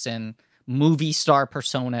 Jackson movie star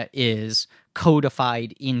persona is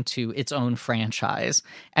codified into its own franchise.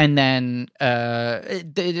 And then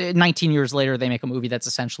 19 years later, they make a movie that's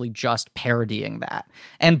essentially just parodying that.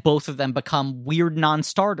 And both of them become weird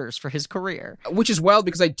non-starters for his career. Which is wild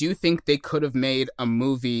because I do think they could have made a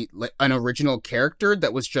movie, like an original character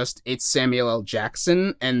that was just, it's Samuel L.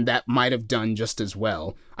 Jackson, and that might have done just as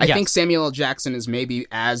well. I think Samuel L. Jackson is maybe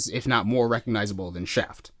as, if not more, recognizable than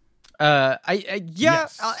Shaft.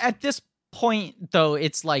 Yes. At this point, though,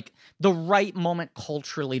 it's like the right moment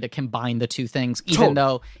culturally to combine the two things, even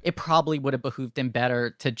though it probably would have behooved him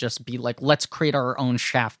better to just be like, let's create our own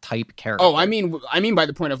Shaft type character. Oh, I mean by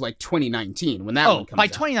the point of like 2019 when that one comes by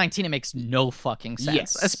out. 2019 it makes no fucking sense.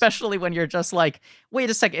 Yes. Especially when you're just like, wait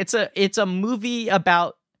a second, it's a movie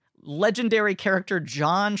about legendary character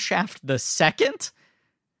John Shaft II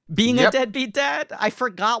being a deadbeat dad. I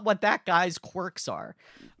forgot what that guy's quirks are.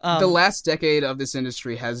 The last decade of this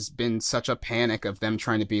industry has been such a panic of them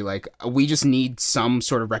trying to be like, we just need some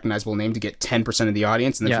sort of recognizable name to get 10% of the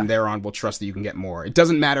audience, and then from there on, we'll trust that you can get more. It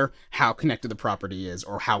doesn't matter how connected the property is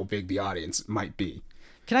or how big the audience might be.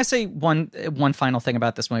 Can I say one final thing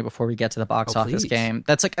about this movie before we get to the box office game?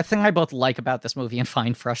 That's like a thing I both like about this movie and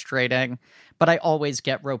find frustrating, but I always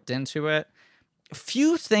get roped into it.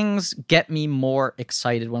 Few things get me more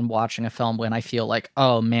excited when watching a film when I feel like,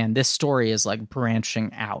 oh man, this story is like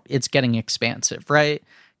branching out. It's getting expansive, right?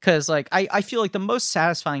 Because like I feel like the most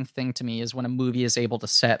satisfying thing to me is when a movie is able to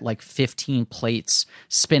set like 15 plates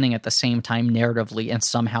spinning at the same time narratively and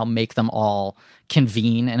somehow make them all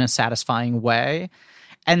convene in a satisfying way.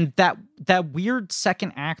 And that weird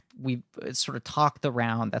second act we sort of talked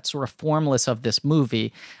around, that's sort of formless of this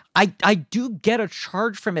movie, I do get a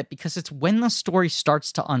charge from it because it's when the story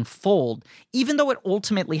starts to unfold, even though it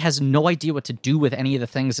ultimately has no idea what to do with any of the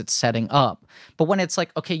things it's setting up. But when it's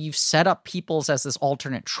like, okay, you've set up Peoples as this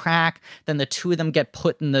alternate track, then the two of them get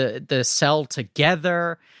put in the cell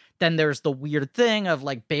together. Then there's the weird thing of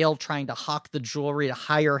like Bale trying to hawk the jewelry to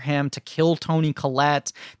hire him to kill Toni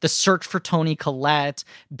Collette, the search for Toni Collette,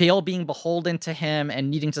 Bale being beholden to him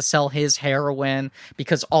and needing to sell his heroin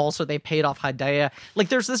because also they paid off Hadaya. Like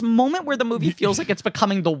there's this moment where the movie feels like it's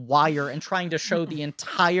becoming The Wire and trying to show the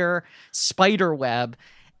entire spider web.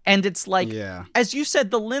 And it's like, as you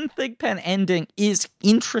said, the Lynn Thigpen ending is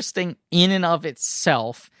interesting in and of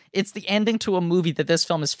itself. It's the ending to a movie that this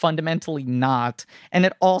film is fundamentally not. And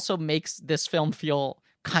it also makes this film feel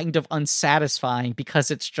kind of unsatisfying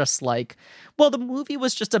because it's just like, well, the movie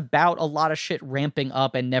was just about a lot of shit ramping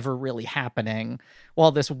up and never really happening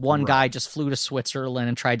while this one guy just flew to Switzerland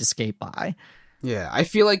and tried to skate by. Yeah, I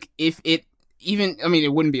feel like if it even, I mean,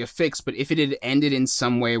 it wouldn't be a fix, but if it had ended in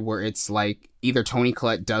some way where it's like either Toni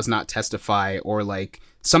Collette does not testify or like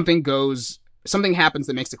something happens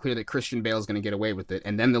that makes it clear that Christian Bale is going to get away with it,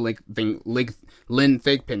 and then the Lynn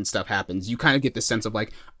Thigpen stuff happens, you kind of get the sense of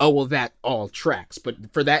like, oh, well, that all tracks.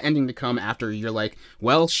 But for that ending to come after you're like,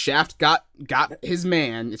 well, Shaft got his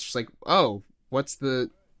man, it's just like, oh, what's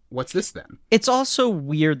this then? It's also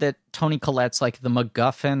weird that Toni Collette's like the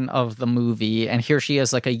MacGuffin of the movie, and here she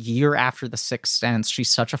is like a year after The Sixth Sense. She's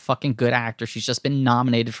such a fucking good actor. She's just been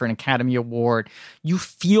nominated for an Academy Award. You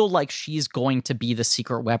feel like she's going to be the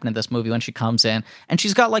secret weapon of this movie when she comes in, and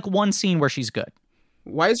she's got like one scene where she's good.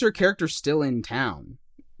 Why is her character still in town?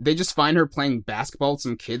 They just find her playing basketball with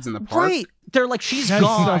some kids in the park? Right. They're like, she's that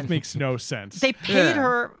gone. Stuff makes no sense. They paid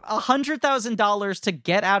her $100,000 to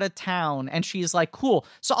get out of town, and she's like, cool.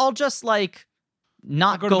 So I'll just like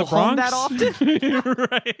not go home that often.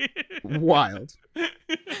 Right. Wild.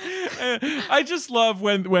 I just love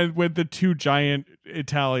when the two giant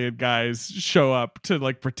Italian guys show up to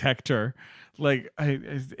like protect her. Like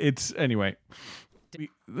it's anyway.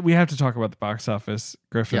 We have to talk about the box office,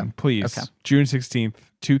 Griffin, please. Okay. June 16th,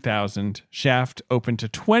 2000, Shaft opened to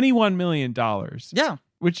 $21 million. Yeah.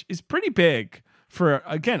 Which is pretty big for,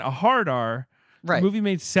 again, a hard R. Right. The movie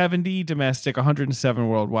made 70 domestic, 107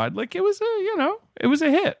 worldwide. Like, it was a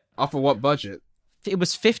hit. Off of what budget? It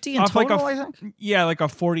was 50 in total, I think? Yeah, like a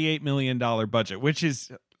 $48 million budget, which is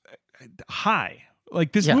high.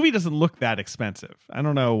 Like, this movie doesn't look that expensive. I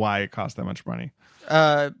don't know why it cost that much money.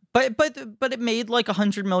 But it made like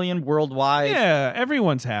 100 million worldwide. Yeah,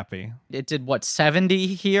 everyone's happy. It did what, 70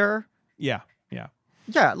 here? Yeah.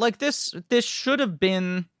 Like this should have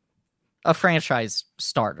been a franchise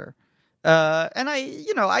starter. And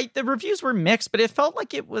the reviews were mixed, but it felt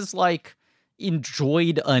like it was like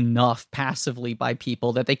enjoyed enough passively by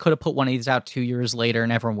people that they could have put one of these out 2 years later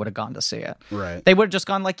and everyone would have gone to see it. Right. They would have just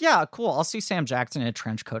gone like, yeah, cool, I'll see Sam Jackson in a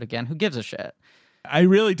trench coat again. Who gives a shit? I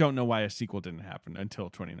really don't know why a sequel didn't happen until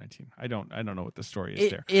 2019. I don't know what the story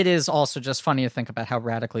is there. It is also just funny to think about how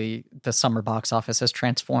radically the summer box office has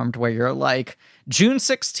transformed, where you're like, June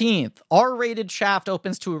 16th, R-rated Shaft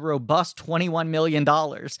opens to a robust $21 million.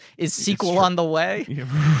 Is sequel on the way? Yeah,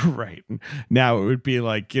 right. Now it would be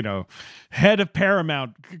like, head of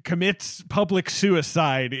Paramount commits public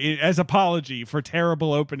suicide as apology for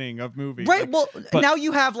terrible opening of movie. Right. Well, now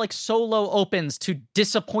you have like Solo opens to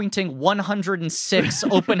disappointing 106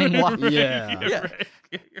 opening. Yeah.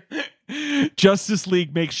 Right. Justice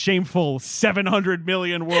League makes shameful 700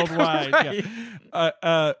 million worldwide. Right.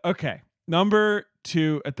 Yeah. Okay. Number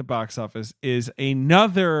 2 at the box office is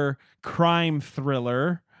another crime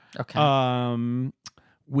thriller. Okay.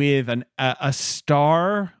 With a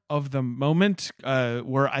star of the moment,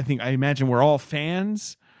 where I imagine we're all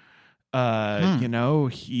fans.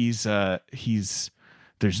 He's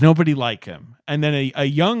there's nobody like him. And then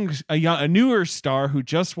a newer star who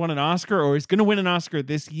just won an Oscar or is going to win an Oscar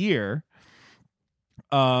this year.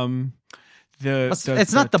 It's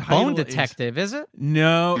not the Bone Detective, is it?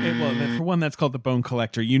 No, for one, that's called The Bone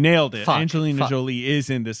Collector. You nailed it. Angelina Jolie Jolie is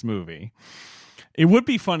in this movie. It would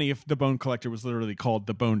be funny if The Bone Collector was literally called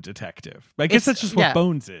The Bone Detective. I guess that's just what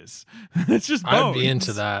Bones is. It's just Bones. I'd be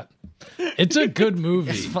into that. It's a good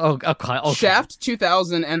movie. Okay. Shaft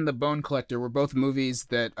 2000 and The Bone Collector were both movies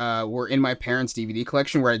that were in my parents' DVD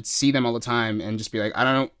collection, where I'd see them all the time and just be like, I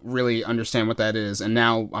don't really understand what that is. And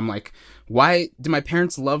now I'm like, why do my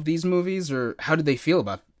parents love these movies, or how did they feel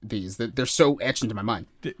about these? They're so etched into my mind.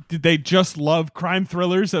 Did they just love crime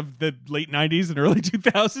thrillers of the late 90s and early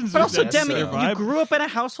 2000s? But also, Demi, you grew up in a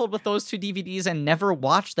household with those 2 DVDs and never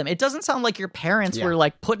watched them. It doesn't sound like your parents were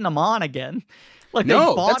like putting them on again. Like they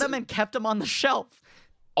bought them and kept them on the shelf.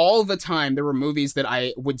 All the time, there were movies that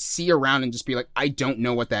I would see around and just be like, I don't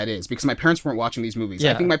know what that is, because my parents weren't watching these movies.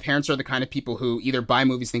 Yeah. I think my parents are the kind of people who either buy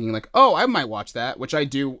movies thinking like, oh, I might watch that, which I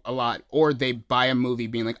do a lot, or they buy a movie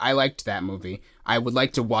being like, I liked that movie. I would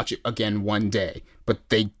like to watch it again one day, but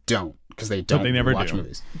they don't, because they never watch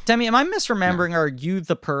movies. Demi, am I misremembering, or are you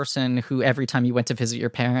the person who every time you went to visit your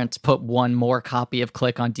parents put one more copy of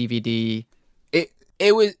Click on DVD?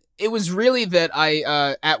 It was really that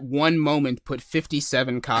I, at one moment, put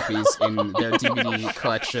 57 copies in their DVD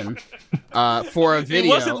collection for a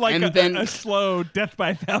video. It wasn't like and then a slow Death by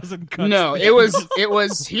 1,000 cuts. No, it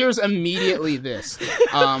was here's immediately this.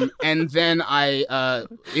 And then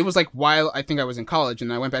it was like while I think I was in college,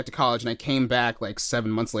 and I went back to college, and I came back like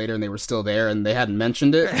 7 months later, and they were still there, and they hadn't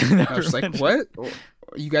mentioned it. I was just like, what?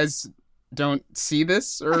 You guys don't see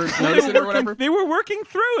this or notice it or whatever? They were working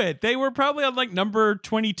through it. They were probably on like number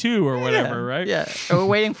 22 or whatever, right? Yeah. We're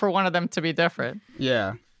waiting for one of them to be different.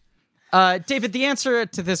 Yeah. David, the answer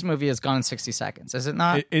to this movie is Gone in 60 Seconds, is it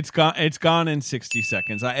not? It's gone in 60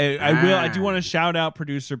 seconds. I do want to shout out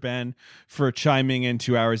producer Ben for chiming in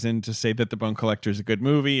 2 hours in to say that The Bone Collector is a good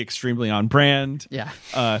movie, extremely on brand. Yeah.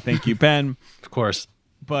 Thank you, Ben. Of course.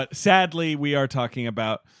 But sadly, we are talking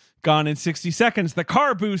about Gone in 60 Seconds, the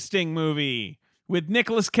car boosting movie with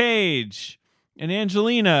Nicolas Cage and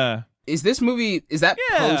Angelina. Is this movie,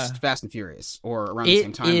 post Fast and Furious or around the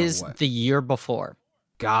same time? It is the year before.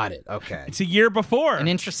 Got it. Okay. It's a year before. An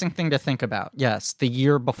interesting thing to think about. Yes, the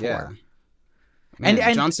year before. Yeah. Man,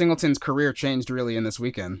 and John Singleton's career changed really in this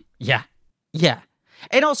weekend. Yeah. Yeah.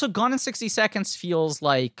 And also Gone in 60 Seconds feels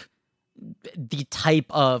like the type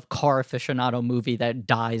of car aficionado movie that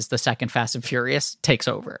dies the second Fast and Furious takes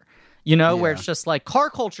over. Where it's just like car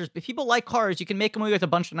cultures, if people like cars, you can make a movie with a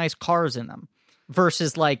bunch of nice cars in them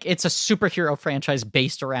versus like it's a superhero franchise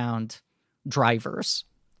based around drivers.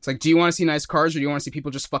 It's like, do you want to see nice cars or do you want to see people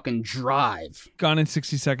just fucking drive? Gone in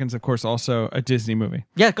 60 Seconds, of course, also a Disney movie.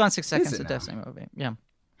 Yeah, Gone in 60 Seconds is a Disney movie. Yeah.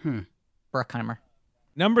 Bruckheimer.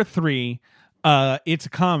 Number 3, it's a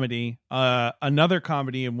comedy. Another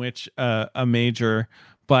comedy in which a major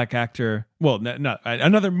black actor,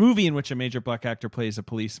 another movie in which a major black actor plays a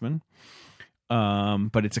policeman.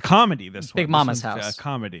 But it's a comedy. Big Mama's House. A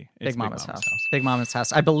comedy. Big Mama's House. Big Mama's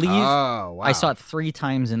House. I believe I saw it 3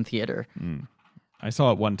 times in theater. I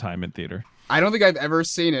saw it 1 time in theater. I don't think I've ever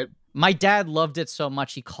seen it. My dad loved it so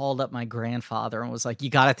much he called up my grandfather and was like, "You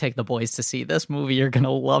got to take the boys to see this movie. You're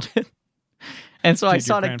gonna love it." And so I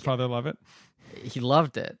saw it. Did your grandfather love it? He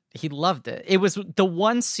loved it. He loved it. It was the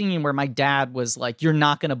one scene where my dad was like, "You're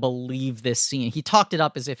not going to believe this scene." He talked it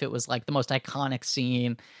up as if it was like the most iconic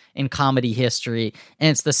scene in comedy history. And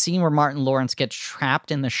it's the scene where Martin Lawrence gets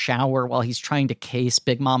trapped in the shower while he's trying to case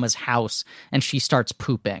Big Mama's house and she starts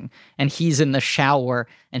pooping. And he's in the shower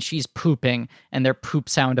and she's pooping and they're poop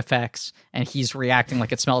sound effects and he's reacting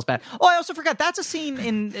like it smells bad. Oh, I also forgot. That's a scene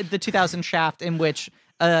in the 2000 Shaft in which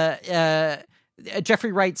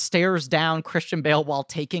Jeffrey Wright stares down Christian Bale while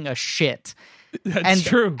taking a shit. That's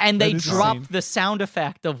true. And they drop the sound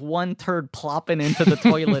effect of one turd plopping into the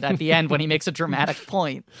toilet at the end when he makes a dramatic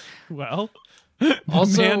point. Well,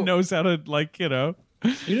 Also, the man knows how to, like, you know.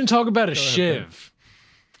 You didn't talk about a shiv.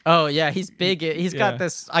 Oh, yeah, he's big. He's got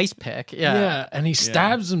this ice pick. Yeah, and he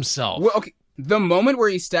stabs himself. Well, okay, the moment where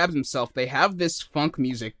he stabs himself, they have this funk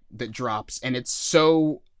music that drops, and it's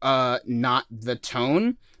so not the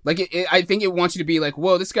tone. Like, I think it wants you to be like,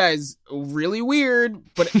 whoa, this guy's really weird.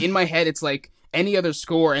 But in my head, it's like any other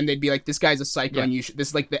score, and they'd be like, this guy's a psycho, and this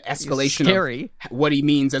is like the escalation of what he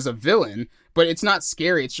means as a villain. But it's not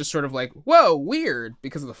scary. It's just sort of like, whoa, weird,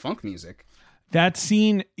 because of the funk music. That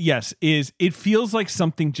scene, yes, it feels like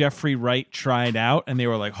something Jeffrey Wright tried out, and they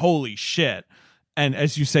were like, holy shit. And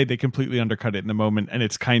as you say, they completely undercut it in the moment, and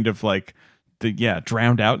it's kind of like,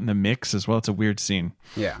 drowned out in the mix as well. It's a weird scene.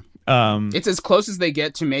 Yeah. It's as close as they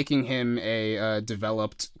get to making him a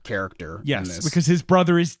developed character. Yes, in this. because his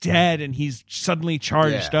brother is dead, and he's suddenly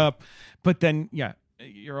charged up. But then,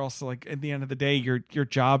 you're also like, at the end of the day, your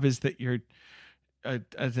job is that you're an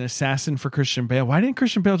assassin for Christian Bale. Why didn't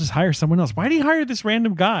Christian Bale just hire someone else? Why did he hire this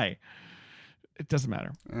random guy? It doesn't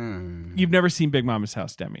matter. You've never seen Big Mama's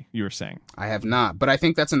House, Demi, you were saying. I have not, but I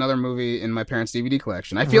think that's another movie in my parents' DVD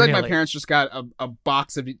collection. I feel like my parents just got a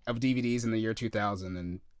box of DVDs in the year 2000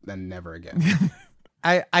 and then never again.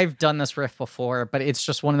 I've done this riff before, but it's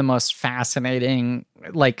just one of the most fascinating,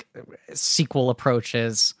 like, sequel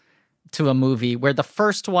approaches to a movie, where the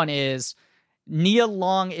first one is Nia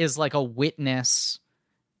Long is like a witness.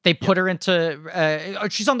 They put her into,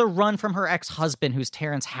 she's on the run from her ex-husband, who's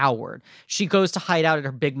Terrence Howard. She goes to hide out at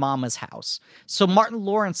her Big Mama's house. So Martin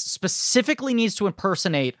Lawrence specifically needs to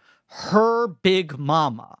impersonate her Big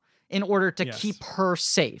Mama in order to keep her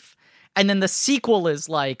safe. And then the sequel is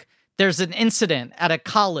like, there's an incident at a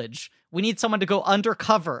college. We need someone to go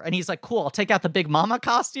undercover. And he's like, cool, I'll take out the Big Mama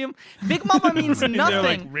costume. Big Mama means nothing. They're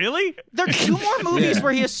like, really? There are 2 more movies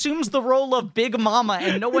where he assumes the role of Big Mama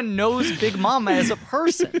and no one knows Big Mama as a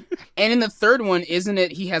person. And in the third one, isn't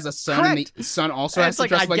it, he has a son, Correct. and the son also And has it's to like,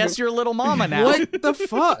 dress I like guess you're Little Mama now. What the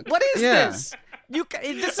fuck? What is this?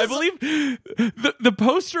 I believe the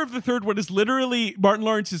poster of the third one is literally Martin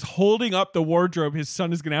Lawrence is holding up the wardrobe his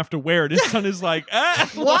son is going to have to wear. And his son is like,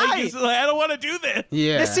 why? I don't want to do this.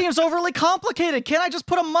 Yeah. This seems overly complicated. Can't I just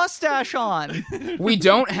put a mustache on? We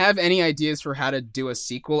don't have any ideas for how to do a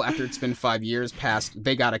sequel after it's been 5 years past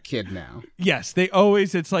they got a kid now. Yes,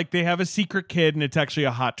 it's like they have a secret kid and it's actually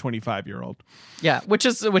a hot 25-year-old. Yeah, which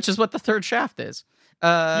is what the third Shaft is.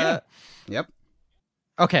 Yep.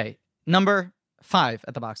 Okay, number 5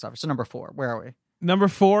 at the box office. So number 4, where are we? Number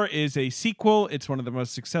 4 is a sequel. It's one of the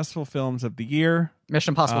most successful films of the year.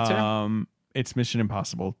 Mission Impossible 2? It's Mission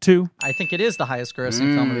Impossible 2. I think it is the highest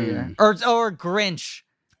grossing film of the year. Or Grinch.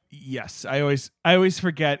 Yes, I always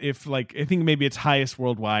forget if, like, I think maybe it's highest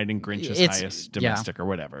worldwide and Grinch is highest domestic or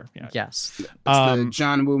whatever. Yeah. Yes. It's the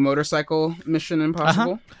John Woo motorcycle Mission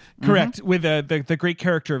Impossible. Correct, with the great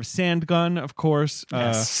character of Sand Gun, of course.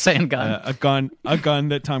 Sand Gun. A gun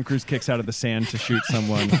that Tom Cruise kicks out of the sand to shoot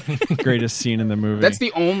someone. Greatest scene in the movie. That's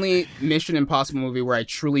the only Mission Impossible movie where I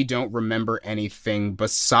truly don't remember anything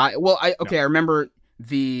besides. Well, I remember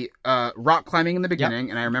the rock climbing in the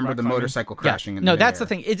beginning, and I remember the motorcycle crashing in the that's the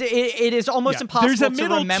thing. It is almost impossible There's a to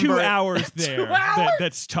middle remember 2 hours there. 2 hours?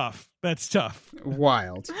 That's tough. That's tough.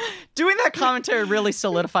 Wild. Doing that commentary really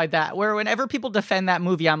solidified that, where whenever people defend that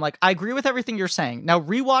movie, I'm like, I agree with everything you're saying. Now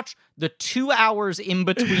rewatch the 2 hours in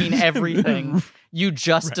between everything you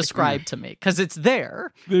just described to me, because it's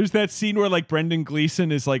there. There's that scene where, like, Brendan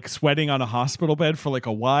Gleeson is, like, sweating on a hospital bed for, like,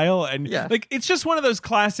 a while. And, like, it's just one of those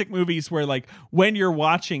classic movies where, like, when you're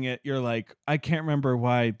watching it, you're like, I can't remember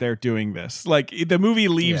why they're doing this. Like, the movie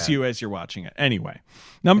leaves you as you're watching it. Anyway,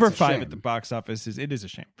 number 5 at the box office it is a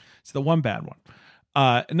shame. It's the one bad one.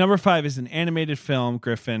 Number 5 is an animated film,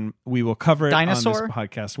 Griffin. We will cover it Dinosaur? on this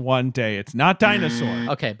podcast one day. It's not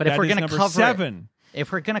Dinosaur. Okay, but if we're going to cover 7.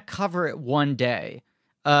 If we're going to cover it one day,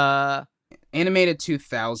 Animated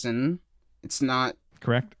 2000. It's not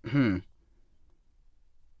correct.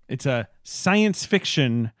 It's a science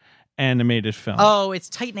fiction animated film. Oh, it's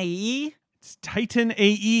Titan AE? It's Titan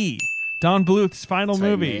AE. Don Bluth's final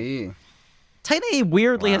movie. AE. Titan AE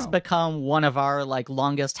weirdly has become one of our, like,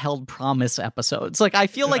 longest held promise episodes. Like, I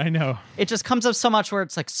feel like I know. It just comes up so much where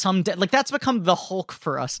it's like someday, like, that's become the Hulk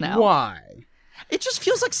for us now. Why? It just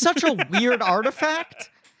feels like such a weird artifact.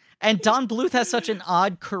 And Don Bluth has such an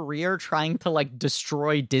odd career trying to, like,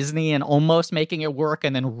 destroy Disney and almost making it work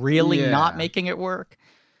and then really not making it work.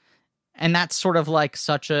 And that's sort of like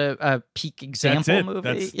such a peak example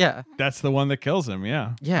movie. That's the one that kills him.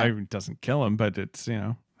 Yeah. It doesn't kill him, but it's,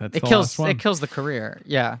 that's the last one. It kills the career.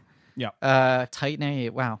 Yeah. Yeah. Titan 8.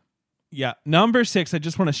 Wow. Yeah. Number 6, I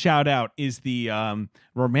just want to shout out, is the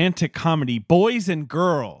romantic comedy Boys and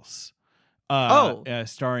Girls.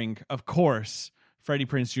 Starring, of course, Freddie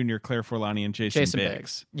Prinze Jr., Claire Forlani, and Jason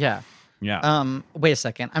Biggs. Yeah. Yeah. Wait a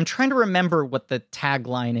second. I'm trying to remember what the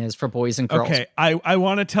tagline is for Boys and Girls. Okay. I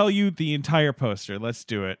want to tell you the entire poster. Let's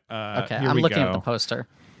do it. Okay. I'm looking at the poster.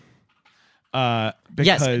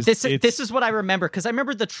 Because this is what I remember, because I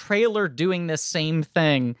remember the trailer doing this same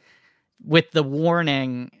thing with the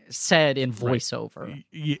warning said in voiceover.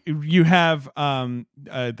 Right. You have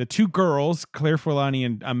the two girls, Claire Forlani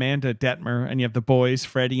and Amanda Detmer, and you have the boys,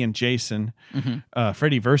 Freddie and Jason. Mm-hmm.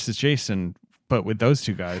 Freddie versus Jason, but with those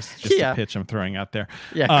two guys. Just a pitch I'm throwing out there.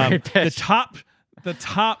 Yeah, great pitch. The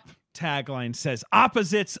top tagline says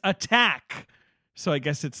 "Opposites attack." So I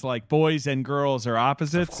guess it's like boys and girls are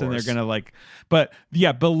opposites, and they're gonna But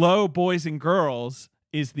yeah, below boys and girls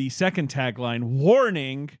is the second tagline: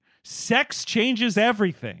 "Warning: sex changes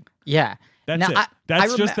everything." Yeah. That's it.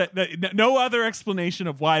 That's just that. No other explanation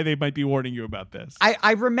of why they might be warning you about this.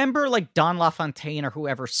 I remember Don LaFontaine or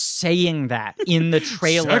whoever saying that in the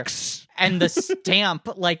trailer. Sex. And the stamp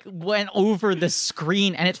went over the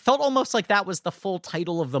screen, and it felt almost like that was the full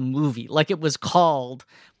title of the movie. Like it was called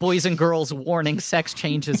Boys and Girls Warning: Sex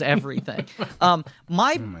Changes Everything.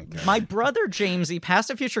 My brother Jamesy, past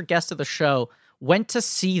and future guest of the show, went to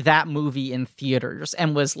see that movie in theaters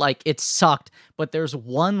and was like, it sucked, but there's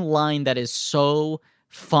one line that is so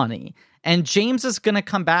funny. And James is going to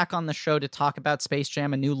come back on the show to talk about Space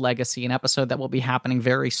Jam: A New Legacy, an episode that will be happening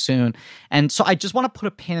very soon. And so I just want to put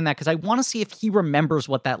a pin in that because I want to see if he remembers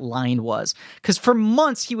what that line was. Because for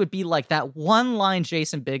months he would be like, that one line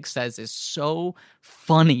Jason Biggs says is so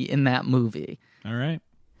funny in that movie. All right.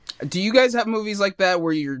 Do you guys have movies like that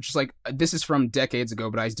where you're just like, this is from decades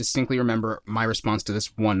ago, but I distinctly remember my response to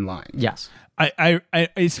this one line? Yes. I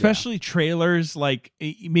especially trailers,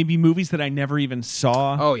 maybe movies that I never even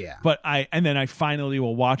saw. Oh yeah. But then I finally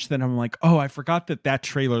will watch them. I'm like, oh, I forgot that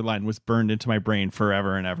trailer line was burned into my brain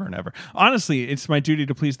forever and ever and ever. Honestly, it's my duty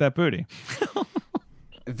to please that booty.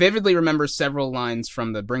 Vividly remember several lines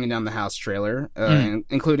from the Bringing Down the House trailer,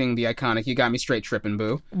 including the iconic "You got me straight trippin',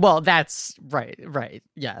 boo." Well, that's right,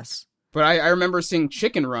 yes. But I remember seeing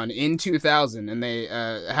Chicken Run in 2000, and they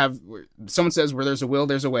someone says, "Where there's a will,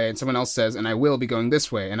 there's a way," and someone else says, "And I will be going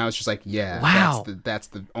this way," and I was just like, "Yeah, wow, that's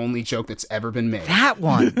the only joke that's ever been made." That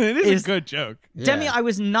one it is a good joke. Demi, I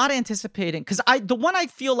was not anticipating, because the one I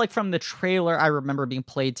feel like from the trailer I remember being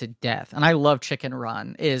played to death, and I love Chicken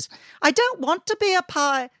Run, is "I don't want to be a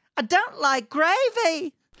pie. I don't like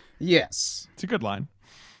gravy." Yes, it's a good line.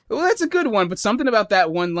 Well, that's a good one, but something about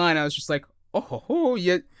that one line, I was just like, "Oh,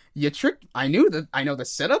 you tricked. I know the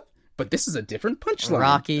setup, but this is a different punchline."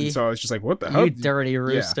 Rocky. And so I was just like, what the hell? You dirty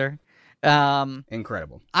rooster. Yeah.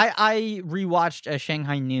 Incredible. I rewatched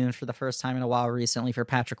Shanghai Noon for the first time in a while recently for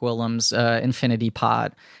Patrick Willems' Infinity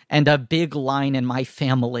Pod. And a big line in my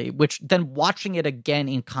family, which then watching it again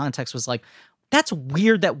in context was like, that's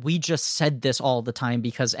weird that we just said this all the time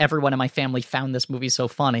because everyone in my family found this movie so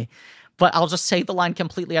funny. But I'll just say the line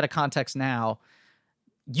completely out of context now.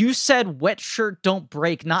 You said wet shirt don't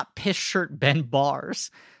break, not piss shirt bend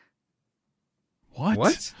bars.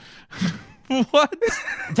 What? What?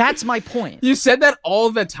 That's my point. You said that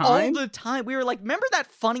all the time? All the time. We were like, remember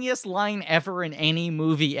that funniest line ever in any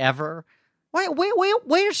movie ever? Wait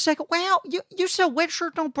a second. Wow, you said wet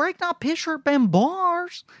shirt don't break, not piss shirt bend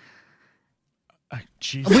bars.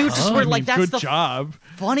 Jesus. We were like, that's good the job.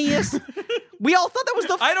 Funniest. We all thought that was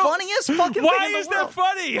the funniest fucking why thing in the is world. that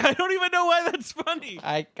funny? I don't even know why that's funny.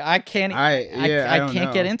 I can't. I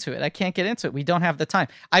can't get into it. I can't get into it. We don't have the time.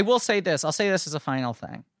 I will say this. I'll say this as a final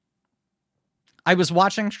thing. I was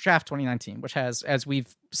watching Shaft 2019, which has, as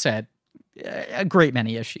we've said, a great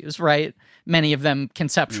many issues, right? Many of them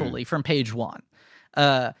conceptually from page one.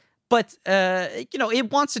 But,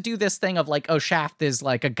 it wants to do this thing of like, oh, Shaft is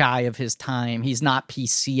like a guy of his time. He's not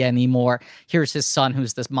PC anymore. Here's his son,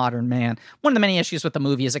 who's this modern man. One of the many issues with the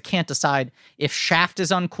movie is it can't decide if Shaft is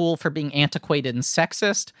uncool for being antiquated and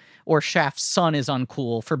sexist or Shaft's son is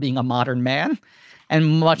uncool for being a modern man.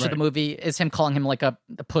 And much of the movie is him calling him like a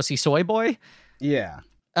pussy soy boy. Yeah.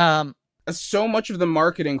 So much of the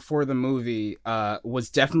marketing for the movie was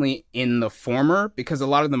definitely in the former, because a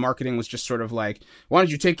lot of the marketing was just sort of like, why don't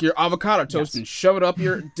you take your avocado toast and shove it up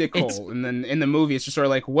your dick hole? And then in the movie, it's just sort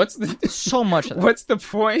of like, so much of that. What's the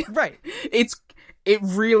point? Right. It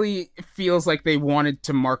really feels like they wanted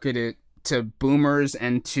to market it to boomers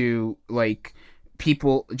and to like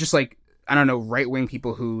people, just like I don't know, right-wing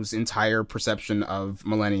people whose entire perception of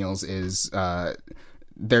millennials is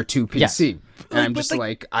they're too PC. Yes. And I'm just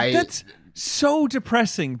that's so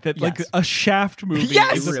depressing that Yes. like a Shaft movie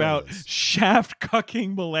Yes! is It really about is. Shaft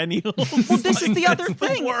cucking millennials. Well, this is the other that's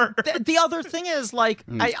thing. worst. The other thing is, like,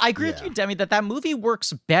 I agree with yeah. you, Demi, that movie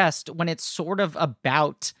works best when it's sort of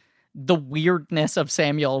about the weirdness of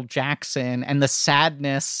Samuel Jackson and the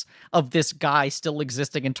sadness of this guy still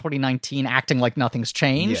existing in 2019, acting like nothing's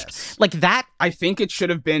changed. Yes. Like that. I think it should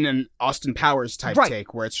have been an Austin Powers type Right.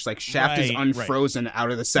 take where it's just like Shaft is Right, unfrozen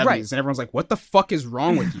out of the 70s, Right. and everyone's like, what the fuck is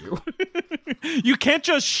wrong with you? You can't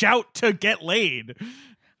just shout to get laid.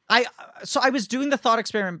 So I was doing the thought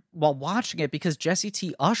experiment while watching it because Jesse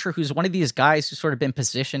T. Usher, who's one of these guys who's sort of been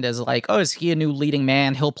positioned as like, oh, is he a new leading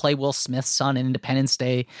man? He'll play Will Smith's son in Independence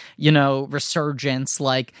Day, resurgence.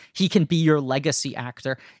 Like he can be your legacy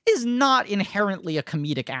actor, is not inherently a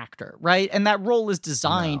comedic actor, right? And that role is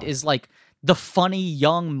designed is like the funny,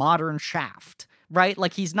 young, modern Shaft. Right?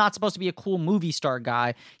 Like he's not supposed to be a cool movie star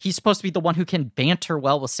guy. He's supposed to be the one who can banter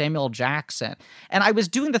well with Samuel Jackson. And I was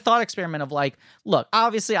doing the thought experiment of like, look,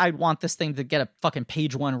 obviously I want this thing to get a fucking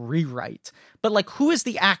page 1 rewrite. But like, who is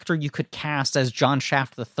the actor you could cast as John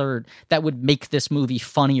Shaft III that would make this movie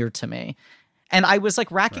funnier to me? And I was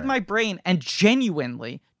like racking my brain, and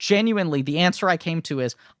genuinely, the answer I came to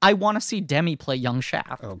is I want to see Demi play young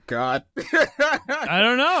Shaft. Oh, God. I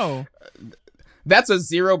don't know. That's a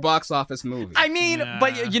 0 box office movie. I mean,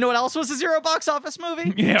 but you know what else was a 0 box office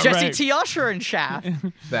movie? Yeah, Jesse right. T. Usher and Shaft.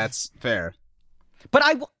 That's fair. But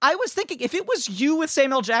I was thinking, if it was you with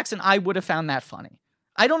Samuel Jackson, I would have found that funny.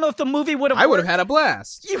 I don't know if the movie would have I would have had a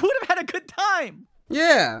blast. You would have had a good time.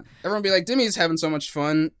 Yeah. Everyone would be like, Demi's having so much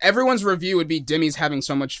fun. Everyone's review would be Demi's having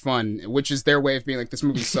so much fun, which is their way of being like, this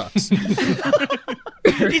movie sucks.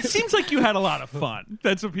 It seems like you had a lot of fun.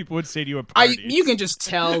 That's what people would say to you at parties. You can just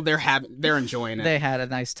tell they're enjoying it. They had a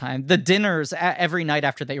nice time. The dinners every night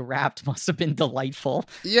after they wrapped must have been delightful.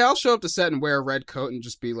 Yeah, I'll show up to set and wear a red coat and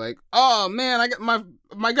just be like, oh man, I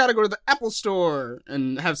gotta go to the Apple store,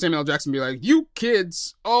 and have Samuel Jackson be like, you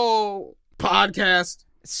kids, podcast.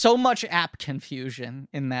 So much app confusion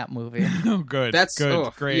in that movie. Oh, good. That's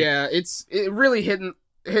good. Great. Yeah, it really hitting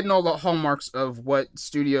all the hallmarks of what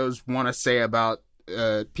studios want to say about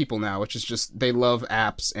people now, which is just they love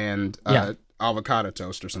apps and avocado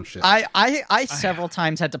toast or some shit. I several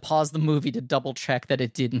times had to pause the movie to double check that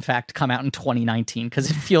it did in fact come out in 2019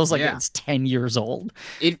 because it feels like it's 10 years old.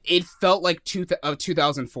 It felt like a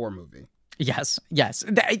 2004 movie. Yes.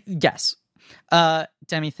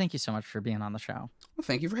 Demi, thank you so much for being on the show. Well,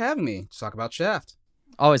 thank you for having me to talk about Shaft.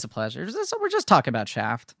 Always a pleasure. So we're just talking about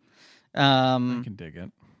Shaft. I can dig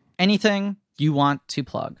it. Anything you want to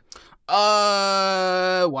plug?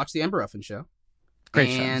 Watch the Amber Ruffin show. Great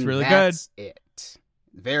show. And It's really that's it.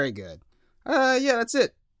 Very good. Yeah, that's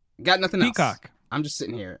it. Got nothing else. Peacock. I'm just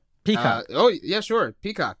sitting here. Peacock. Yeah, sure.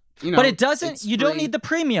 Peacock. But it doesn't. it's You don't free. need the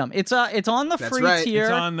premium. It's on the That's free right. tier.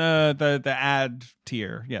 It's on the ad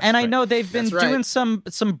tier. Yes, And I right. know they've been That's right. doing some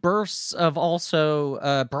bursts of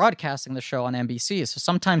also broadcasting the show on NBC. So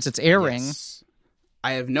sometimes it's airing. Yes.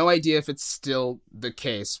 I have no idea if it's still the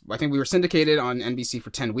case. I think we were syndicated on NBC for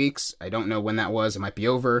 10 weeks. I don't know when that was. It might be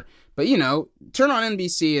over. But, turn on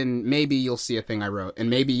NBC and maybe you'll see a thing I wrote. And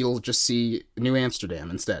maybe you'll just see New Amsterdam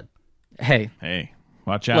instead. Hey,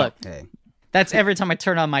 Watch out. look, Hey. that's every time I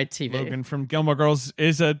turn on my TV. Logan from Gilmore Girls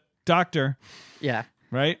is a doctor, Yeah,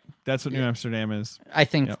 right? That's what New Amsterdam is. I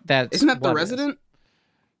think that's Isn't that The what it is. Resident?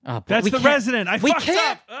 Oh, but That's we The can't- Resident. I we fucked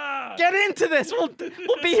can't up. Ah. get into this. We'll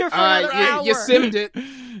be here for another hour. You simmed it.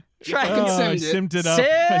 Try fucking Oh, I simmed it. simmed it up.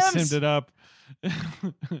 I Sims. simmed it up.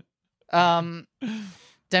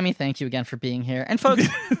 Demi, thank you again for being here. And folks,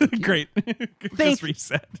 Great. Just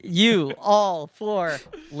reset. you all for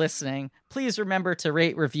listening. Please remember to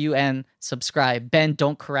rate, review, and subscribe. Ben,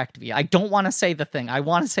 don't correct me. I don't want to say the thing. I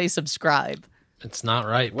want to say subscribe. It's not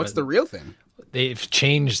right. What's but the real thing? They've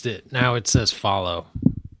changed it. Now it says follow.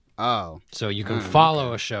 Oh. So you can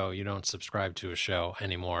follow a show. You don't subscribe to a show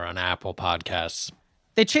anymore on Apple Podcasts.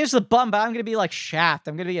 They changed the button, but I'm going to be like Shaft.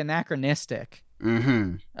 I'm going to be anachronistic.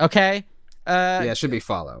 Mm-hmm. Okay? Yeah, it should be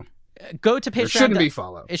follow. Go to Patreon. It shouldn't be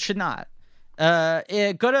follow. It should not. Go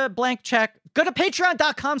to Blank Check. Go to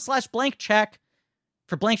patreon.com/blank check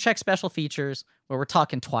for Blank Check special features where we're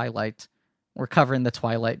talking Twilight. We're covering the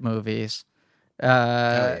Twilight movies.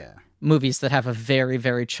 Yeah. Movies that have a very,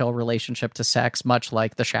 very chill relationship to sex, much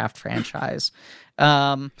like the Shaft franchise.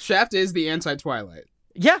 Shaft is the anti-Twilight.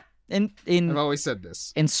 Yeah, I've in always said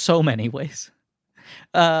this. so many ways.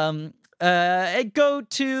 Go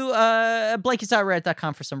to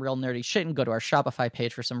blankies.reddit.com for some real nerdy shit and go to our Shopify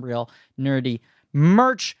page for some real nerdy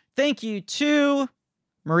merch. Thank you to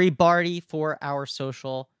Marie Barty for our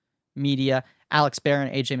social media, Alex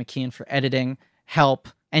Barron, AJ McKeon for editing help,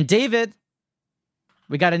 and David,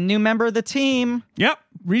 we got a new member of the team. Yep,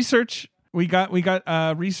 research. We got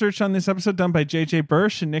research on this episode done by JJ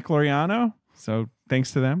Bursch and Nick Loriano. So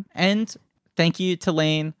thanks to them. And thank you to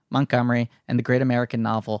Lane Montgomery and the Great American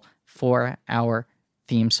Novel for our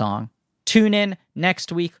theme song. Tune in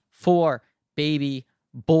next week for Baby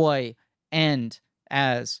Boy. And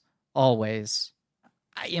as always,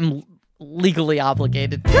 I am legally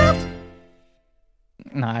obligated.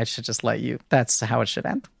 No, I should just let you. That's how it should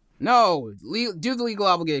end. No, do the legal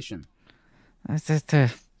obligation.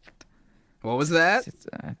 What was that?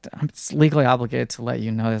 I'm legally obligated to let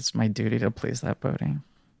you know it's my duty to please that voting.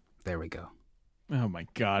 There we go. Oh my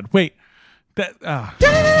God! Wait, that.